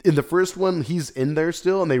 in the first one, he's in there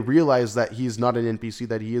still, and they realize that he's not an NPC,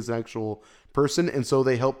 that he is an actual person, and so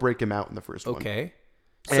they help break him out in the first one. Okay.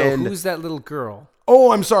 So And- who's that little girl?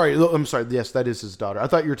 Oh, I'm sorry. Yes, that is his daughter. I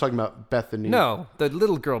thought you were talking about Bethany. No, the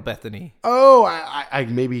little girl Bethany. Oh, I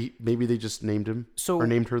maybe they just named him or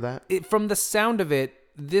named her that. From the sound of it,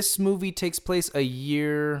 this movie takes place a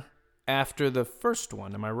year after the first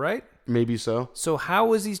one. Am I right? Maybe so. So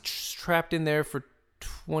how is he trapped in there for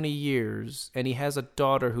 20 years and he has a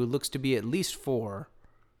daughter who looks to be at least 4?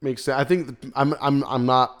 Makes sense. I think I'm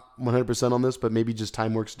not 100% on this, but maybe just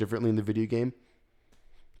time works differently in the video game.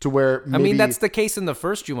 To where maybe, I mean, that's the case in the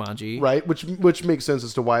first Jumanji. right, which makes sense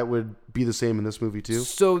as to why it would be the same in this movie too.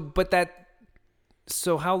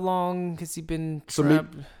 So how long has he been So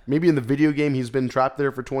trapped? maybe in the video game he's been trapped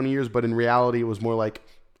there for 20 years, but in reality it was more like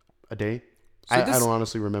a day. I don't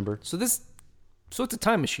honestly remember. So it's a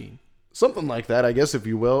time machine. Something like that, I guess, if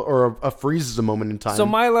you will, or a freeze a moment in time. So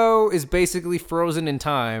Milo is basically frozen in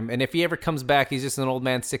time, and if he ever comes back, he's just an old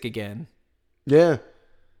man sick again. Yeah,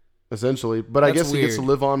 essentially. But I That's guess he gets to weird.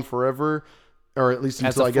 live on forever, or at least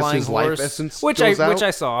As until a I guess flying his horse, life essence which goes out.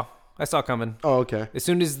 I saw coming. Oh, okay. As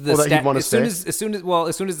soon as the Well, that he'd stat, wanna as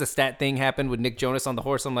soon as the stat thing happened with Nick Jonas on the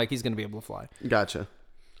horse, I'm like, he's gonna be able to fly. Gotcha.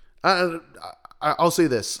 I'll say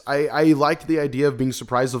this. I liked the idea of being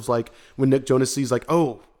surprised of like when Nick Jonas sees like,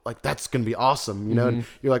 oh, like that's gonna be awesome, you know. And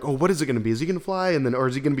you're like, oh, what is it gonna be? Is he gonna fly, and then, or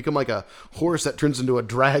is he gonna become like a horse that turns into a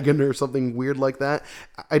dragon or something weird like that?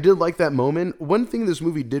 I did like that moment. One thing this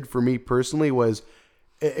movie did for me personally was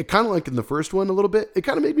it kind of like in the first one a little bit. It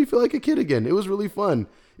kind of made me feel like a kid again. It was really fun.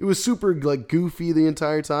 It was super like goofy the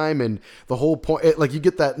entire time, and the whole point, like you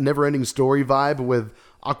get that never-ending story vibe with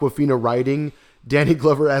Awkwafina riding Danny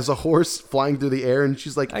Glover as a horse flying through the air, and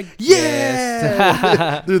she's like,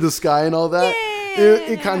 yeah, through the sky and all that.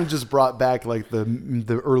 It kind of just brought back like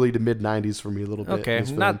the early to mid 90s for me a little bit. Okay,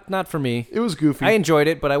 not for me. It was goofy. I enjoyed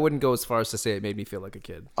it, but I wouldn't go as far as to say it made me feel like a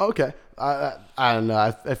kid. Okay, I don't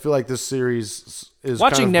know. I feel like this series is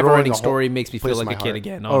Watching kind of growing Neverending a Story whole makes me place feel in like a my kid heart.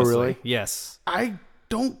 again. Oh, Honestly. really? Yes. I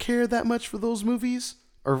don't care that much for those movies,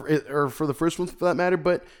 or for the first one for that matter.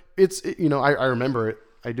 But I remember it.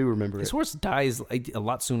 I do remember His it. horse dies a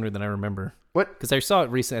lot sooner than I remember. What? Because I saw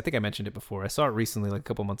it recently. I think I mentioned it before. I saw it recently, like a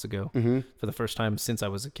couple months ago, for the first time since I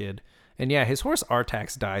was a kid. And yeah, his horse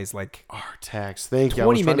Artax dies like Artax. Thank you. I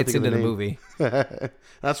was 20 trying to minutes think into of the name. movie.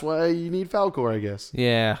 That's why you need Falcor, I guess.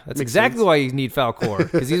 Yeah, that's Makes exactly sense. why you need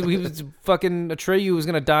Falcor. Because he was fucking Atreyu was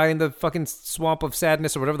gonna die in the fucking swamp of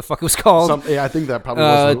sadness or whatever the fuck it was called. Yeah, I think that probably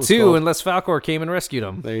was what it was Too, called. unless Falcor came and rescued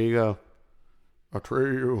him. There you go.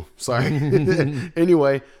 Atreyu. Sorry.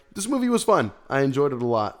 Anyway, this movie was fun. I enjoyed it a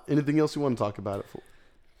lot. Anything else you want to talk about it for?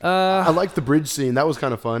 I liked the bridge scene. That was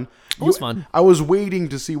kind of fun. It was fun. I was waiting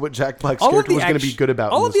to see what Jack Black's character was going to be good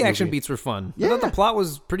about. All in of the this action movie. beats were fun. Yeah. I thought the plot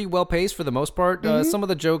was pretty well paced for the most part. Some of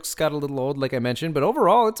the jokes got a little old, like I mentioned, but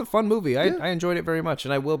overall, it's a fun movie. I enjoyed it very much,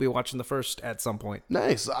 and I will be watching the first at some point.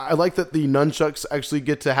 Nice. I like that the nunchucks actually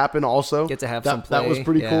get to happen also. Get to have that, some play. That was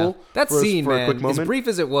pretty Yeah. cool. That for scene, for a man, quick as moment. brief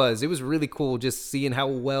as it was really cool just seeing how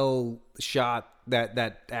well shot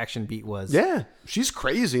that action beat was. Yeah, she's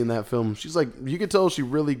crazy in that film. She's like, you could tell she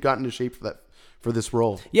really got into shape for this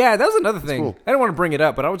role. Yeah, that was another thing. cool. I don't want to bring it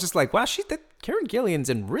up, but I was just like, wow, Karen Gillian's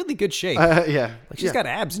in really good shape. Yeah, Like she's got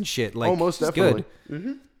abs and shit. Like almost she's definitely.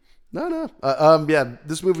 good. No. Yeah,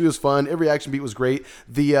 this movie was fun. Every action beat was great.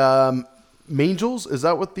 The Mangels, is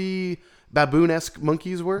that what the baboon-esque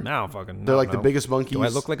monkeys were? Now fucking. They're I like don't the know. biggest monkeys. Do I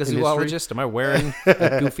look like a in history. zoologist? Am I wearing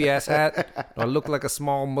a goofy ass hat? Do I look like a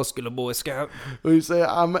small muscular Boy Scout? When you say,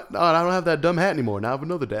 I don't have that dumb hat anymore. Now I have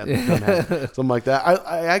another dumb hat. Something like that.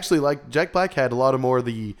 I actually like Jack Black had a lot of more of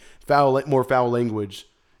the more foul language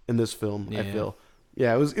in this film, I Yeah. feel.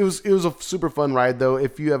 Yeah, it was a super fun ride though.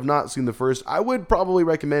 If you have not seen the first, I would probably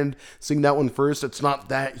recommend seeing that one first. It's not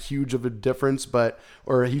that huge of a difference,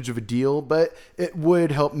 or a huge of a deal, but it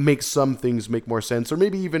would help make some things make more sense, or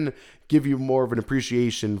maybe even give you more of an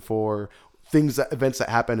appreciation for events that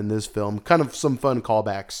happen in this film. Kind of some fun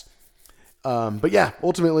callbacks. But yeah,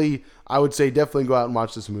 ultimately, I would say definitely go out and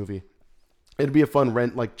watch this movie. It'd be a fun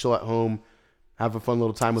rent, like chill at home, have a fun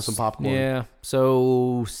little time with some popcorn. Yeah.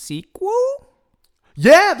 So sequel?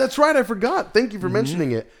 Yeah, that's right. I forgot. Thank you for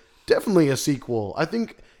mentioning it. Definitely a sequel. I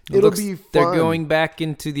think it'll be fun. They're going back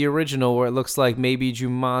into the original where it looks like maybe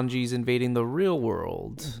Jumanji's invading the real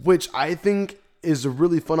world. Which I think is a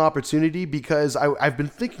really fun opportunity because I've been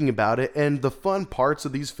thinking about it, and the fun parts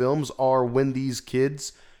of these films are when these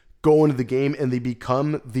kids go into the game and they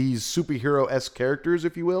become these superhero-esque characters,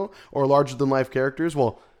 if you will, or larger-than-life characters.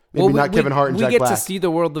 Well, maybe not Kevin Hart and Jack Black. We get to see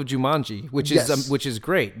the world of Jumanji, which is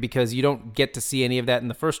great because you don't get to see any of that in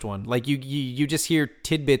the first one. Like you just hear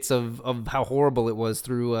tidbits of how horrible it was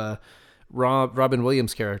through Robin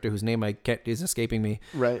Williams' character, whose name is escaping me.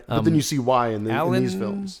 Right, but then you see why in these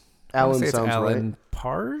films. Alan sounds Alan right.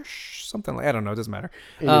 Parsh, something like I don't know. It doesn't matter.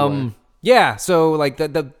 Anyway. Yeah, so like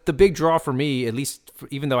the big draw for me, at least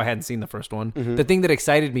even though I hadn't seen the first one, the thing that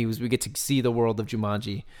excited me was we get to see the world of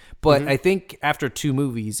Jumanji. But I think after 2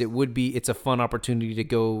 movies, it's a fun opportunity to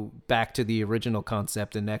go back to the original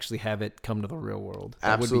concept and actually have it come to the real world.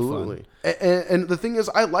 That Absolutely. Would be fun. And the thing is,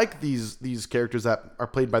 I like these characters that are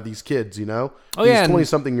played by these kids, you know? Oh, these yeah.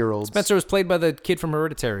 20-something-year-olds. Spencer was played by the kid from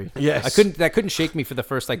Hereditary. Yes. That couldn't shake me for the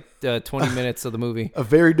first 20 minutes of the movie. A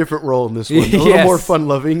very different role in this one. A little more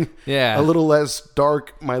fun-loving. Yeah. A little less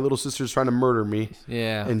dark. My little sister's trying to murder me.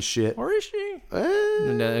 Yeah. And shit. Or is she?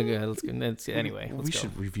 Anyway, we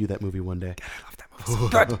should review that movie one day. I love that movie. So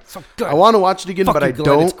good. So good. I want to watch it again, but I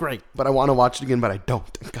don't. It's great. But I want to watch it again, but I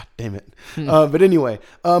don't. God damn it. But anyway,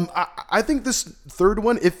 I think this third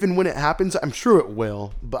one, if and when it happens, I'm sure it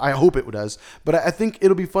will, but I hope it does. But I think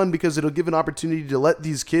it'll be fun because it'll give an opportunity to let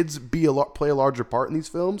these kids play a larger part in these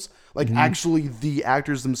films, like actually the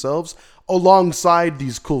actors themselves, alongside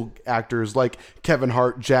these cool actors like Kevin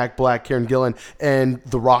Hart, Jack Black, Karen Gillan, and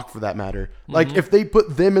The Rock for that matter. Like if they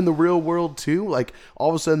put them in the real world too, like all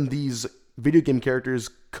of a sudden these video game characters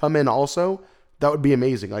come in also, that would be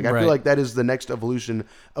amazing. Like I feel like that is the next evolution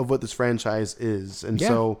of what this franchise is. And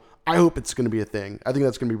so I hope it's going to be a thing. I think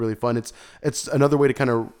that's going to be really fun. It's another way to kind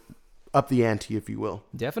of up the ante, if you will.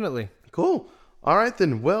 Definitely. Cool. All right,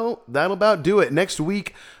 then. Well, that'll about do it. Next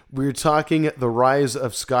week, we're talking The Rise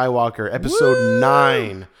of Skywalker, episode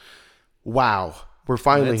 9. Wow. We're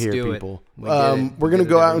finally here, people. We're going to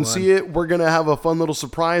go out and see it. We're going to have a fun little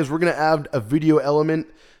surprise. We're going to add a video element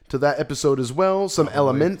to that episode as well. Some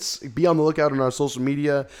elements. Be on the lookout on our social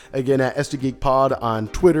media. Again, at SD Geek Pod on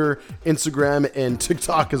Twitter, Instagram, and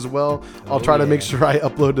TikTok as well. I'll try to make sure I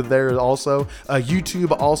upload it there also.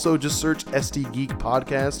 YouTube also, just search SD Geek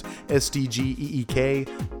Podcast, SDGEEK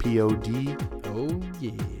Oh,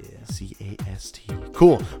 yeah. CAST.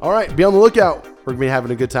 Cool. All right. Be on the lookout. We're going to be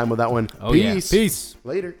having a good time with that one. Oh, Peace. Yeah. Peace.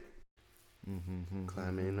 Later.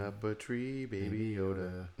 Climbing up a tree, Baby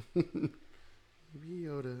Yoda. Baby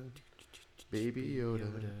Yoda. Baby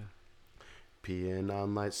Yoda. Peeing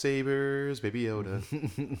on lightsabers, Baby Yoda.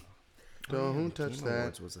 Don't touch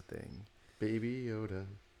that. Was a thing. Baby Yoda.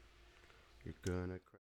 You're gonna cry.